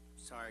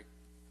 Sorry.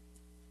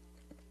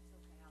 It's okay,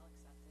 I'll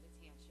accept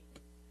it.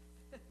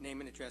 It's Hanshi. Name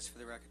and address for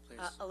the record, please.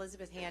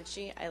 Elizabeth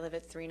Hanshi. I live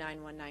at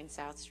 3919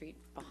 South Street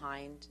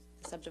behind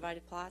the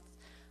subdivided plots.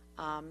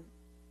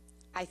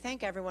 I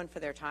thank everyone for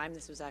their time.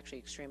 This was actually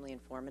extremely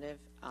informative.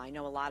 I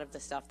know a lot of the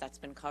stuff that's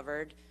been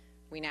covered.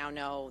 We now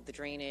know the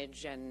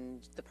drainage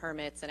and the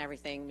permits and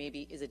everything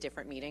maybe is a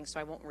different meeting, so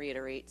I won't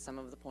reiterate some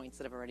of the points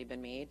that have already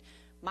been made.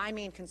 My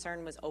main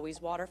concern was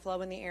always water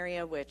flow in the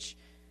area, which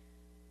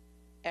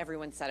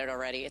everyone said it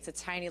already. It's a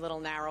tiny little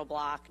narrow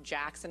block.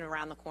 Jackson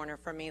around the corner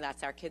from me,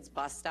 that's our kids'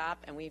 bus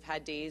stop, and we've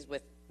had days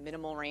with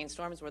minimal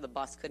rainstorms where the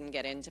bus couldn't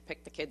get in to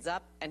pick the kids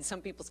up, and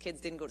some people's kids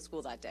didn't go to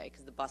school that day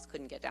because the bus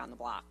couldn't get down the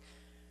block.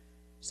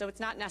 So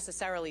it's not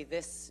necessarily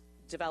this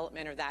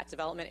development or that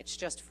development. It's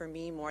just, for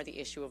me, more the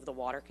issue of the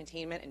water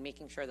containment and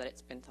making sure that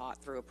it's been thought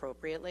through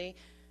appropriately,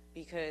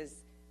 because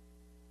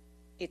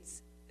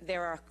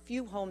there are a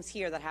few homes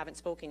here that haven't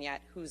spoken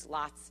yet whose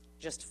lots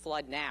just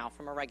flood now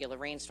from a regular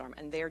rainstorm,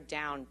 and they're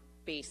down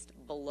based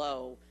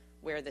below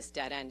where this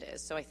dead end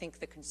is. So I think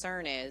the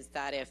concern is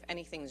that if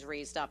anything's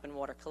raised up and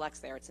water collects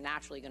there, it's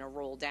naturally going to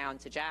roll down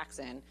to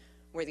Jackson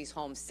where these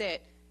homes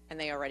sit, and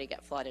they already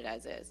get flooded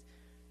as is.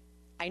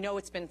 I know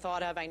it's been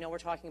thought of. I know we're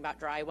talking about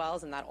dry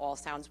wells, and that all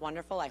sounds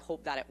wonderful. I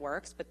hope that it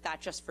works, but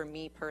that just for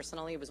me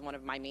personally was one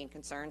of my main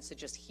concerns, to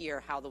just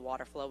hear how the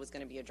water flow was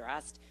going to be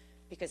addressed,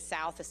 because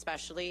South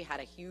especially had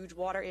a huge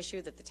water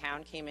issue that the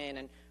town came in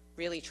and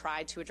really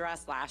tried to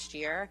address last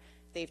year.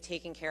 They've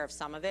taken care of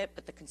some of it,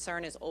 but the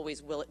concern is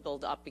always, will it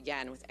build up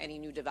again with any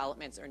new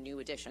developments or new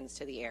additions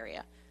to the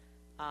area?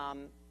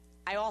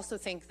 I also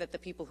think that the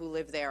people who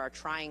live there are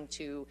trying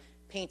to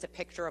paint a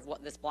picture of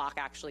what this block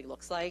actually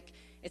looks like.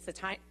 It's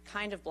the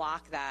kind of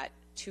block that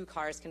 2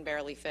 cars can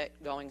barely fit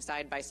going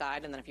side by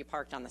side, and then if you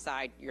parked on the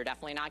side, you're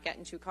definitely not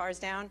getting 2 cars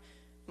down.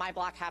 My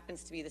block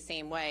happens to be the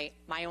same way.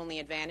 My only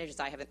advantage is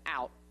I have an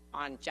out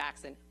on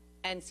Jackson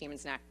and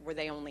Siemens Neck where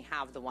they only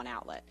have the 1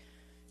 outlet.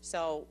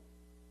 So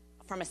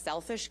from a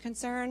selfish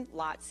concern,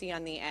 Lot C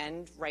on the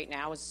end right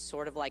now is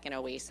sort of like an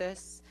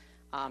oasis.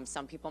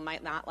 Some people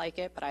might not like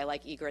it, but I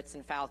like egrets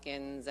and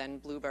falcons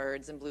and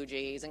bluebirds and blue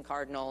jays and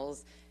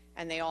cardinals,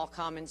 and they all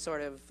come and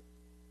sort of...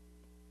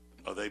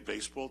 Are they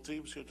baseball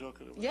teams you're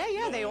talking about?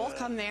 Yeah, they all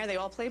come there. They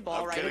all play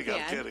ball right at the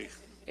end. I'm kidding.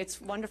 It's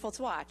wonderful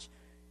to watch.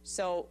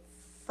 So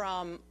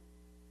from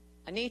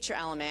a nature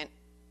element,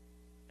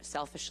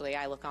 selfishly,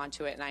 I look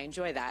onto it and I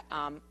enjoy that.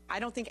 I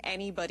don't think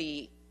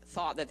anybody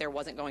thought that there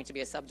wasn't going to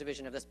be a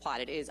subdivision of this plot.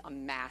 It is a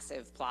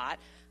massive plot.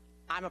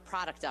 I'm a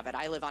product of it.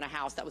 I live on a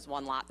house that was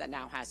 1 lot that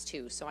now has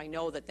 2. So I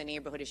know that the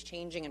neighborhood is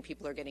changing and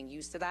people are getting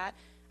used to that.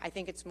 I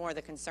think it's more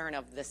the concern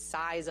of the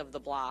size of the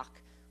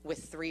block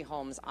with 3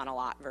 homes on a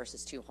lot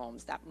versus 2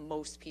 homes that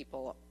most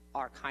people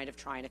are kind of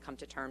trying to come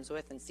to terms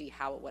with and see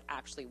how it would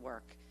actually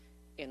work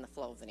in the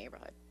flow of the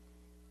neighborhood.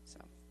 So,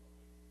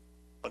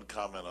 one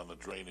comment on the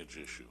drainage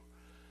issue.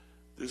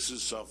 This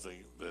is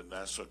something that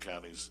Nassau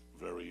County's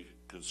very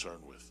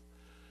concerned with.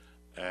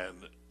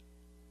 And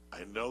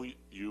I know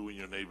you and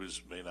your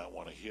neighbors may not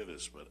want to hear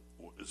this, but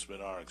it's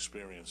been our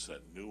experience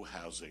that new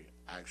housing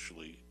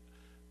actually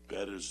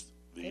betters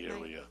the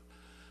area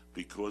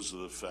because of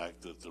the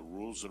fact that the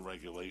rules and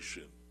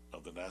regulation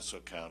of the Nassau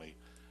County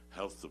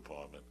Health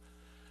Department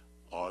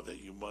are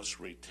that you must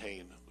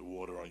retain the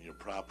water on your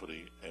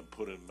property and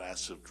put in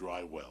massive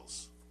dry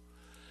wells,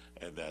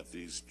 and that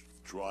these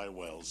dry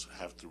wells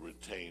have to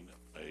retain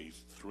a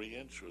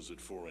 3-inch, or is it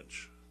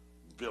 4-inch?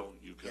 Bill,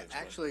 you can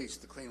explain. Actually, it's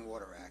the Clean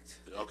Water Act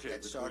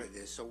that started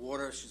this. So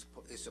water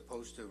is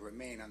supposed to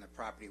remain on the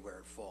property where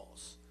it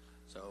falls.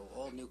 So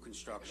all new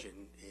construction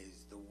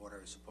is, the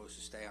water is supposed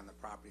to stay on the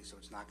property, so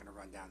it's not going to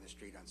run down the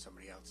street on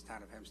somebody else.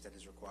 Town of Hempstead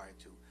is required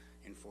to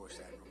enforce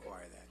that and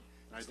require that.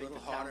 And I It's a think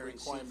little the town harder in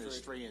requirement is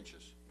Seaford. 3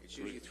 inches. It's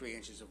usually 3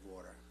 inches of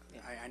water.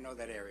 I know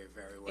that area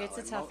very well. it's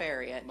a And tough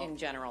area in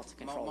general to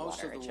control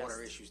most water. of the It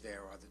water just- issues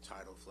there are the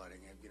tidal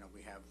flooding. And,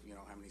 we have,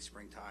 how many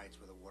spring tides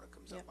where the water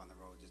comes up on the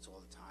roads. It's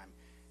all the time.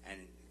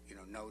 And,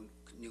 no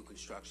new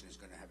construction is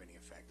going to have any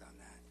effect on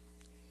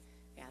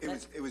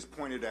that. It was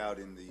pointed out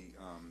in the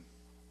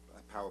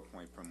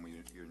PowerPoint from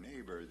your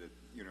neighbor that,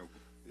 you know,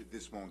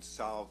 this won't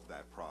solve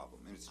that problem.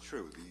 And it's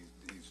true,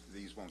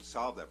 these won't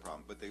solve that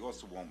problem, but they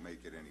also won't make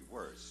it any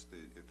worse.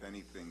 If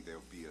anything,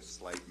 there'll be a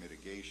slight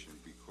mitigation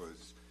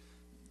because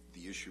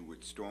the issue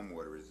with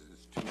stormwater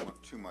is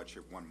too much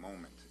at one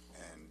moment.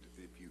 And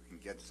if you can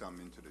get some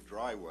into the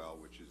dry well,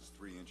 which is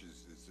 3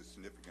 inches is a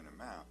significant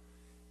amount,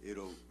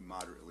 it'll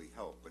moderately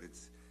help.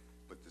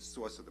 But the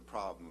source of the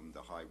problem,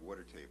 the high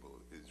water table,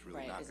 is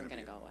really not going to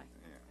go away.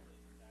 Yeah.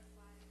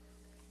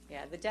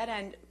 Yeah, the dead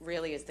end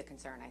really is the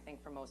concern, I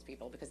think, for most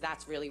people, because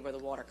that's really where the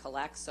water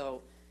collects.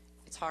 So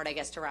it's hard, I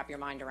guess, to wrap your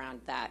mind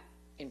around that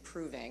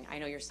improving. I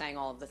know you're saying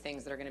all of the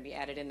things that are going to be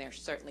added in there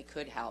certainly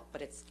could help,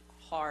 but it's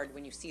hard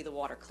when you see the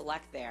water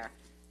collect there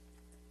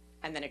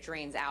and then it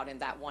drains out in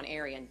that one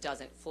area and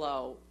doesn't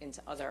flow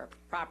into other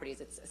properties.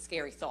 It's a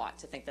scary thought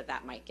to think that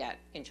that might get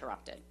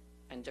interrupted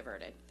and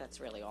diverted. That's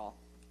really all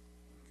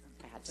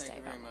I had to say about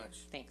it. Thank you very much.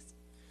 Thanks.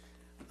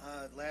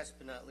 Last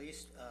but not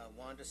least,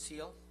 Wanda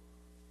Seal.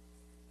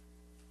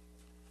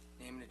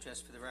 Name and address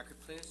for the record,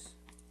 please.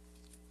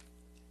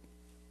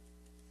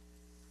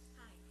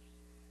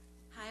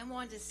 Hi, I'm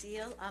Wanda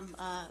Seal.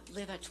 I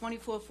live at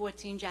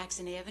 2414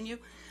 Jackson Avenue.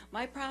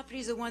 My property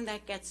is the one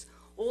that gets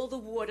all the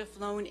water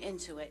flowing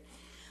into it.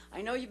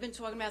 I know you've been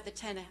talking about the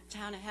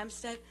town of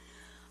Hempstead.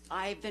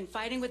 I've been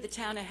fighting with the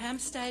town of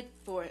Hempstead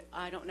for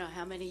I don't know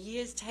how many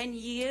years, 10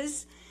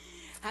 years,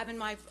 having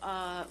my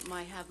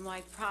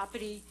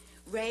property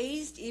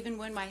raised. Even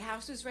when my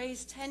house was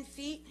raised 10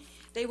 feet,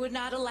 they would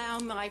not allow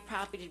my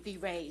property to be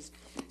raised.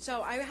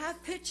 So I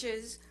have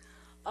pictures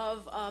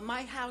of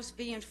my house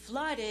being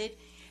flooded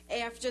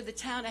after the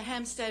town of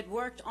Hempstead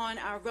worked on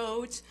our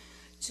roads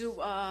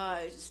to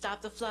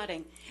stop the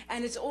flooding.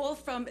 And it's all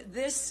from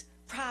this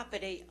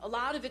property. A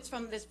lot of it's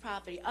from this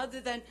property, other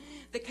than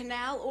the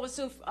canal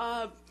also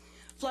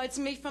floods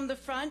me from the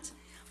front.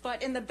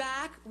 But in the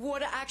back,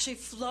 water actually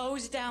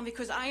flows down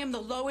because I am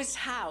the lowest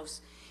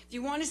house. If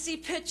you want to see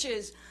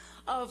pictures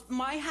of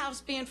my house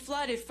being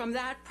flooded from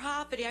that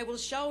property, I will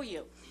show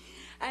you.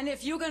 And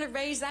if you're going to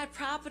raise that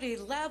property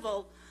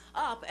level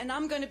up, and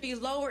I'm going to be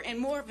lower and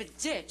more of a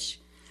ditch,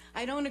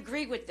 I don't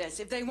agree with this.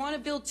 If they want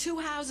to build 2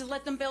 houses,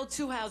 let them build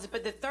 2 houses.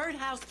 But the third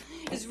house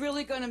is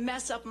really going to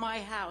mess up my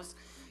house.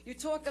 You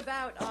talk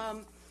about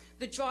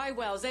the dry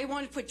wells. They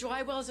want to put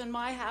dry wells in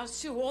my house,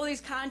 too, all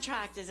these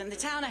contractors and the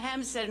town of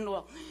Hempstead and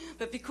all.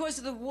 But because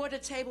of the water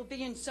table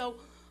being so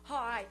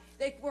high,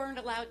 they weren't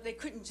allowed, they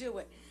couldn't do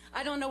it.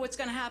 I don't know what's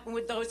going to happen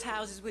with those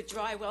houses with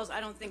dry wells. I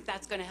don't think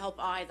that's going to help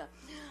either.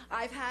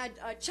 I've had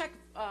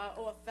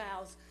check-off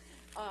valves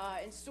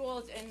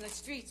installed in the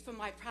streets for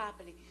my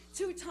property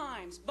 2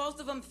 times.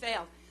 Both of them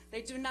failed.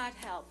 They do not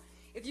help.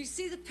 If you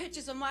see the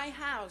pictures of my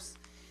house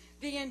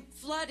being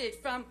flooded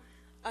from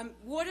a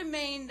water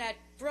main that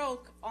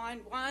broke on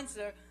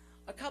Wandsor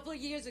a couple of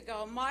years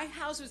ago, my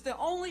house was the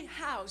only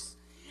house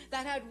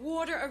that had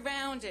water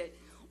around it,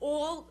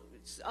 all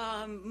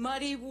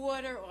muddy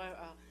water,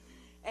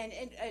 and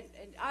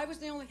I was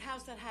the only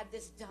house that had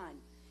this done.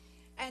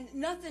 And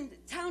nothing,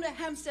 town of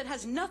Hempstead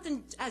has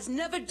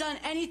never done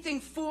anything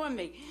for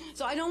me.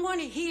 So I don't want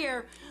to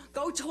hear,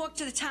 go talk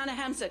to the town of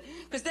Hempstead,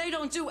 because they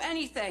don't do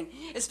anything,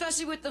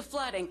 especially with the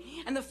flooding.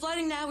 And the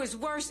flooding now is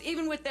worse,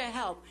 even with their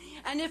help.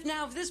 And if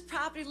this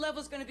property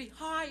level is going to be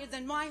higher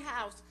than my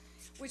house,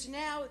 which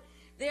now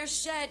their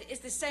shed is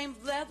the same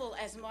level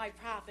as my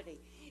property.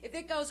 If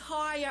it goes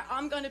higher,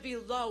 I'm going to be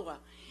lower,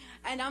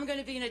 and I'm going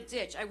to be in a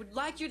ditch. I would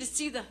like you to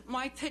see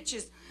my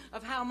pictures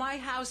of how my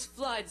house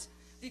floods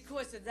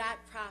because of that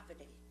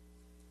property.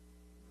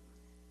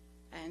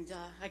 And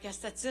I guess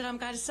that's it I'm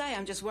going to say.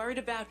 I'm just worried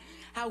about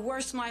how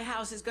worse my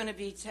house is going to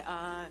be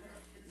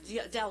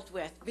dealt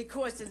with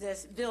because of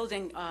this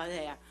building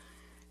there,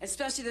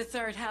 especially the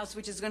third house,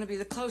 which is going to be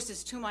the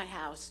closest to my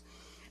house.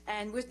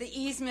 And with the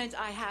easement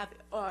I have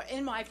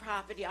in my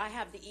property, I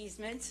have the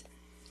easement,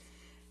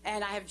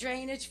 and I have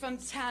drainage from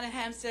the town of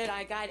Hempstead.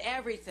 I got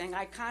everything.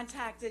 I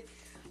contacted,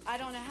 I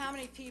don't know how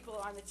many people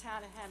on the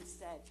town of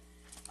Hempstead.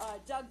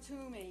 Doug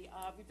Toomey,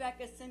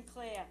 Rebecca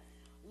Sinclair,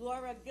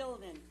 Laura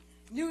Gilman,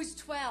 News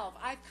 12.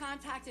 I've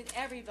contacted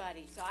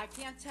everybody, so I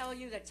can't tell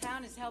you the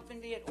town is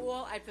helping me at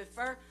all. I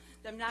prefer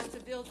them not to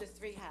build the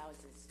 3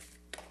 houses.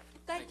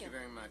 Thank you. Thank you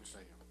very much.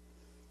 Thank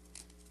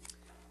you.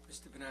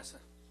 Mr. Vanessa,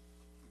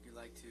 would you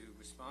like to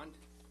respond?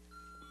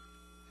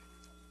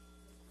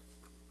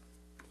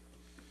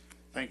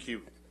 Thank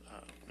you,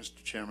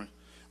 Mr. Chairman.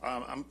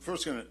 I'm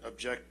first going to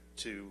object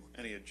to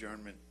any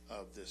adjournment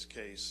of this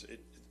case.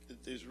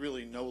 There's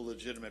really no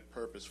legitimate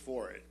purpose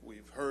for it.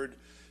 We've heard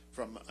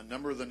from a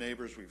number of the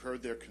neighbors. We've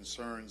heard their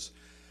concerns.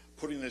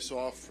 Putting this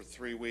off for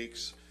 3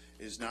 weeks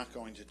is not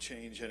going to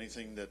change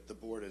anything that the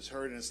board has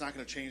heard, and it's not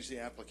going to change the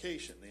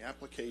application. The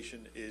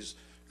application is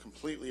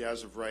completely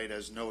as of right,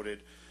 as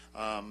noted.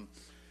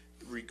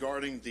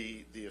 Regarding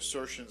the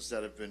assertions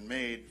that have been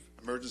made,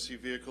 emergency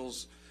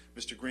vehicles,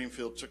 Mr.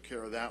 Greenfield took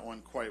care of that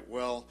one quite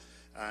well.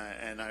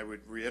 And I would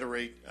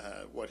reiterate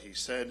what he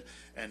said,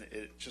 and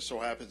it just so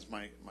happens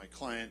my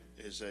client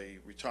is a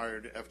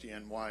retired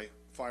FDNY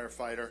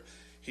firefighter.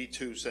 He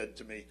too said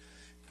to me,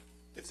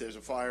 If there's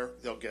a fire,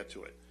 they'll get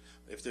to it.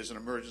 If there's an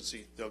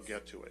emergency, they'll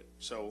get to it.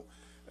 So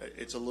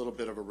it's a little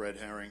bit of a red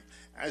herring,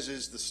 as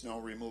is the snow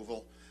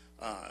removal.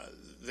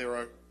 There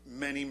are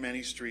many,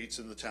 many streets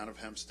in the town of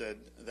Hempstead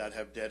that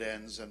have dead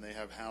ends, and they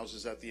have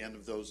houses at the end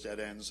of those dead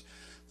ends.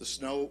 The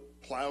snow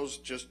plows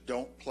just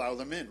don't plow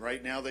them in.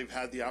 Right now, they've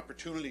had the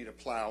opportunity to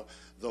plow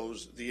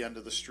the end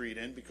of the street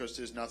in because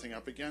there's nothing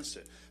up against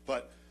it.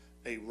 But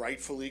a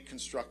rightfully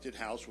constructed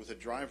house with a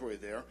driveway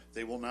there,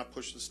 they will not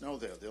push the snow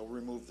there. They'll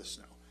remove the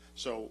snow.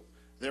 So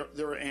there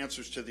are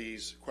answers to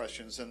these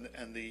questions, and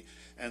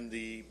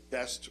the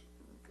best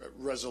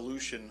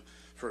resolution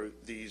for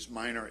these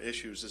minor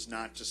issues is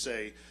not to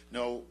say,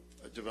 no,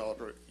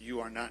 developer, you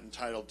are not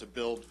entitled to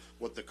build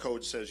what the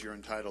code says you're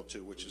entitled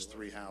to, which is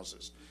 3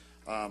 houses.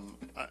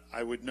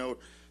 I would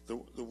note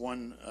the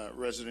one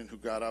resident who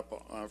got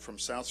up from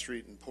South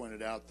Street and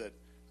pointed out that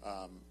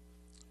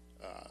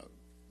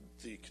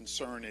the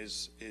concern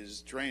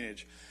is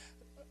drainage.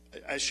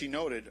 As she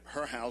noted,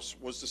 her house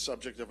was the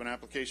subject of an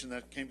application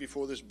that came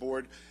before this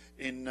board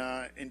in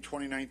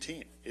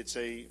 2019. It's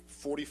a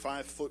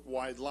 45-foot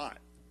wide lot,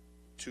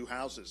 2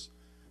 houses,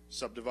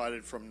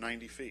 subdivided from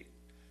 90 feet.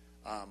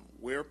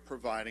 We're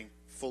providing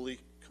fully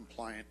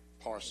compliant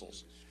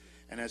parcels.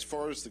 And as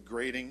far as the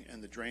grading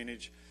and the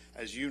drainage,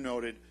 as you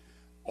noted,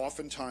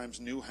 oftentimes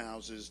new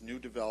houses, new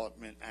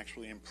development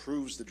actually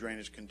improves the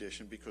drainage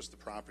condition because the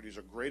properties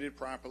are graded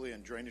properly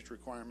and drainage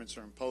requirements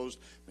are imposed.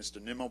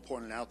 Mr. Nimmo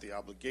pointed out the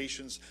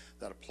obligations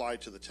that apply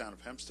to the town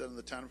of Hempstead, and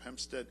the town of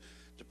Hempstead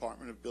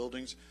Department of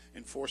Buildings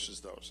enforces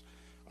those.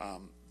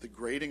 The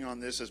grading on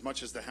this, as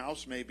much as the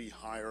house may be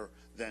higher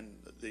than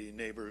the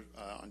neighbor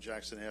on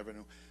Jackson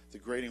Avenue, the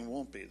grading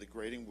won't be. The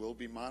grading will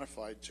be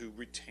modified to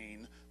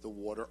retain the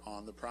water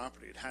on the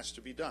property. It has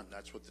to be done.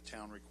 That's what the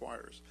town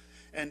requires.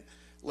 And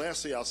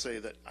lastly, I'll say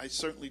that I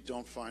certainly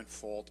don't find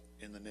fault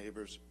in the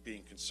neighbors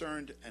being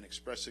concerned and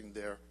expressing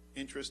their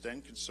interest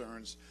and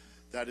concerns.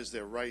 That is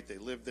their right. They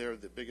live there.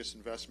 The biggest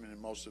investment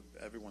in most of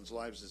everyone's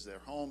lives is their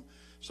home.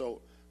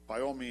 So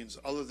by all means,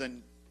 other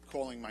than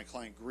calling my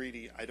client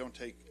greedy, I don't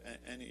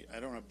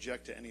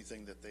object to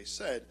anything that they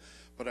said,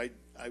 but I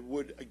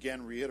would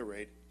again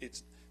reiterate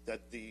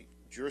that the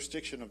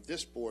jurisdiction of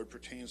this board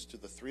pertains to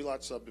the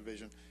 3-lot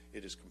subdivision.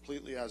 It is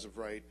completely as of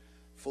right,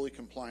 fully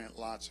compliant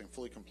lots and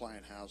fully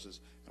compliant houses,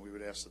 and we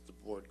would ask that the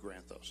board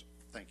grant those.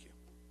 Thank you.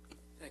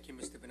 Thank you,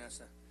 Mr.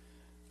 Vanessa.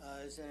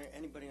 Is there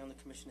anybody on the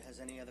commission that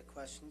has any other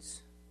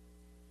questions?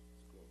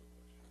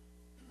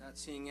 Not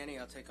seeing any,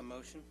 I'll take a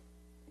motion.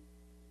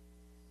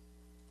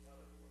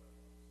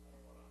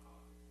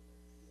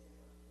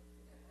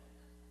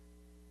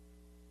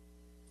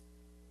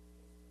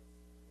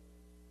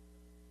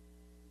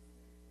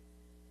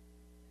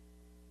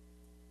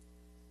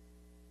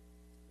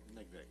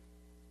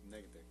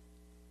 Negative.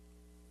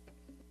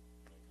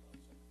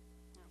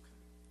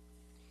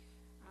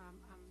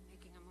 I'm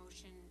making a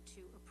motion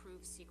to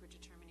approve secret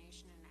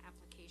determination and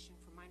application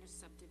for minor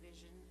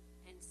subdivision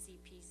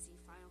NCPC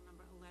file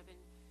number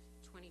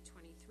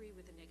 11/2023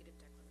 with a negative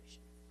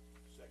declaration.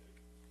 Second.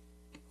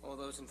 All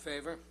those in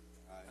favor?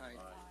 Aye.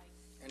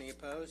 Any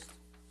opposed?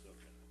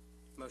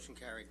 Motion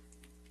carried.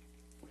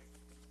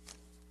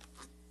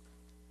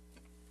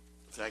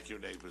 Thank you,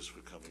 neighbors,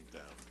 for coming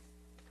down.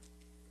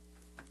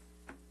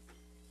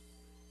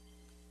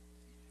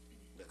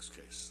 Next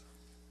case.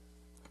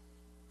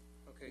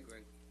 Okay,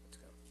 Greg, let's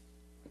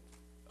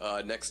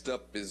go. Next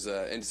up is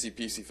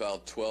NCPC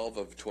file 12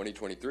 of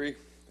 2023,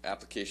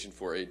 application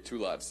for a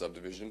 2-lot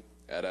subdivision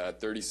at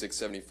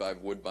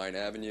 3675 Woodbine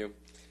Avenue,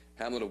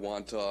 Hamlet of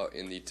Wantagh,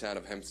 in the town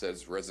of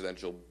Hempstead's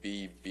residential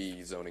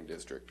BB zoning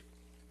district.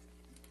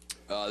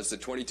 This is a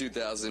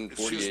 22,048.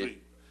 Excuse me,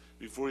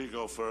 before you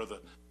go further,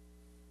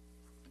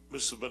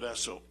 Mr.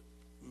 Vanessa,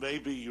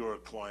 maybe your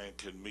client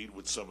can meet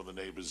with some of the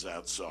neighbors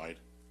outside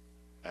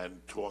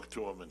and talk to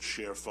them and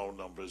share phone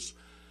numbers.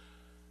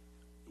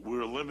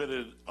 We're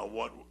limited on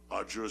what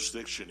our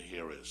jurisdiction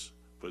here is,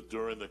 but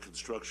during the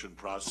construction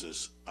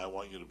process, I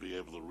want you to be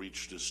able to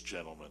reach this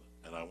gentleman,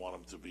 and I want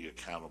him to be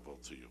accountable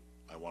to you.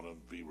 I want him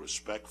to be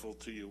respectful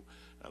to you,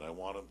 and I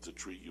want him to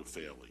treat you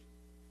fairly.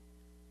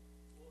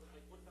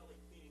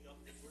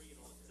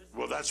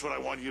 Well, that's what I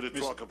want you to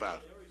talk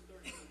about.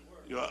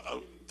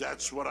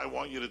 That's what I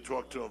want you to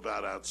talk to him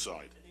about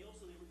outside.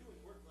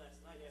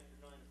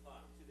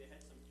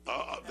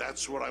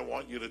 That's what I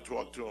want you to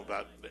talk to him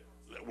about.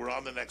 We're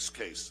on the next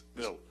case.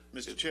 Bill.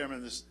 Mr.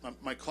 Chairman,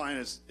 my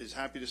client is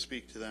happy to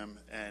speak to them,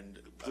 and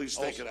please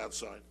take it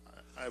outside.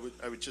 I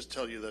would just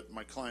tell you that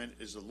my client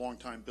is a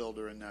longtime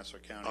builder in Nassau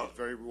County,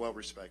 very well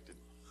respected.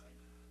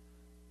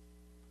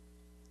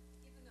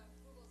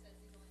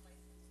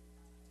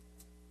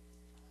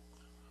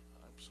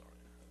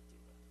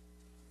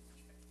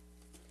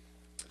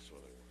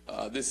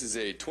 This is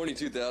a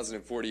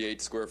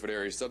 22,048 square foot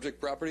area subject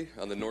property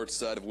on the north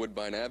side of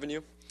Woodbine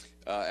Avenue.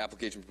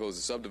 Application proposes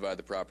to subdivide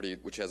the property,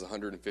 which has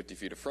 150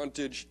 feet of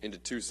frontage, into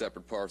 2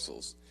 separate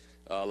parcels.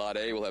 Lot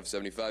A will have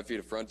 75 feet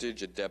of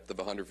frontage at depth of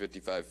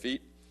 155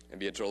 feet and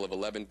be a total of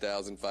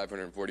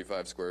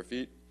 11,545 square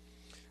feet.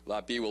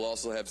 Lot B will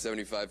also have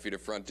 75 feet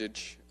of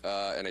frontage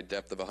and a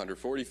depth of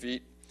 140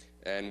 feet,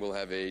 and will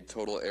have a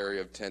total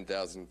area of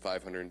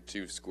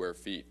 10,502 square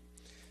feet.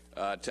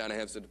 Town of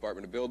Hempstead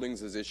Department of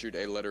Buildings has issued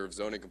a letter of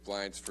zoning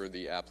compliance for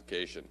the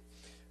application.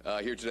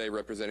 Here today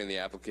representing the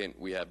applicant,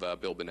 we have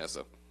Bill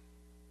Bonessa.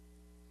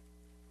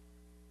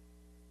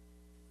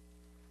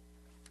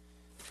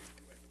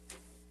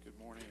 Good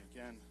morning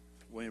again.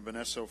 William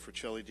Bonesso for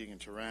Celli Deegan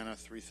Tarana,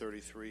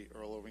 333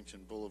 Earl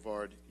Ovington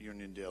Boulevard,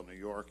 Uniondale, New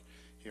York,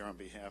 here on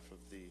behalf of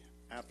the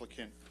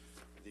applicant.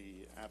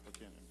 The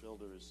applicant and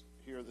builder is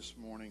here this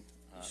morning.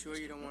 You sure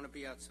you don't want to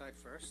be outside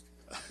first?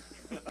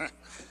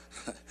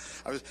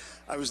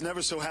 I was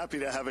never so happy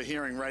to have a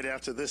hearing right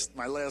after this,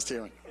 my last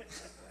hearing.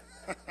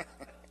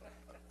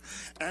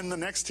 And the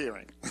next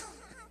hearing.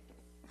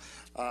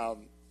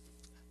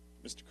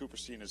 Mr.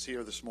 Cooperstein is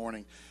here this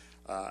morning.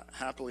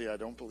 Happily, I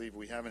don't believe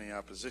we have any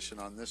opposition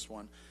on this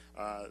one.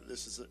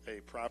 This is a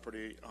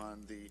property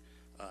on the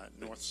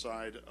north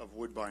side of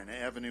Woodbine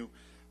Avenue.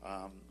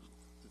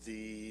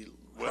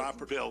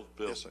 Bill.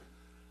 Yes, sir.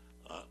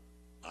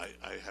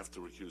 I have to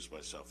recuse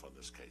myself on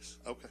this case.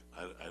 Okay.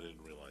 I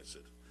didn't realize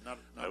it. Not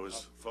I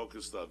was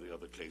focused on the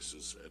other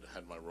cases and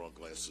had my wrong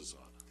glasses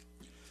on.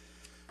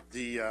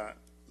 The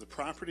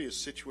property is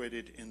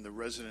situated in the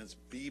Residence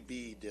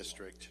BB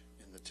district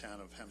in the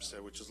town of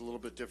Hempstead, which is a little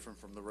bit different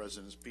from the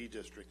Residence B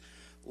district.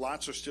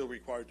 Lots are still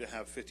required to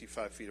have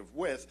 55 feet of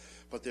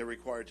width, but they're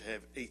required to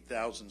have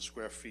 8,000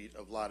 square feet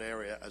of lot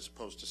area as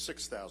opposed to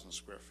 6,000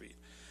 square feet.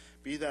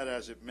 Be that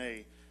as it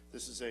may,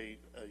 this is a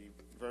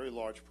very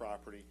large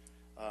property,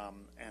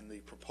 and the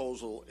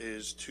proposal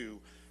is to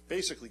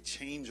basically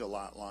change a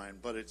lot line,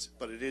 but it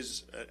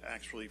is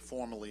actually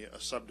formally a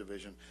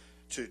subdivision,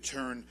 to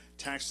turn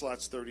tax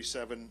lots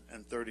 37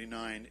 and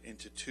 39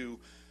 into two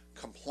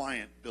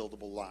compliant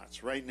buildable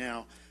lots. Right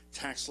now,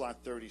 tax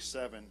lot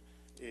 37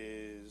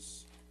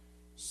 is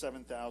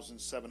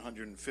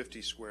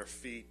 7,750 square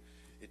feet.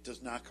 It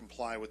does not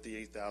comply with the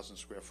 8,000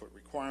 square foot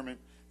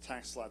requirement.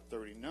 Tax lot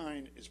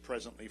 39 is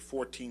presently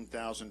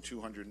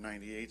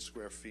 14,298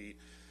 square feet,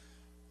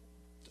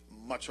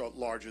 much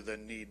larger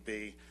than need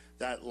be.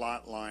 That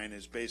lot line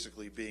is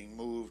basically being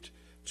moved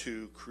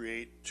to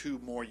create two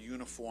more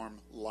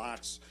uniform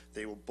lots.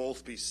 They will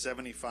both be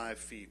 75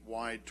 feet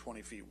wide,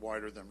 20 feet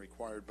wider than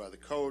required by the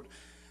code,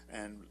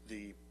 and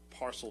the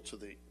parcel to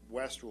the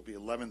west will be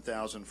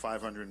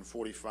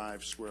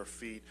 11,545 square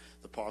feet.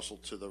 The parcel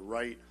to the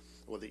right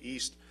or the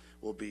east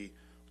will be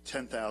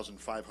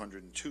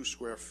 10,502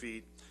 square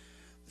feet.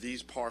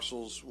 These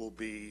parcels will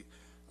be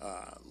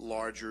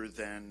larger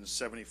than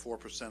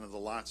 74% of the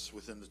lots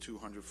within the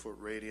 200-foot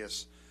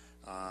radius,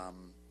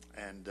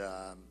 and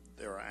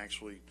there are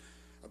actually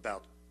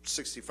about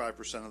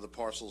 65% of the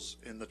parcels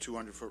in the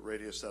 200-foot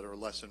radius that are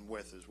less in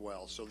width as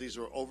well. So these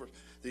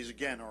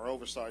again are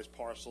oversized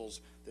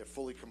parcels. They're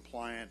fully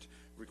compliant,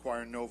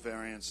 require no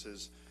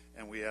variances,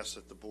 and we ask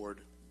that the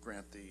board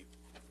grant the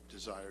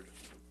desired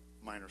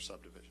minor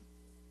subdivision.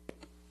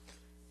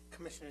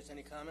 Commissioners,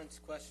 any comments,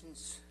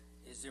 questions?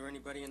 Is there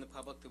anybody in the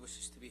public that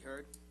wishes to be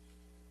heard?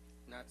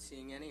 Not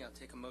seeing any. I'll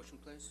take a motion,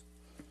 please.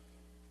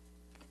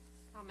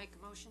 I'll make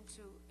a motion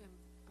to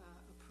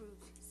approve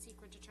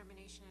secret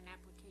determination and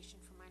application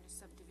for minor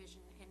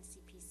subdivision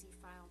NCPC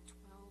file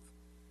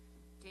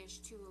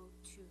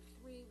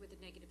 12-2023 with a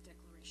negative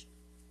declaration.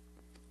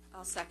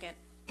 I'll second.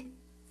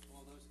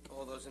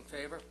 All those in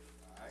favor?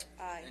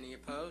 Aye. Any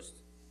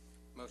opposed?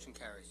 Motion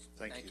carries.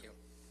 Thank you.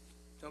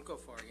 Don't go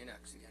far. You're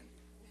next again.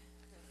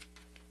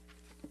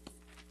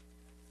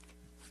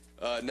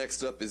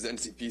 Next up is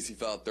NCPC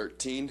file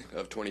 13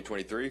 of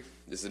 2023.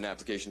 This is an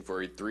application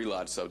for a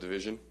 3-lot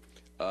subdivision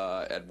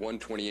at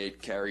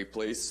 128 Cary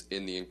Place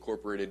in the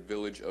incorporated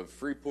village of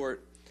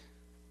Freeport.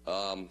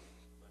 Oh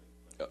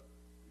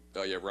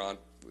yeah, Ron.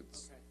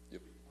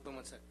 Yep. Hold on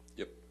one second.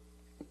 Yep.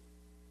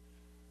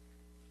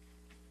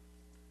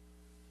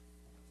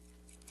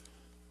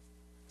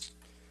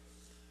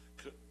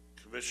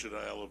 Commissioner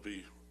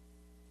Allaby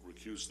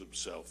recused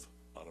himself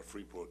on a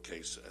Freeport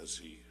case as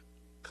he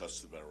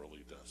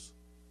customarily does.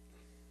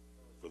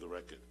 For the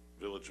record,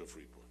 Village of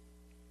Freeport.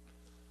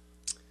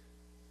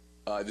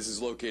 This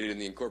is located in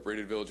the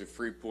incorporated village of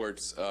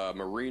Freeport's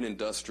Marine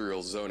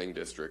Industrial Zoning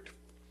District.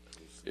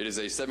 It is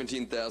a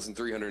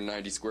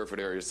 17,390 square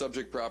foot area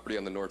subject property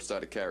on the north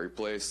side of Cary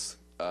Place.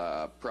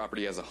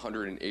 Property has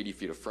 180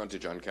 feet of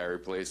frontage on Cary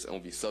Place and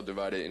will be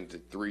subdivided into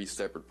 3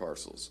 separate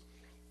parcels.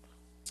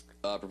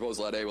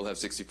 Proposed Lot A will have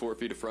 64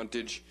 feet of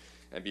frontage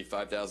and be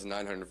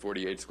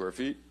 5,948 square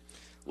feet.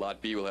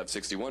 Lot B will have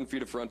 61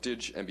 feet of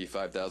frontage and be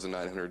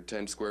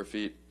 5,910 square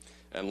feet.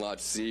 And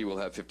Lot C will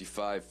have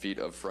 55 feet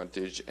of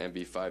frontage and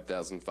be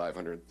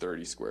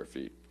 5,530 square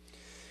feet.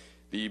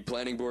 The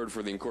Planning Board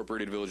for the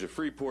Incorporated Village of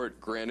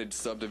Freeport granted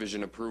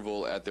subdivision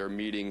approval at their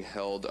meeting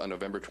held on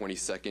November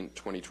 22nd,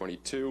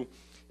 2022,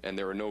 and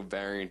there were no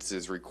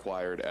variances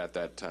required at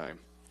that time.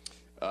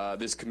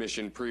 This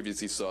commission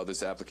previously saw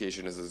this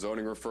application as a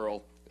zoning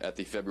referral at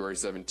the February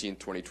 17th,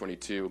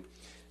 2022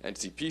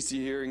 NCPC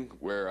hearing,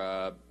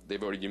 where they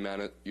voted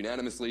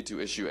unanimously to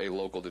issue a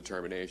local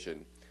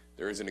determination.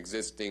 There is an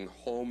existing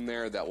home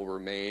there that will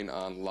remain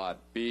on Lot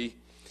B,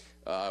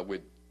 with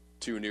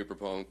 2 new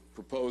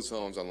proposed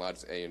homes on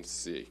Lots A and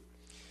C.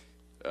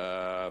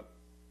 Here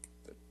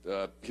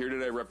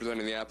today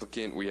representing the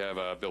applicant, we have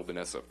Bill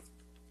Benesso.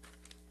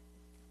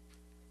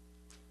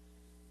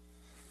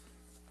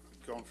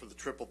 Going for the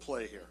triple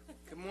play here.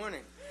 Good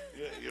morning.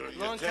 You're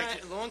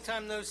Long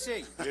time no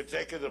see. You're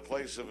taking the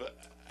place of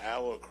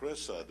Al or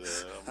Chris on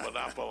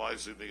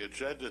monopolizing the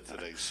agenda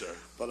today, sir.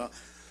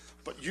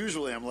 But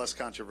usually I'm less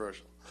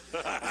controversial.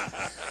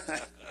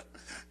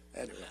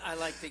 Anyway. I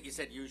like that you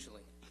said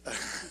usually.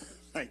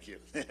 Thank you.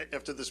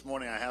 After this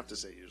morning, I have to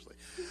say usually.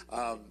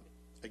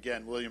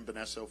 Again, William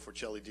Benesso for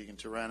Shelley Deegan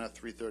Tirana,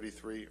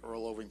 333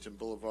 Earl Ovington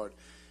Boulevard,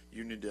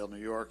 Uniondale, New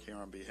York, here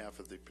on behalf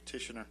of the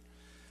petitioner.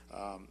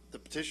 The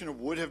petitioner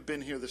would have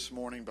been here this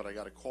morning, but I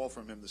got a call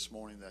from him this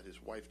morning that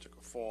his wife took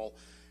a fall,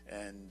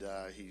 and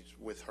he's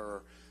with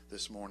her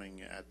this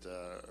morning at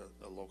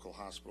a local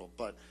hospital.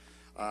 But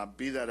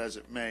be that as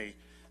it may,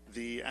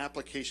 the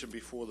application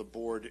before the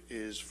board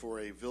is for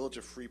a Village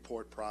of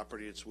Freeport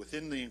property. It's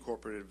within the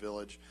incorporated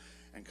village,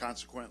 and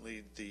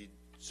consequently the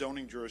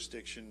zoning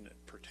jurisdiction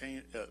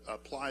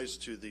applies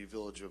to the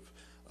Village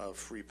of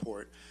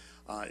Freeport.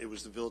 It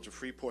was the Village of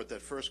Freeport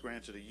that first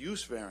granted a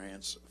use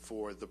variance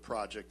for the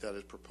project that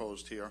is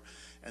proposed here,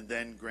 and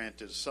then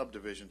granted a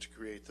subdivision to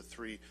create the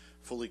 3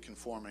 fully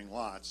conforming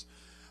lots.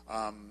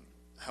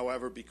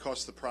 However,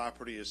 because the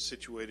property is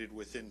situated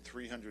within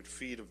 300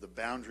 feet of the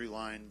boundary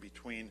line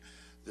between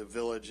the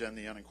village and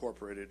the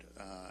unincorporated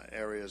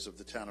areas of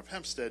the town of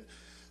Hempstead,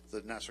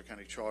 the Nassau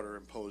County Charter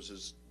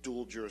imposes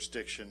dual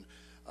jurisdiction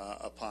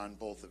upon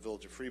both the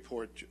Village of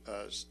Freeport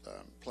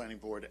Planning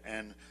Board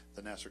and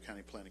the Nassau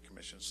County Planning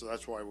Commission. So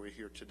that's why we're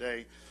here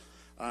today.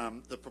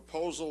 The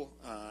proposal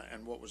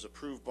and what was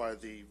approved by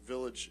the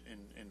village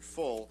in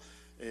full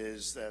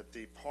is that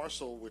the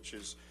parcel, which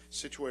is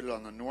situated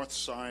on the north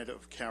side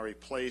of Carey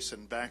Place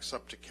and backs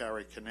up to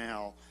Carey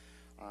Canal,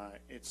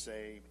 it's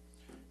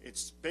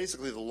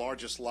basically the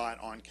largest lot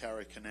on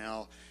Carey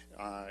Canal.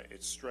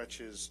 It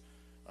stretches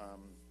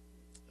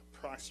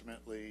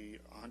approximately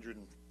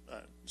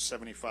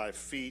 175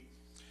 feet,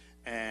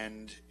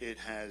 and it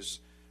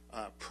has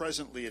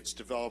presently it's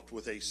developed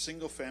with a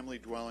single-family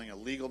dwelling, a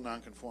legal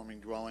non-conforming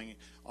dwelling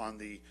on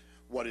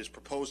what is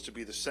proposed to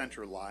be the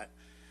center lot.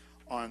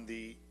 On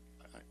the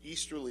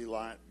easterly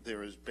lot,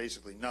 there is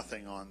basically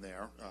nothing on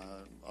there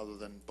other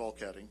than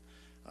bulkheading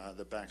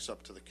that backs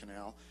up to the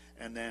canal.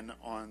 And then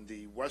on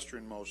the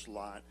westernmost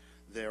lot,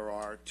 there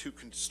are 2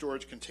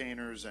 storage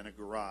containers and a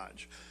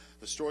garage.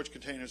 The storage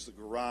containers, the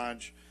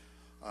garage,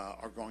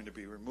 are going to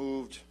be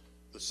removed.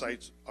 The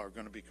sites are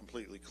going to be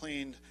completely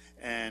cleaned,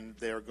 and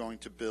they're going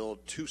to build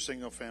 2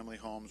 single-family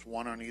homes,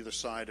 one on either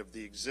side of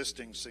the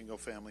existing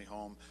single-family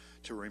home,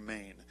 to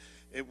remain.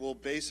 It will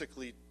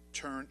basically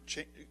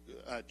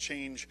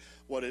change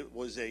what it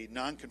was a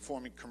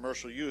non-conforming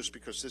commercial use,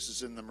 because this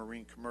is in the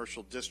Marine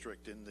Commercial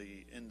District in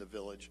the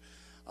village.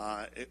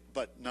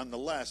 But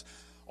nonetheless,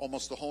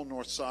 almost the whole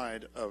north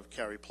side of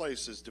Carey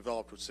Place is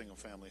developed with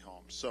single-family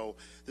homes. So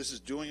this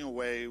is doing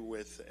away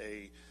with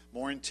a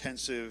more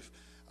intensive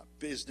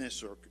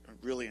business or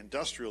really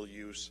industrial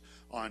use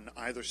on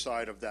either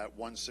side of that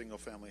one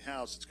single-family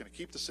house. It's going to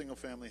keep the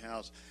single-family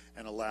house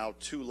and allow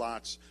 2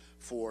 lots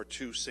for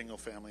 2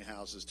 single-family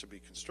houses to be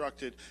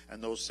constructed,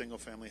 and those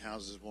single-family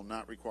houses will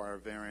not require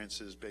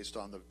variances based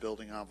on the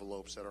building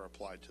envelopes that are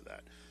applied to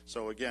that.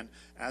 So again,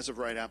 as of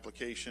right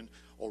application,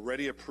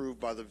 already approved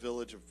by the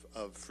Village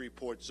of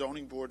Freeport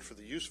Zoning Board for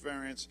the use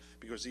variance,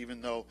 because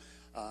even though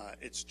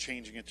it's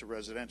changing it to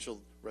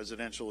residential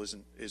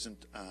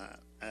isn't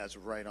as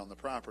of right on the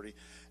property,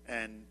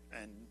 and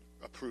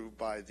approved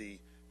by the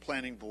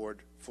Planning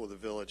Board for the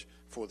village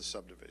for the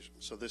subdivision.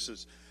 So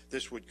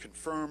this would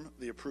confirm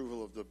the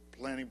approval of the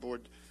Planning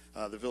Board,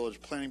 the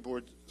Village Planning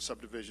Board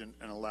subdivision,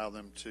 and allow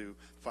them to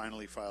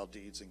finally file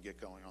deeds and get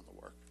going on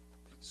the work.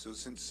 So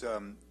since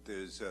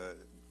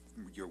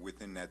you're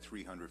within that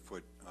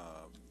 300-foot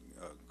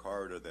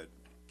corridor that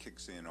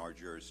kicks in our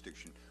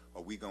jurisdiction,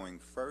 are we going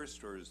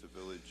first, or is the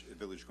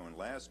village going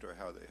last, or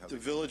how? The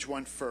village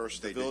went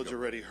first. The village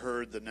already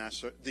heard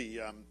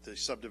the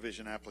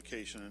subdivision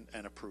application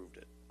and approved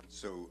it.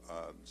 So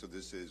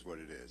this is what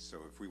it is. So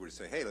if we were to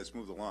say, hey, let's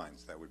move the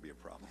lines, that would be a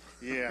problem.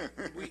 Yeah.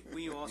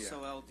 We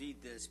also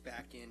LD'd this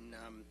back in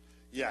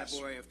Yes.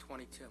 February of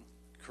 22.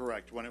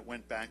 Correct. When it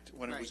went back,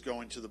 when it was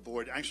going to the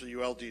board, actually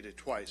you LD'd it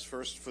twice.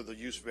 First for the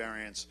use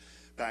variance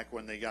back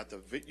when they got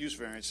the use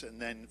variance, and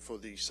then for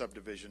the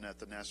subdivision at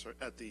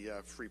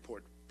the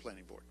Freeport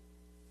Planning Board.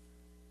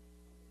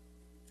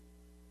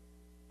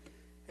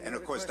 And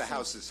of course, the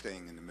house is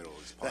staying in the middle.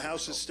 The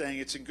house is staying.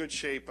 It's in good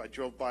shape. I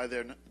drove by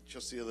there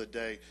just the other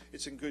day.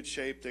 It's in good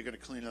shape. They're going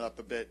to clean it up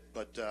a bit,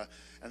 but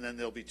and then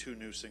there'll be 2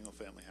 new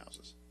single-family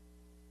houses.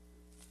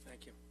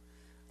 Thank you.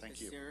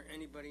 Thank you. Is there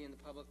anybody in the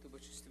public that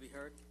wishes to be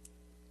heard?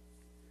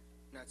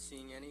 Not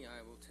seeing any,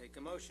 I will take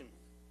a motion.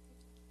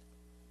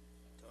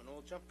 Don't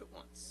all jump at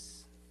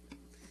once.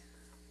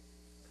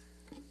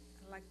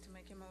 I'd like to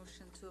make a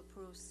motion to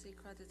approve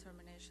secret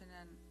determination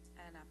and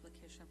an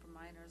application for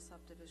minor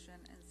subdivision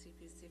and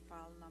CPC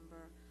file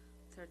number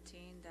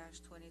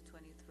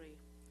 13-2023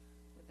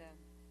 with a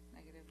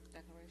negative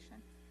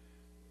declaration.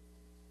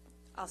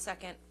 I'll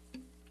second.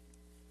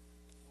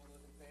 All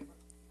those in favor?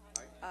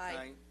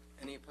 Aye.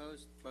 Any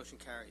opposed? Motion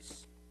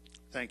carries.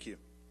 Thank you,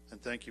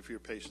 and thank you for your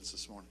patience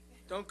this morning.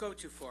 Don't go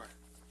too far.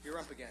 You're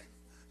up again.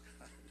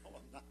 No,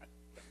 I'm not.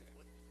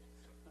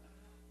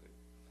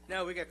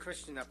 No, we got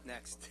Christian up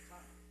next.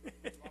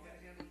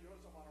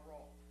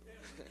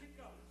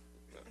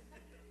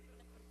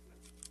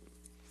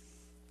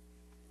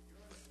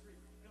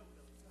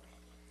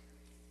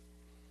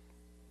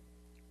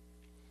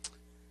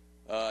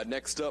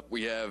 Next up,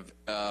 we have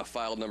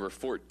file number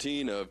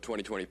 14 of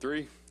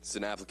 2023. It's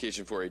an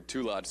application for a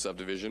two-lot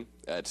subdivision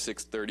at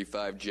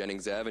 635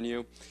 Jennings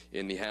Avenue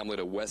in the hamlet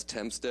of West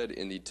Hempstead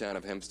in the town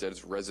of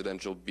Hempstead's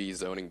residential B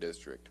zoning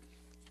district.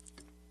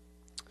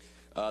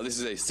 This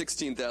is a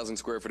 16,000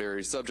 square foot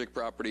area subject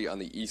property on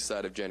the east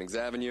side of Jennings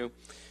Avenue.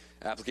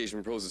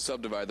 Application proposes to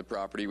subdivide the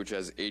property, which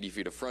has 80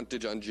 feet of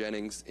frontage on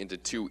Jennings, into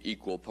two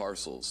equal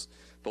parcels.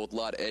 Both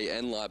Lot A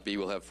and Lot B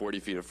will have 40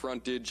 feet of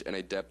frontage and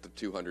a depth of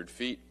 200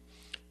 feet.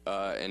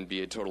 And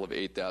be a total of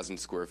 8,000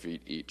 square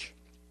feet each.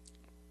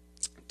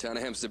 Town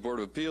of Hempstead Board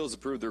of Appeals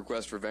approved the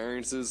request for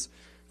variances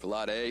for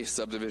Lot A,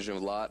 subdivision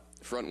of lot,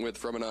 front width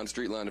from and on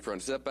street line to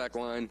front setback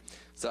line,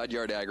 side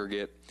yard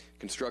aggregate,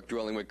 construct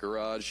dwelling with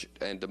garage,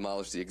 and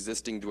demolish the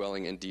existing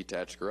dwelling and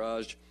detached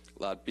garage.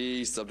 Lot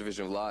B,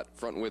 subdivision of lot,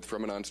 front width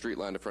from and on street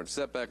line to front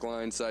setback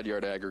line, side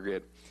yard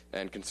aggregate,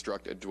 and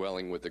construct a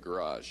dwelling with a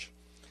garage.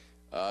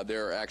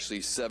 There are actually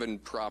 7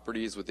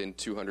 properties within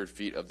 200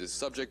 feet of this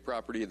subject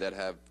property that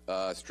have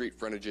street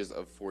frontages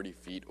of 40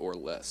 feet or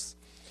less.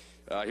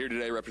 Here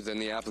today representing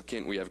the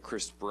applicant, we have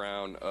Chris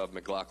Brown of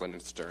McLaughlin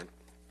and Stern.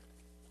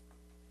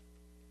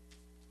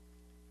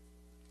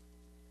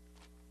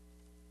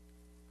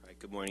 All right,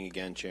 good morning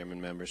again,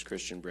 Chairman, members.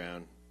 Christian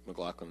Brown,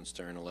 McLaughlin and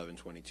Stern,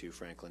 1122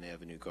 Franklin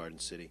Avenue, Garden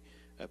City.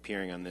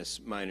 Appearing on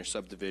this minor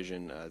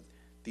subdivision,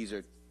 these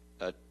are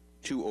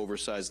 2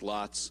 oversized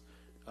lots.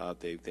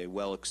 They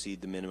well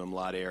exceed the minimum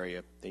lot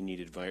area. They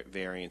needed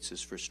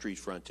variances for street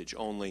frontage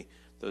only.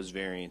 Those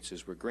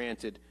variances were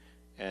granted,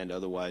 and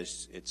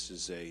otherwise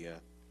it's a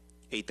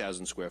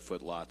 8,000 square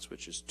foot lots,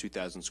 which is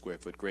 2,000 square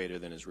foot greater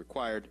than is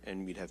required,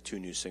 and we'd have 2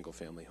 new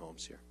single-family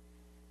homes here.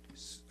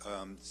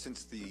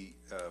 Since the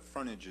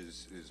frontage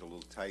is a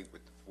little tight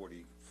with the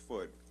 40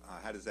 foot,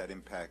 how does that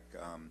impact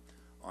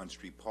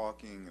on-street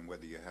parking and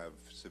whether you have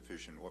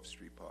sufficient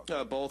off-street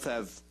parking? Both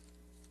have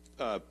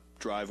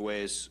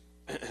driveways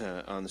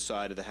on the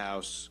side of the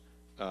house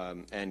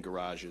and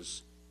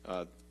garages.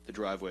 The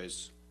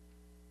driveways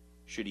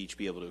should each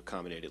be able to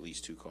accommodate at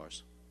least 2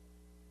 cars.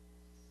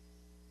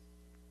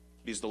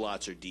 Because the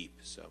lots are deep,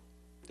 so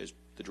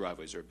the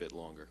driveways are a bit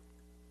longer.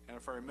 And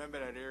if I remember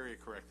that area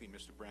correctly,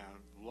 Mr.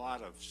 Brown, a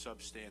lot of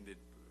substandard.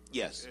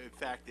 Yes. In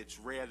fact, it's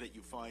rare that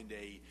you find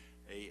a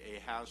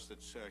house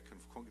that's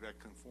that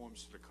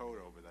conforms to the code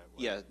over that way.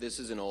 Yeah, this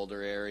is an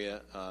older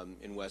area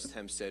in West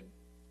Hempstead.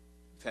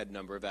 We've had a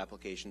number of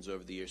applications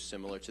over the years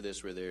similar to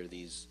this, where there are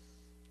these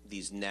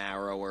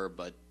narrower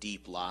but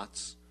deep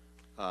lots.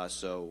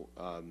 So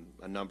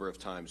a number of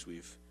times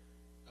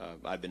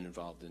I've been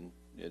involved in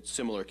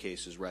similar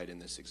cases right in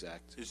this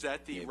exact. Is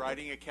that the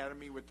Riding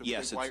Academy with the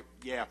yes, big white?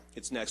 Yeah.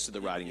 It's next to the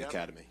Riding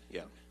Academy.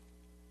 Yeah.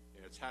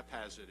 Yeah, it's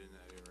haphazard in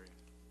that area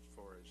as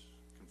far as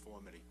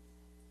conformity.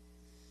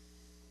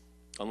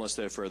 Unless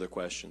there are further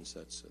questions,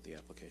 that's the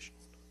application.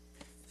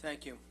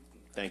 Thank you.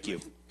 Thank you.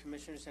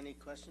 Commissioners, any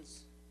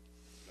questions?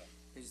 No.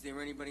 Is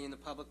there anybody in the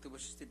public that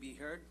wishes to be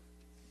heard?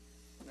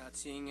 Not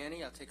seeing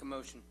any, I'll take a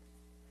motion.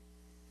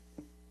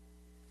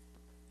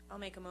 I'll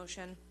make a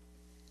motion.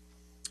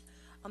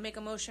 I'll make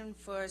a motion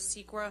for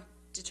SEQRA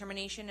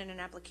determination in an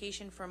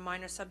application for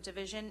minor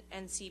subdivision,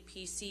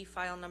 NCPC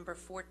file number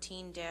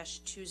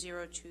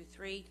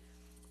 14-2023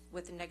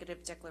 with a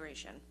negative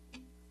declaration.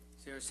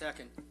 Is there a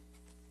second?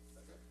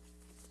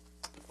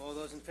 All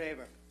those in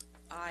favor?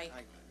 Aye.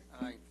 Aye.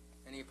 Aye.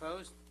 Any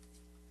opposed?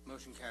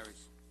 Motion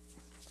carries.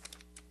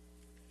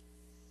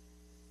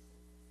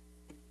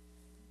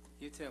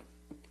 You too.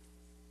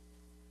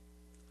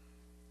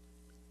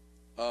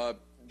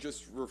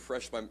 Just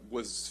refresh my,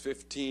 was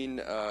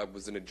 15,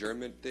 was an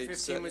adjournment date 15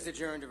 set? was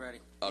adjourned already.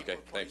 Okay,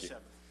 thank you.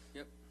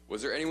 Yep.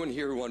 Was there anyone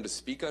here who wanted to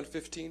speak on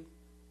 15?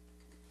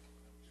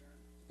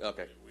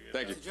 Okay,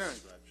 thank you. It's adjourned.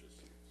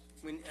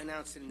 We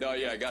announced it. No,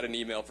 yeah, I got an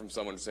email from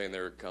someone saying they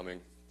were coming,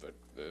 but,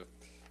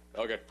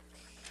 okay.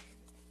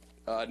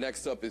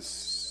 Next up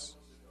is,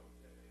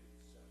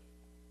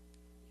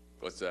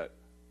 what's that?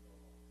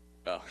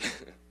 Oh.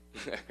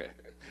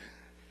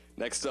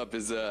 Next up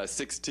is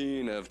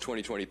 16 of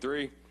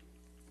 2023.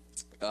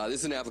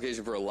 This is an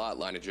application for a lot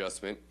line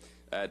adjustment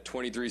at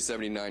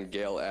 2379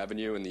 Gale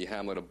Avenue in the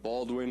hamlet of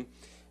Baldwin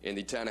in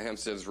the town of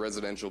Hempstead's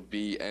residential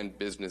B and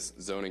business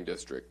zoning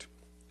district.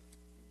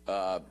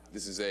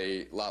 This is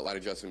a lot line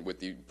adjustment with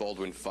the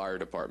Baldwin Fire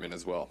Department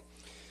as well.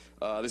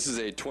 This is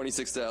a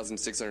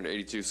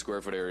 26,682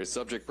 square foot area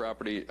subject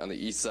property on the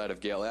east side of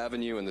Gale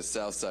Avenue and the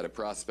south side of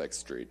Prospect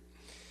Street.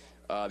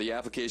 The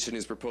application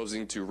is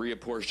proposing to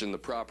reapportion the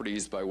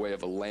properties by way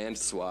of a land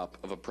swap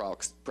of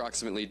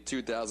approximately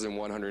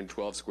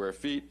 2,112 square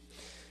feet,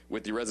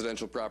 with the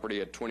residential property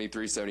at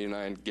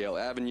 2379 Gale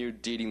Avenue,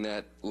 deeding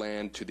that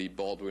land to the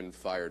Baldwin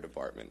Fire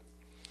Department.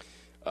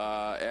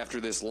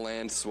 After this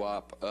land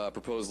swap,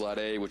 proposed Lot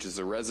A, which is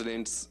a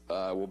residence,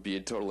 will be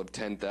a total of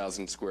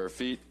 10,000 square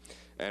feet,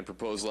 and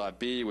proposed Lot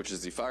B, which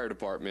is the fire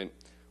department,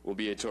 will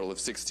be a total of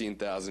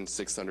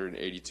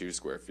 16,682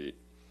 square feet.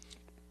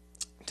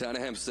 Town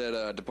of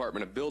Hempstead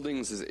Department of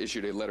Buildings has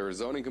issued a letter of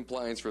zoning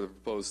compliance for the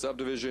proposed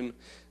subdivision,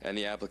 and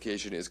the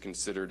application is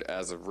considered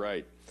as of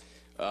right.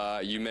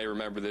 You may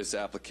remember this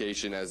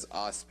application as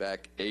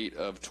OSPAC 8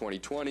 of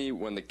 2020,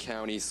 when the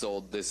county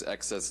sold this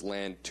excess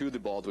land to the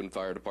Baldwin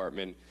Fire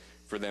Department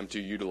for them to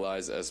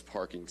utilize as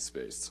parking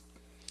space.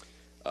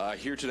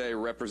 Here today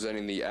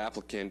representing the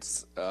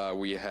applicants,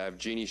 we have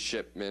Jeannie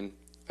Shipman,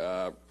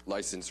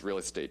 licensed real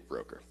estate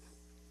broker.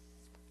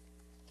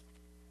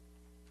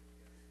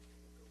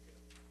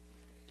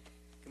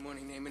 Good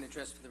morning. Name and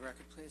address for the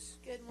record, please.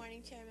 Good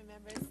morning, Chairman,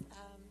 members.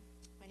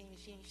 My name is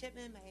Jeannie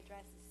Shipman. My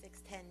address is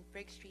 610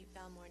 Briggs Street,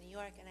 Belmore, New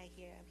York, and I'm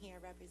here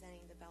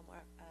representing the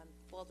Belmore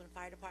Baldwin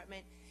Fire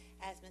Department.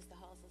 As Mr.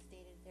 Halsell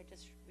stated, they're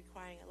just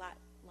requiring a lot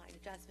line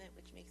adjustment,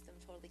 which makes them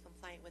totally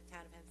compliant with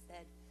Town of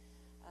Hempstead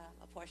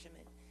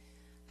apportionment.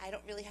 I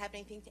don't really have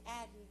anything to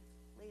add. You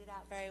laid it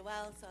out very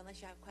well, so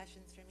unless you have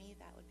questions for me,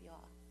 that would be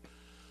all.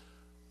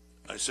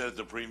 I said at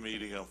the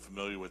pre-meeting I'm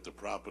familiar with the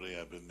property.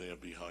 I've been there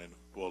behind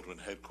Baldwin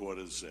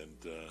headquarters, and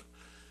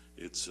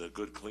it's a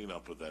good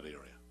cleanup of that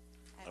area.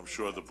 I'm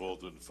sure the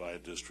Baldwin Fire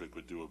District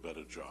would do a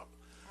better job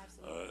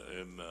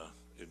in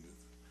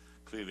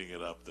cleaning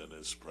it up than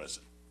is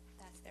present.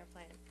 That's their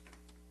plan.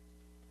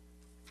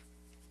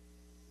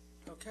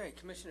 Okay,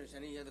 Commissioners,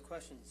 any other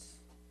questions?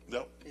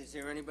 No. Is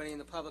there anybody in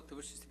the public that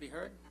wishes to be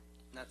heard?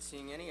 Not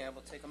seeing any, I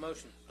will take a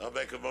motion. I'll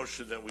make a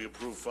motion that we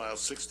approve file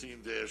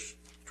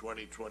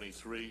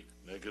 16-2023,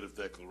 negative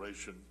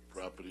declaration,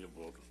 property in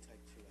Baldwin.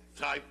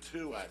 Type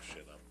 2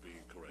 action. I'm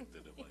being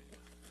corrected in my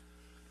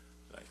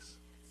thanks.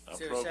 Is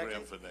there a Program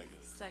second? for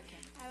negative.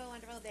 Second. Have a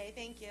wonderful day.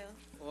 Thank you.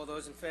 All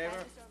those in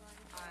favor?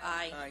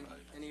 Aye. Aye.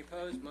 Any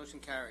opposed? Motion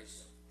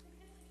carries.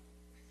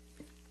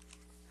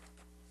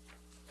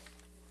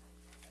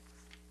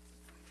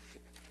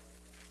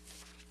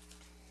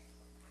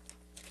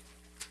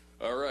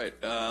 All right,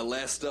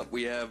 last up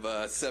we have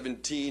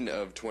 17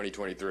 of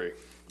 2023.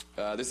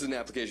 This is an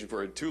application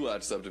for a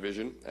two-lot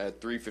subdivision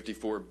at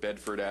 354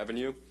 Bedford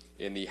Avenue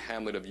in the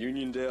hamlet of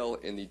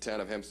Uniondale in the Town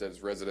of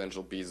Hempstead's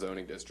residential B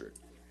zoning district.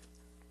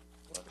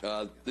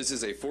 This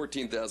is a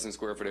 14,000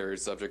 square foot area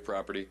subject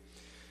property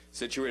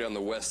situated on the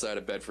west side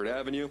of Bedford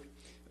Avenue.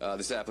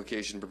 This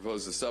application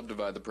proposes to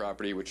subdivide the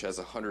property, which has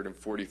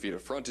 140 feet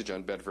of frontage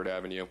on Bedford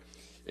Avenue,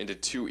 into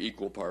two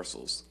equal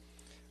parcels.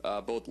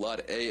 Both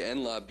Lot A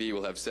and Lot B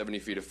will have 70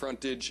 feet of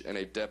frontage and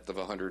a depth of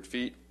 100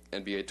 feet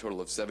and be a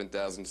total of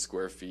 7,000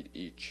 square feet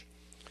each.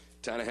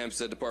 Town of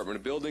Hempstead Department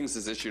of Buildings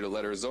has issued a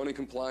letter of zoning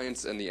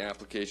compliance, and the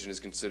application is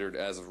considered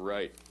as of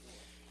right.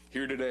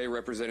 Here today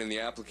representing the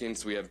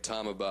applicants, we have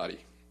Tom Abadi.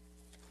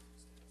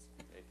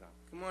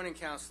 Good morning,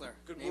 Counselor.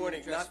 Good Name and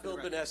morning. address Not for the Bill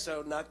record.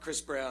 Benesso, not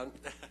Chris Brown.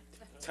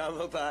 Tom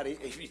Abadi,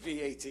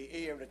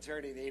 ABBATE. I'm an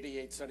attorney at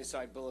 88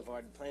 Sunnyside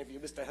Boulevard in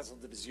Plainview. Mr. Hessel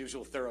did his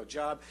usual thorough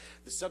job.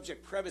 The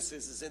subject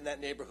premises is in that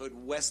neighborhood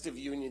west of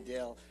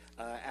Uniondale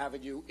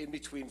Avenue, in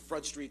between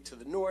Front Street to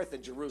the north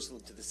and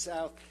Jerusalem to the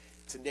south.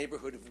 It's a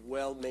neighborhood of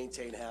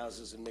well-maintained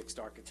houses and mixed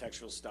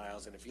architectural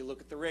styles. And if you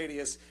look at the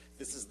radius,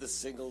 this is the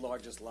single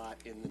largest lot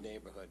in the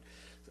neighborhood.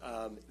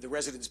 The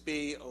Residence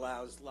B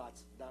allows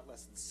lots not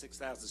less than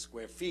 6,000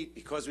 square feet.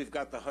 Because we've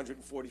got the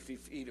 140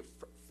 feet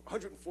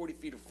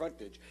of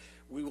frontage,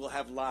 we will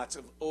have lots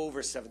of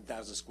over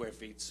 7,000 square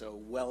feet, so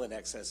well in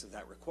excess of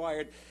that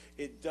required.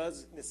 It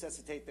does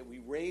necessitate that we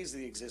raise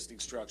the existing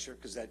structure,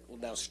 because that will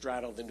now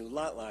straddle the new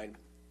lot line.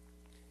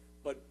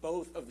 But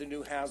both of the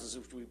new houses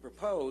which we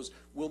propose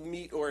will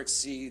meet or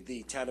exceed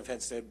the Town of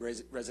Hempstead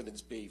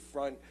Residence B.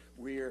 Front,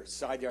 rear,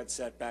 side yard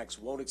setbacks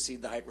won't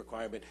exceed the height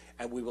requirement,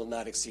 and we will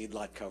not exceed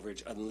lot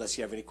coverage. Unless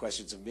you have any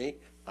questions of me,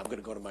 I'm going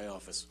to go to my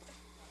office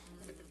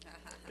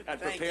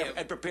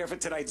and prepare for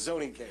tonight's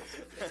zoning case.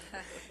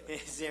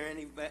 Is there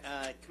any,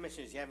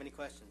 Commissioners, do you have any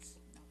questions?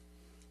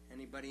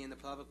 Anybody in the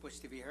public wish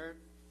to be heard?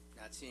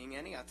 Not seeing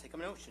any, I'll take a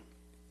motion.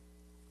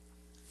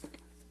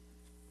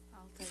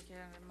 I'll take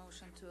a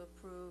motion to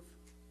approve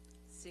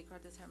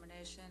secret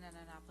determination and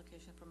an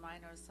application for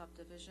minor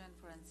subdivision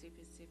for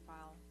NCPC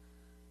file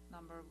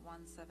number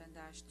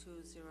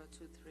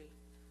 17-2023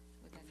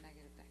 with a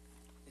negative deck.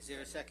 Is there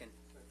a second?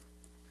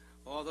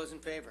 All those in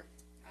favor?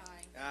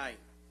 Aye. Aye.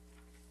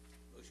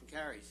 Motion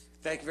carries.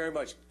 Thank you very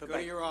much. Go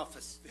to your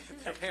office.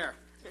 Prepare.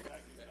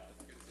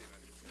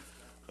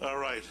 All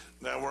right,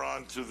 now we're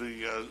on to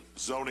the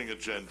zoning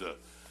agenda.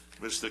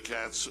 Mr.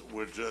 Katz,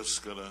 we're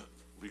just going to,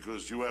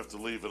 because you have to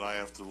leave and I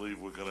have to leave,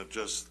 we're going to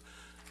just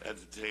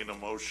entertain a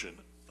motion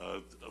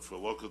for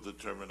local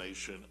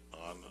determination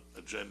on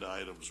agenda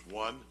items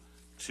 1,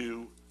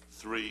 2,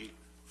 3,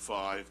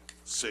 5,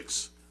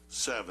 6,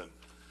 7.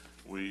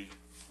 We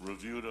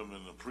reviewed them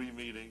in the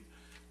pre-meeting,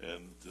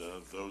 and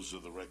those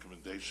are the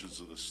recommendations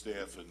of the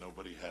staff, and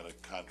nobody had a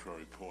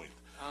contrary point.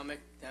 I'll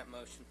make that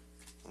motion.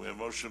 We have a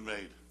motion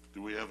made.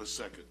 Do we have a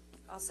second?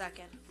 I'll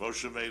second.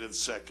 Motion made and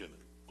second.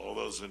 All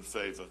those in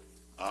favor?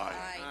 Aye.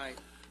 Aye.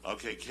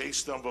 Okay,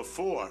 case number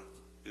 4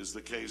 is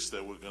the case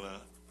that we're going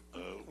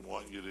to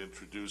want you to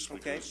introduce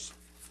because...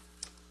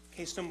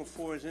 Case number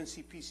 4 is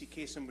NCPC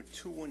case number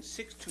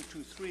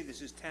 216223.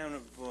 This is Town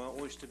of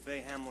Oyster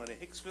Bay, Hamlet of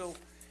Hicksville,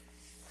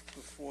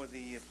 before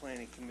the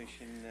Planning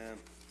Commission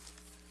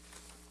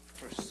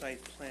for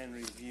site plan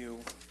review.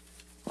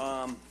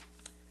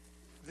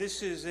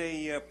 This is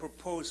a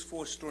proposed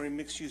 4-story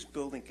mixed-use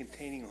building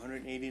containing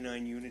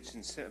 189 units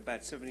and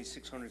about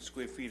 7,600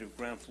 square feet of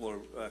ground floor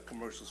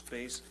commercial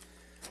space,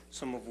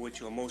 some of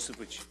which, or most of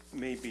which,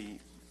 may be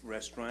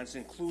restaurants. It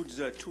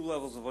includes 2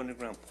 levels of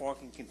underground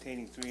parking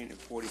containing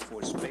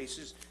 344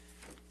 spaces,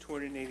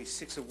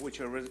 286 of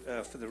which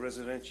are for the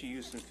residential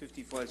use and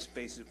 55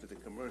 spaces for the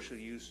commercial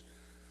use.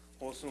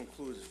 Also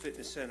includes a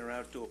fitness center,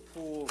 outdoor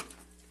pool,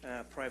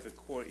 private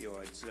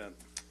courtyards.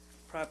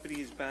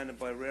 Property is bounded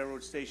by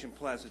Railroad Station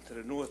Plaza to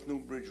the north,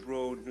 Newbridge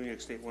Road, New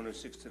York State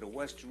 106 to the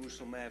west,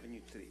 Jerusalem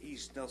Avenue to the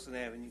east, Nelson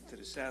Avenue to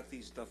the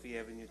southeast, Duffy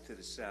Avenue to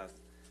the south.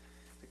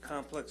 The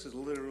complex is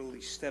literally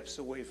steps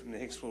away from the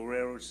Hicksville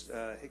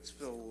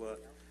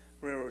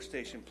Railroad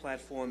Station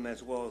platform,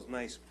 as well as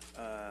nice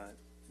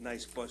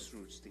bus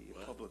routes, the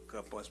public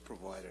bus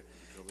provider.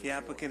 The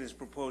applicant is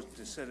proposing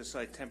to set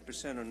aside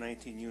 10% or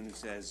 19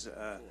 units as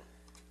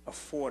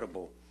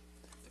affordable.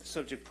 The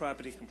subject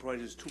property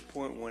comprises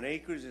 2.1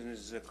 acres and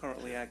is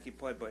currently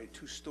occupied by a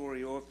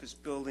 2-story office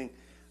building,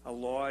 a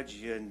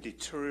large and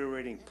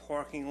deteriorating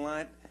parking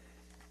lot,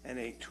 and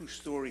a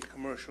 2-story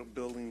commercial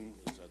building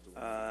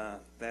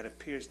that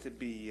appears to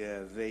be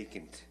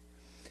vacant.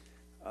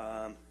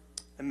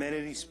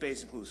 Amenity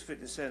space includes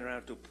fitness center,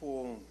 outdoor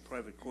pool, and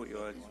private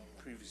courtyard,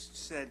 previously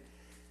said.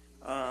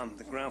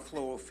 The ground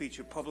floor will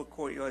feature public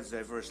courtyards,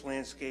 diverse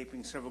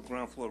landscaping, several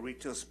ground floor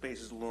retail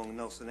spaces along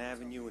Nelson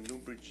Avenue and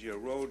Newbridge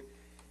Road.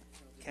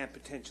 Can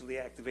potentially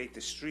activate the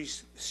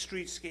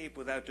streetscape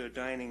with outdoor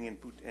dining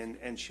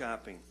and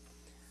shopping.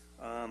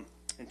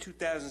 In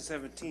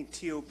 2017,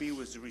 TOB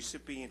was the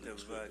recipient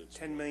of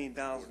 $10 million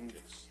in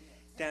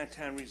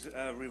downtown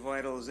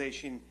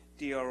revitalization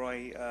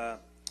DRI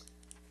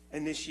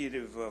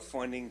initiative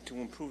funding to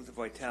improve the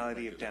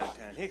vitality of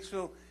downtown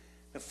Hicksville.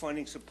 The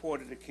funding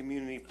supported a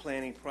community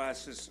planning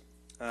process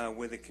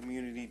where the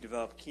community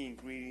developed key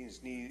ingredients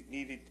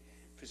needed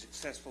for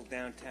successful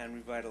downtown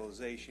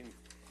revitalization,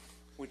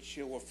 which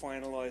were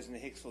finalized in the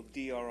Hicksville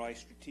DRI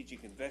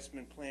Strategic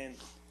Investment Plan.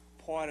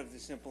 Part of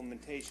this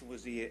implementation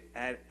was the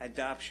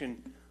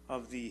adoption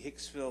of the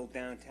Hicksville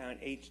Downtown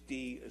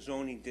HD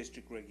zoning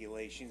district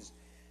regulations.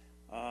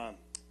 The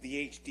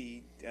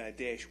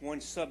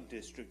HD-1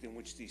 sub-district in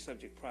which the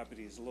subject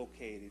property is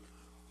located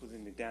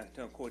within the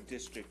downtown core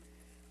district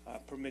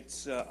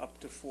permits up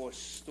to 4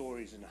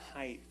 stories in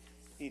height.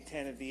 The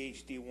intent of the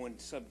HD-1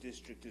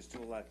 sub-district is to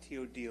allow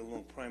TOD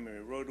along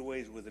primary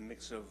roadways with a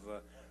mix of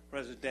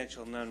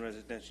residential,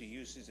 non-residential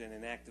uses and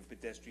an active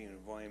pedestrian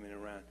environment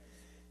around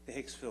the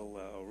Hicksville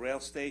rail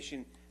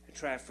station. A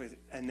traffic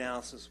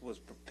analysis was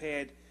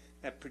prepared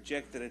that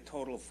projected a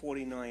total of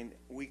 49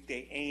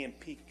 weekday AM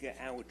peak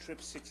hour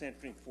trips, 6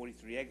 entering,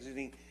 43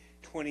 exiting,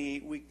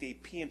 28 weekday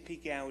PM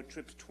peak hour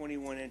trips,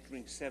 21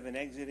 entering, 7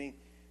 exiting,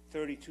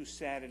 32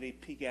 Saturday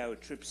peak hour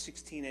trips,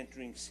 16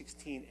 entering,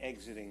 16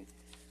 exiting.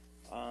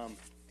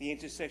 The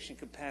intersection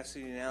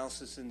capacity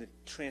analysis in the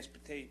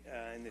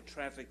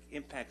traffic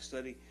impact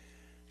study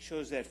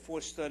shows that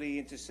 4 study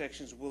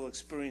intersections will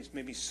experience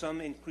maybe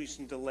some increase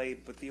in delay,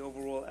 but the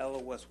overall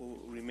LOS will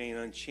remain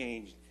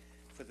unchanged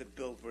for the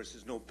build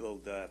versus no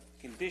build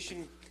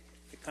condition.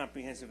 The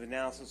comprehensive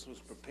analysis was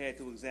prepared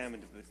to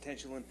examine the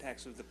potential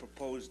impacts of the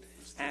proposed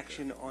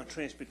action on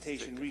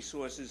transportation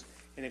resources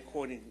in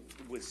accordance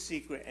with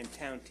secret and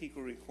town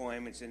TICA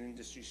requirements and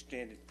industry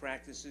standard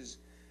practices.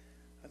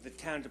 The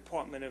Town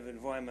Department of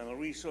Environmental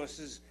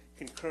Resources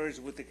concurs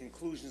with the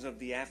conclusions of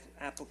the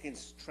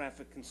applicant's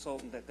traffic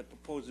consultant that the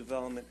proposed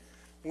development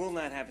will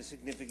not have a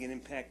significant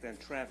impact on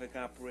traffic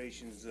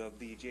operations of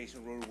the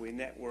adjacent roadway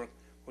network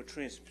or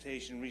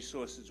transportation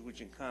resources,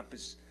 which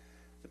encompass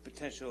the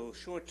potential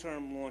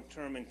short-term,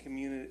 long-term, and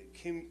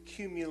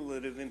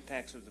cumulative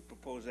impacts of the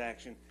proposed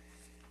action,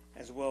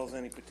 as well as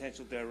any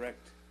potential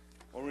direct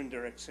or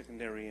indirect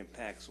secondary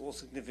impacts. All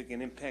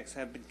significant impacts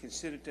have been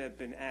considered to have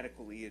been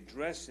adequately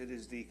addressed. It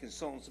is the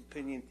consultant's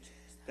opinion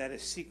that a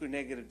secret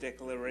negative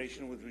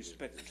declaration with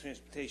respect to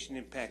transportation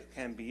impact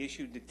can be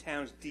issued. The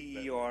town's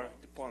DER,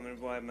 Department of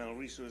Environmental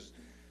Resources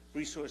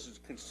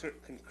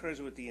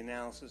concurs with the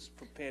analysis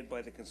prepared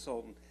by the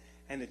consultant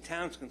and the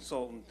town's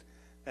consultant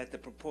that the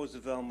proposed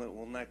development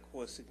will not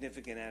cause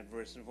significant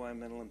adverse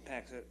environmental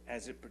impacts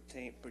as it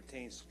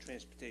pertains to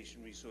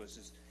transportation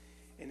resources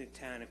in the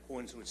town in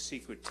accordance with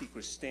secret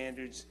TICA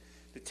standards.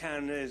 The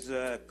town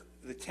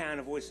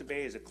of Oyster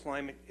Bay is a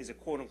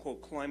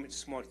quote-unquote climate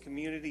smart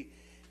community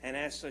and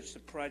as such, the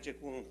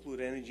project will include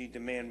energy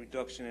demand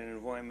reduction and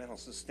environmental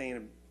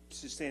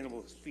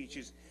sustainable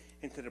features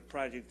into the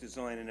project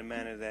design in a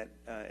manner that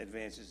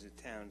advances the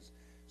town's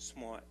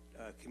smart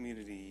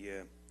community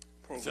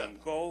program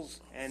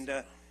goals.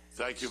 And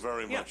Thank you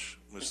very much,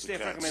 the Mr. staff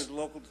Katz. recommends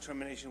local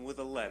determination with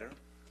a letter.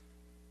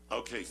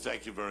 Okay,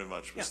 thank you very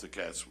much, Mr.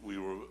 Katz. We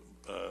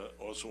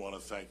also want to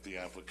thank the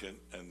applicant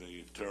and the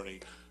attorney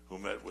who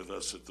met with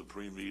us at the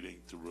pre-meeting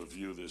to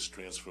review this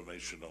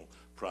transformational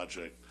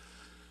project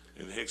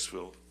in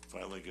Hicksville,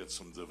 finally get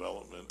some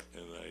development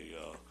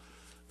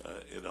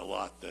in a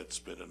lot that's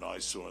been an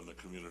eyesore in the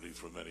community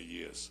for many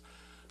years.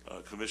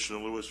 Commissioner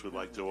Lewis would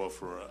like to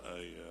offer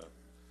a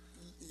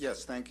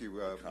Yes, thank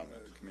you,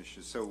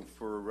 Commissioner. So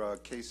for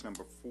case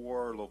number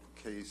 4, local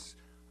case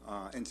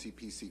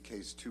NCPC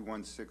case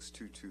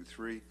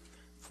 216223,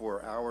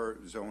 for our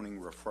zoning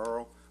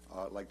referral,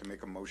 I'd like to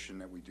make a motion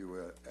that we do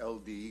a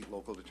LD,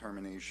 local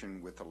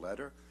determination, with a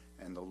letter,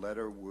 and the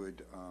letter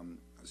would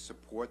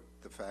support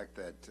the fact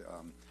that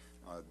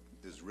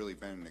there's really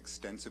been an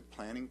extensive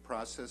planning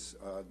process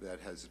that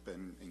has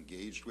been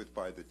engaged with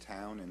by the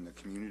town and the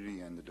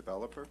community and the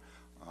developer,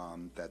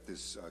 that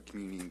this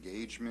community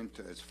engagement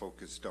is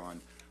focused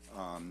on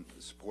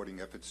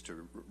supporting efforts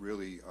to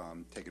really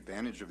take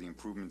advantage of the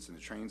improvements in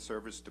the train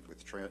service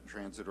with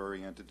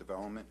transit-oriented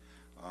development,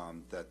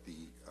 that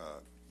the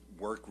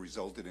work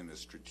resulted in a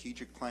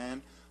strategic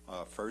plan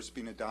first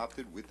being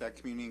adopted with that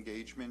community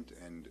engagement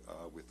and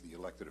with the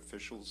elected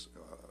officials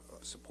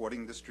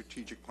supporting the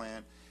strategic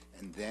plan,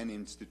 and then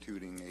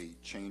instituting a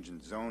change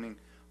in zoning,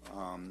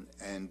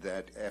 and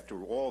that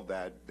after all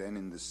that, then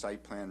in the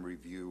site plan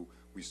review,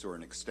 we saw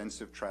an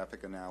extensive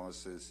traffic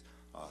analysis,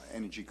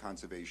 energy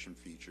conservation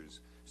features.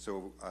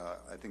 So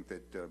I think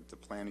that the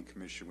Planning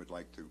Commission would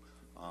like to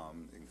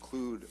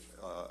include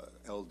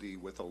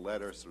LD with a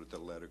letter so that the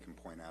letter can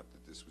point out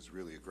that this was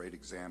really a great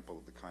example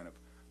of the kind of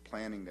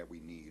planning that we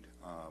need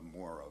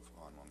more of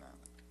on Long Island.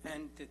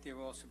 And that there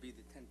will also be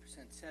the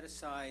 10% set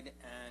aside,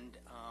 and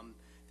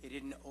they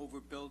didn't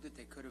overbuild it.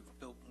 They could have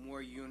built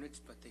more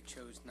units, but they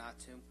chose not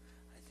to.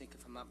 I think,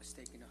 if I'm not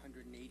mistaken,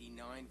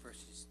 189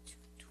 versus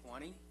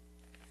 220.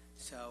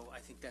 So I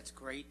think that's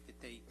great that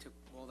they took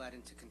all that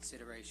into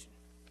consideration.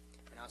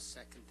 And I'll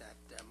second that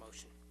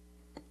motion.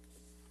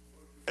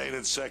 Made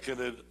and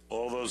seconded.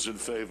 All those in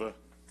favor?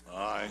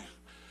 Aye.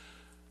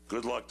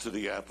 Good luck to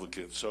the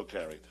applicant. So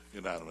carried.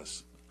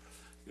 Unanimous.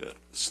 Yeah.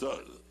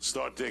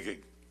 Start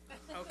digging.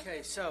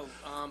 Okay, so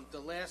the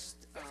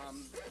last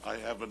I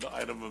have an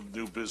item of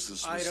new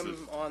business,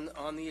 item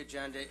on the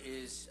agenda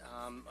is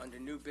under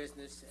new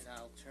business, and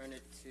I'll turn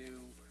it to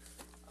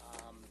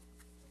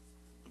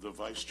The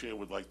Vice Chair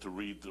would like to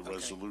read the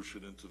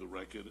resolution into the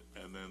record,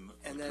 and then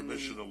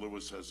Commissioner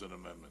Lewis has an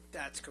amendment.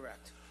 That's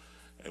correct.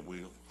 And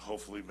we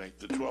hopefully make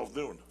the 12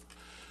 noon.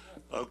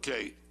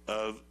 Okay,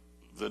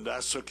 the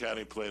Nassau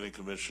County Planning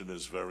Commission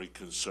is very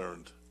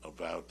concerned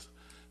about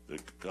the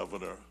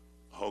Governor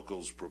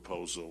Hochul's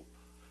proposal,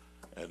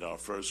 and our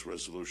first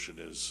resolution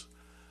is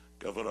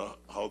Governor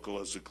Hochul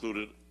has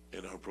included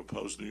in her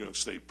proposed New York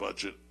State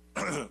budget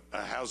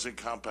a housing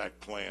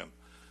compact plan.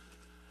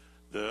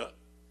 The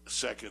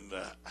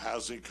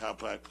housing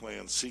compact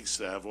plan seeks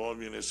to have all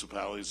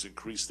municipalities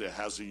increase their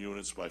housing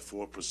units by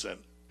 4%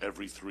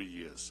 every 3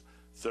 years.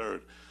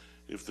 Third,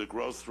 if the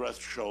growth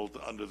threshold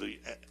under the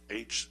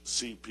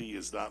HCP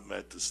is not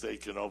met, the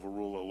state can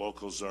overrule a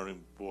local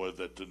zoning board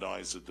that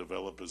denies a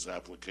developer's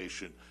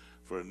application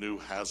for a new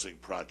housing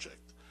project.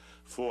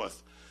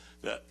 Fourth,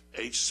 the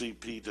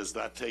HCP does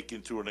not take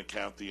into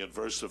account the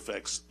adverse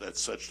effects that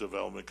such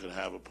development could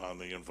have upon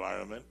the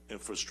environment,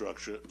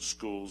 infrastructure,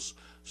 schools,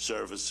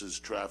 services,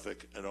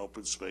 traffic, and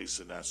open space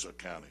in Nassau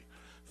County.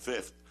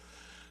 Fifth,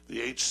 the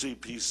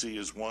HCPC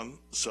is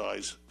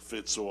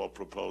one-size-fits-all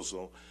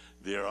proposal.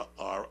 There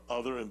are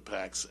other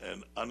impacts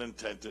and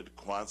unintended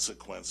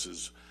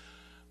consequences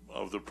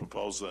of the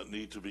proposal that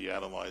need to be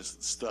analyzed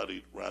and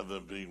studied rather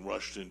than being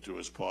rushed into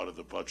as part of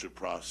the budget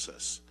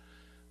process.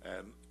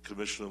 And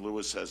Commissioner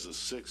Lewis has a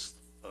sixth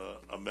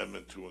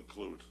amendment to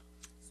include.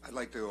 I'd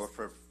like to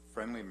offer a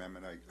friendly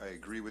amendment. I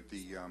agree with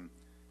the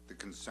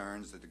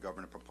concerns that the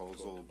governor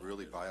proposal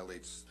really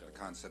violates the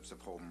concepts of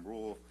home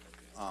rule,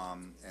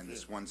 and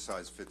this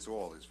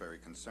one-size-fits-all is very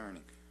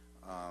concerning.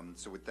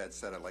 So with that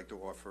said, I'd like to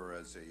offer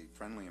as a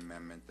friendly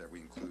amendment that we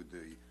include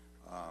the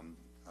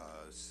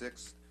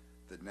sixth,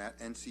 the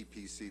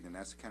NCPC, the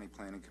Nassau County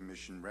Planning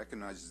Commission,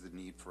 recognizes the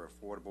need for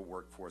affordable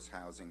workforce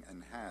housing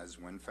and has,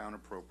 when found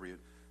appropriate,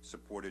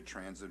 supported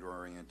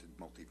transit-oriented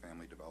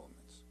multifamily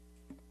developments.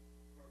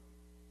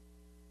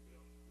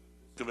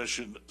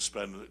 Commission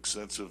spent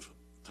extensive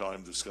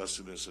time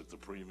discussing this at the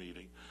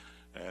pre-meeting,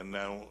 and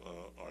now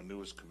our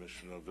newest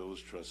commissioner,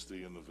 village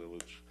trustee in the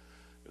village,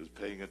 is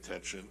paying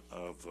attention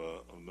of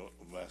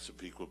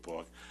Massapequa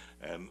Park,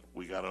 and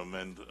we got to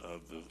amend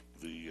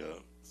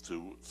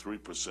to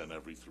 3%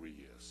 every 3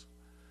 years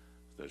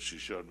that she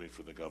showed me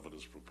for the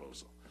governor's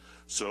proposal.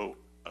 So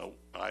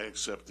I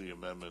accept the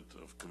amendment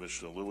of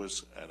Commissioner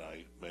Lewis, and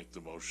I make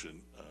the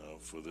motion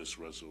for this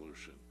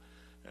resolution.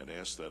 and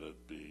ask that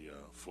it be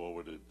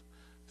forwarded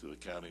to the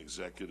county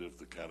executive,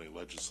 the county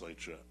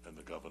legislature, and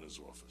the governor's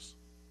office.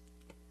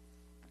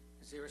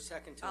 Is there a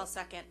second to it? I'll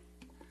second.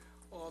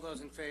 All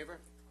those in favor?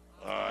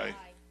 Aye.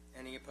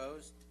 Any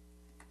opposed?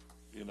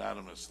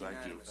 Unanimous, thank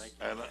you. Unanimous.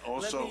 And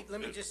also...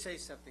 Let me just say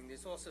something.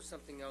 There's also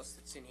something else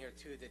that's in here,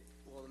 too, that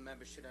all the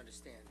members should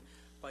understand.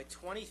 By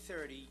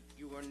 2030,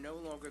 you are no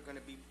longer going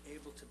to be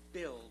able to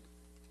build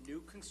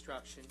new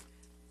construction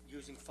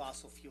using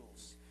fossil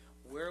fuels.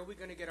 Where are we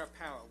going to get our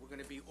power? We're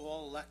going to be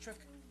all electric?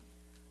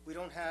 We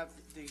don't have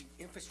the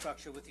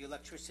infrastructure with the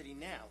electricity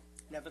now,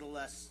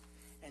 nevertheless,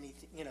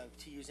 anything,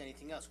 to use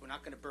anything else. We're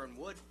not going to burn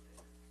wood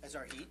as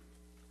our heat.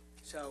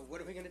 So what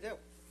are we going to do?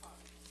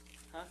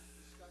 Huh?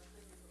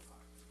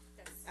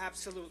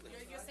 Absolutely.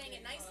 You're saying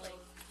it nicely.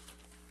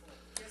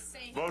 You're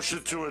saying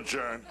Motion to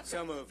adjourn.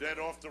 So moved. Dead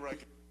off the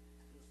record.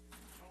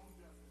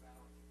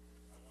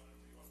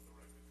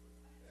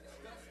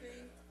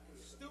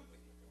 Stupid.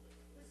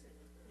 Listen,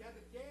 you have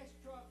a gas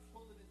truck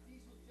full of the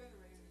diesel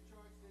generator to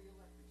charge the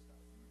electric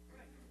stuff.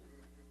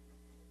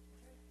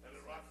 And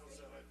the Rockwell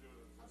said I'd do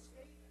it. I'm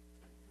stating it.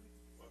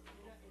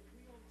 If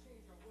we don't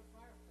change our wood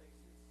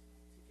fireplaces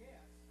to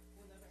gas,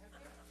 we'll never have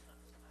gas.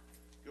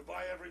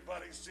 Goodbye,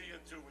 everybody. See you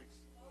in 2 weeks.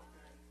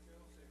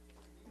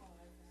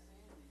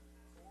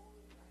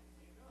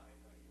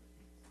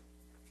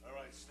 All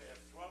right, staff.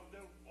 12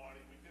 noon,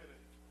 Marty. We did it.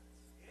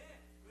 Yeah.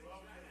 12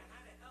 noon.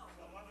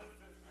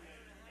 11:58.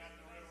 We got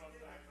the railroad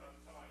back on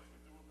time.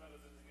 We're doing better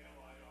than the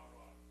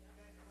LIRR.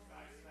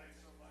 Guys, thanks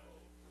so much.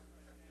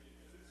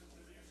 This is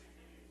an easy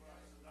meeting for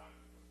us. Not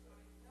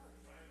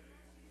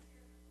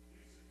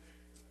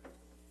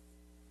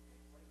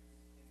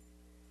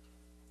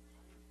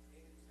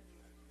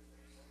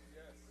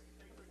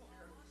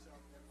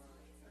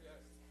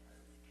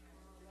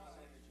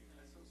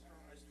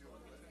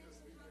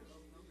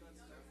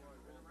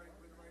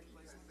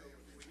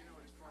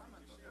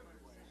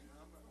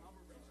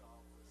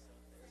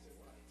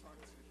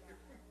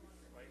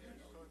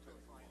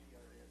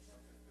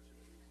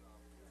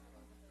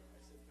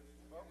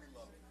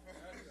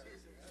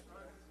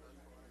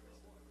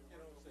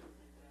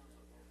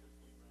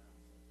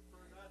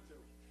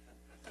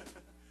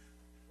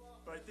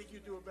But I think you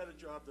do a better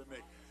job than me.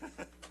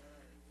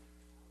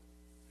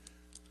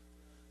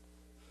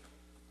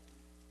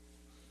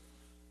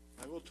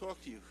 I will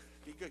talk to you.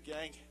 Be good,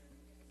 gang.